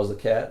wish I was a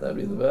cat. That'd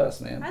be the best,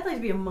 man. I'd like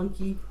to be a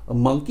monkey. A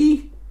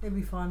monkey? It'd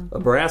be fun. A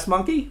brass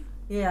monkey?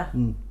 Yeah.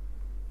 Hmm.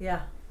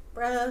 Yeah.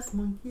 Brass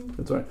monkey.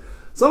 That's right.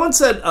 Someone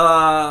said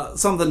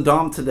something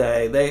dumb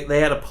today. They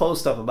had a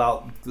post up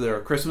about their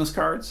Christmas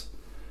cards.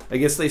 I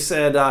guess they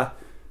said,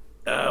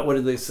 what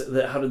did they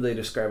say? How did they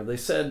describe it? They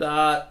said,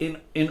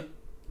 in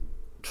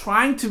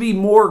trying to be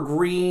more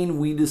green,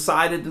 we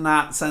decided to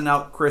not send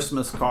out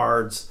Christmas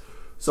cards.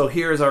 So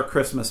here's our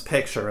Christmas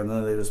picture. And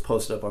then they just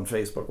post it up on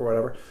Facebook or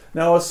whatever.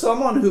 Now, as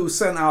someone who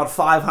sent out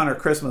 500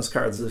 Christmas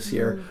cards this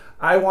year,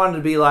 I wanted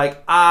to be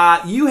like,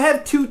 you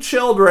have 2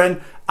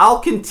 children. I'll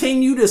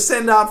continue to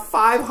send out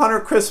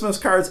 500 Christmas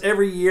cards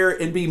every year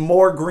and be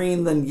more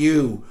green than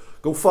you.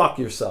 Go fuck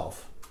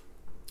yourself.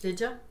 Did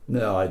you?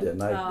 No, I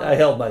didn't. I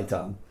held my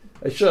tongue.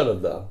 I should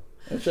have, though.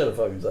 I should have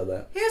fucking said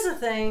that. Here's the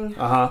thing.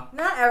 Uh-huh.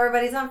 Not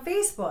everybody's on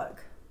Facebook.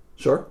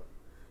 Sure.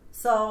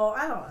 So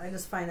I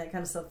just find that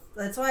kind of stuff.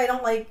 That's why I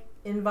don't like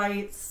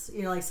invites.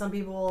 Like some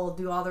people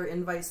do all their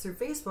invites through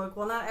Facebook.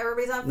 Well, not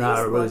everybody's on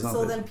Facebook,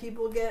 so then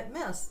people get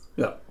missed.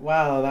 Yeah.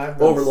 Wow, and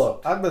I've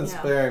overlooked. I've been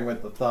sparing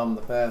with the thumb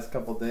the past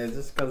couple of days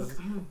just because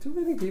too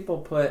many people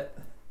put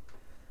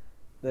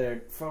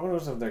their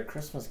photos of their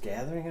Christmas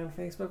gathering on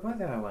Facebook. Why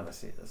did I want to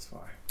see this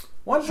for?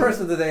 One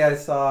person today I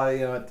saw,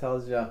 it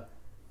tells you,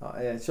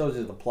 it shows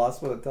you the plus,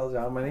 but it tells you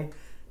how many.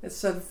 It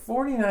said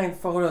 49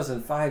 photos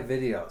and 5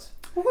 videos.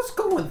 Who's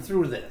going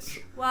through this?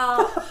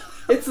 Well,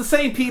 it's the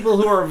same people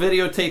who are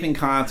videotaping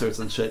concerts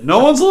and shit. No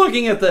one's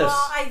looking at this.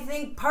 Well, I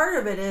think part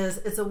of it is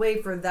it's a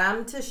way for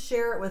them to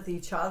share it with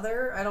each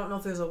other. I don't know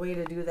if there's a way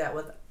to do that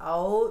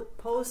without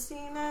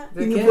posting it.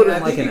 You can put it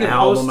in like an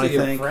album, I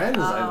think. Friends,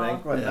 I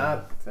think, but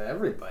not to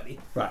everybody.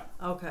 Right.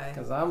 Okay.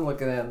 Because I'm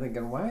looking at it and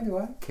thinking, why do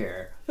I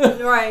care?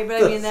 Right,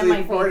 but I mean, that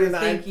might be your 49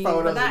 thinking.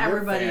 photos But not of your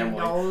everybody family.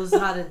 knows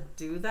how to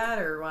do that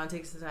or want to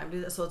take some time to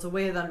do that. So it's a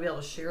way for them to be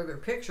able to share their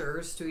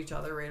pictures to each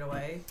other right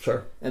away.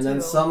 Sure. And then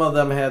some of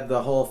them had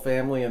the whole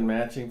family in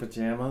matching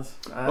pajamas.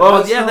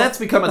 Oh, yeah, that's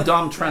become a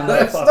dumb trend that I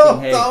There's fucking no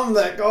hate. thumb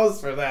that goes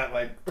for that.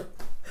 Like,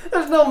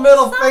 there's no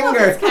middle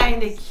finger. It's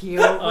kind of cute.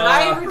 Would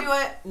I ever do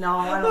it? No,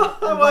 I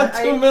don't. I want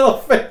 2 middle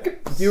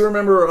fingers. Do you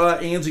remember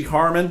Angie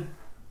Harmon?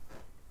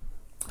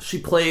 She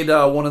played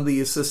one of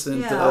the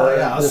assistant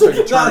district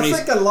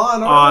attorneys Law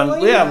and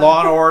Order.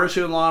 Law and Order. She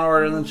was in Law and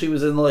Order, and then she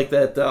was in like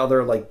that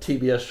other like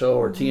TBS show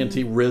or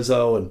TNT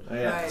Rizzo and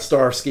Right.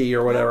 Starsky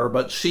or whatever.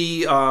 But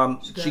she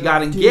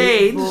got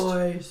engaged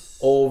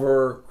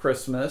over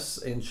Christmas,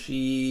 and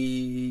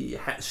she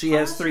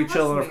has 3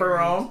 children of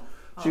her own.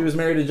 She was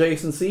married to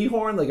Jason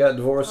Sehorn. They got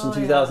divorced in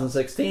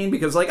 2016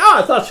 because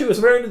I thought she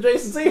was married to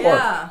Jason Sehorn.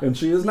 Yeah. And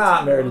she is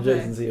not married to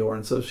Jason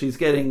Sehorn. So she's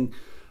getting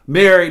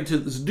married to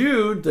this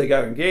dude. They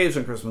got engaged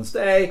on Christmas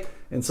Day.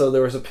 And so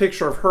there was a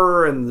picture of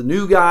her and the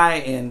new guy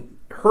and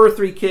her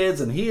 3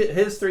 kids and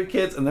his 3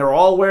 kids. And they're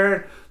all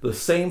wearing the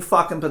same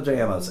fucking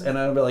pajamas. And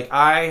I'd be like,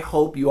 I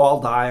hope you all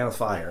die on a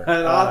fire.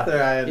 An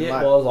author I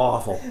admire. It was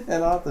awful.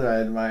 An author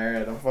I admire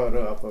had a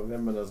photo up of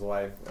him and his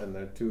wife and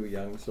their 2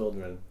 young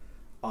children.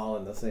 All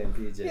in the same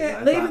PJs.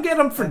 Yeah, they even get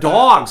them for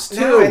dogs, too.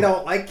 Now I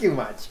don't like you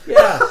much.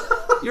 Yeah.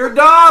 You're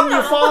dumb.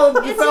 You fell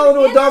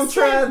into a dumb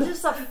trend.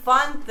 It's just a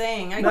fun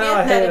thing. I No, get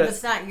I that hate if it.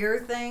 it's not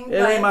your thing. It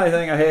ain't my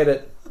thing. I hate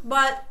it.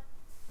 But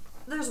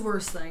there's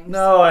worse things.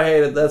 No, I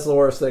hate it. That's the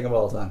worst thing of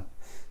all time.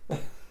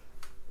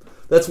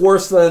 That's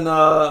worse than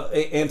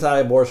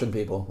anti-abortion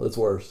people. That's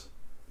worse.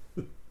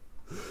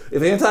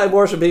 If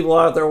anti-abortion people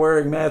out there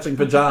wearing matching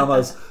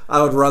pajamas,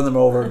 I would run them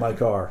over in my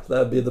car. That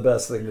would be the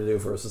best thing to do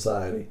for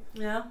society.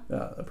 Yeah?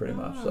 Yeah, pretty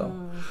much so.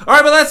 All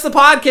right, but that's the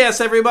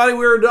podcast, everybody.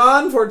 We're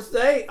done for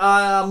today.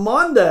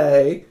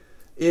 Monday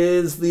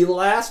is the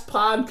last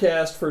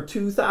podcast for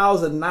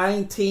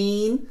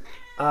 2019.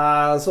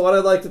 So what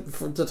I'd like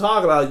to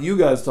talk about, you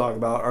guys talk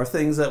about, are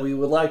things that we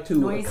would like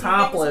to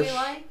accomplish.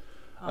 Things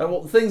we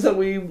like? Things that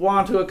we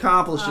want to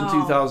accomplish in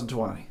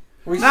 2020.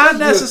 We Not should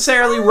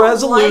necessarily I don't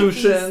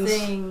resolutions.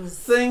 like these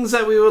Things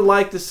that we would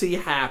like to see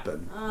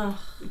happen.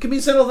 It could be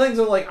simple things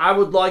like, I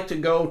would like to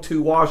go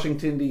to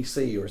Washington,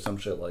 D.C. or some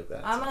shit like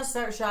that. I'm going to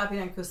start shopping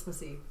on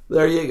Christmas Eve.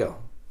 There you go.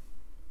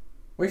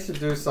 We should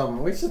do some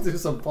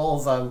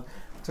polls on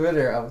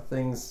Twitter of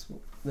things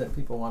that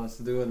people want us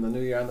to do in the new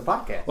year on the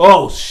podcast.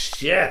 Oh,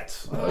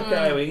 shit.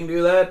 Okay, we can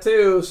do that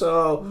too.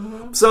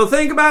 So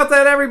think about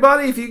that,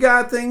 everybody. If you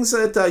got things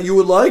that you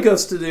would like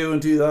us to do in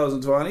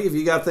 2020, if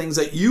you got things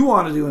that you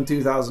want to do in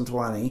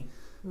 2020,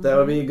 that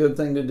would be a good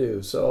thing to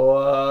do.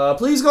 So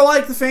please go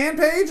like the fan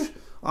page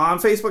on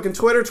Facebook and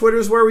Twitter.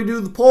 Twitter's where we do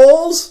the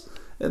polls.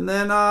 And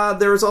then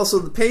there's also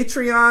the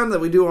Patreon that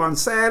we do on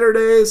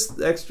Saturdays.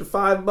 The extra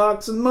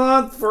 $5 a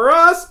month for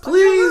us.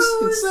 Please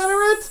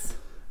consider it.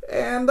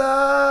 And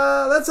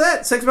that's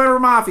it. 6-Member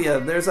Mafia.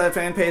 There's that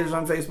fan page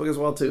on Facebook as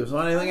well, too. So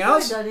anything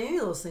else? I haven't done any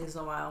of those things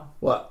in a while.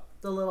 What?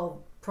 The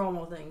little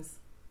promo things.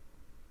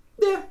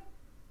 Yeah.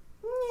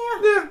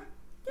 Yeah.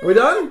 Are we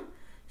done?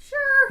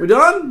 Sure. We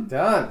done?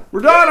 Done.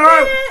 We're done. All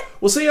right.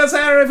 We'll see you on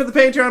Saturday for the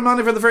Patreon,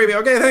 Monday for the freebie.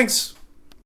 Okay, thanks.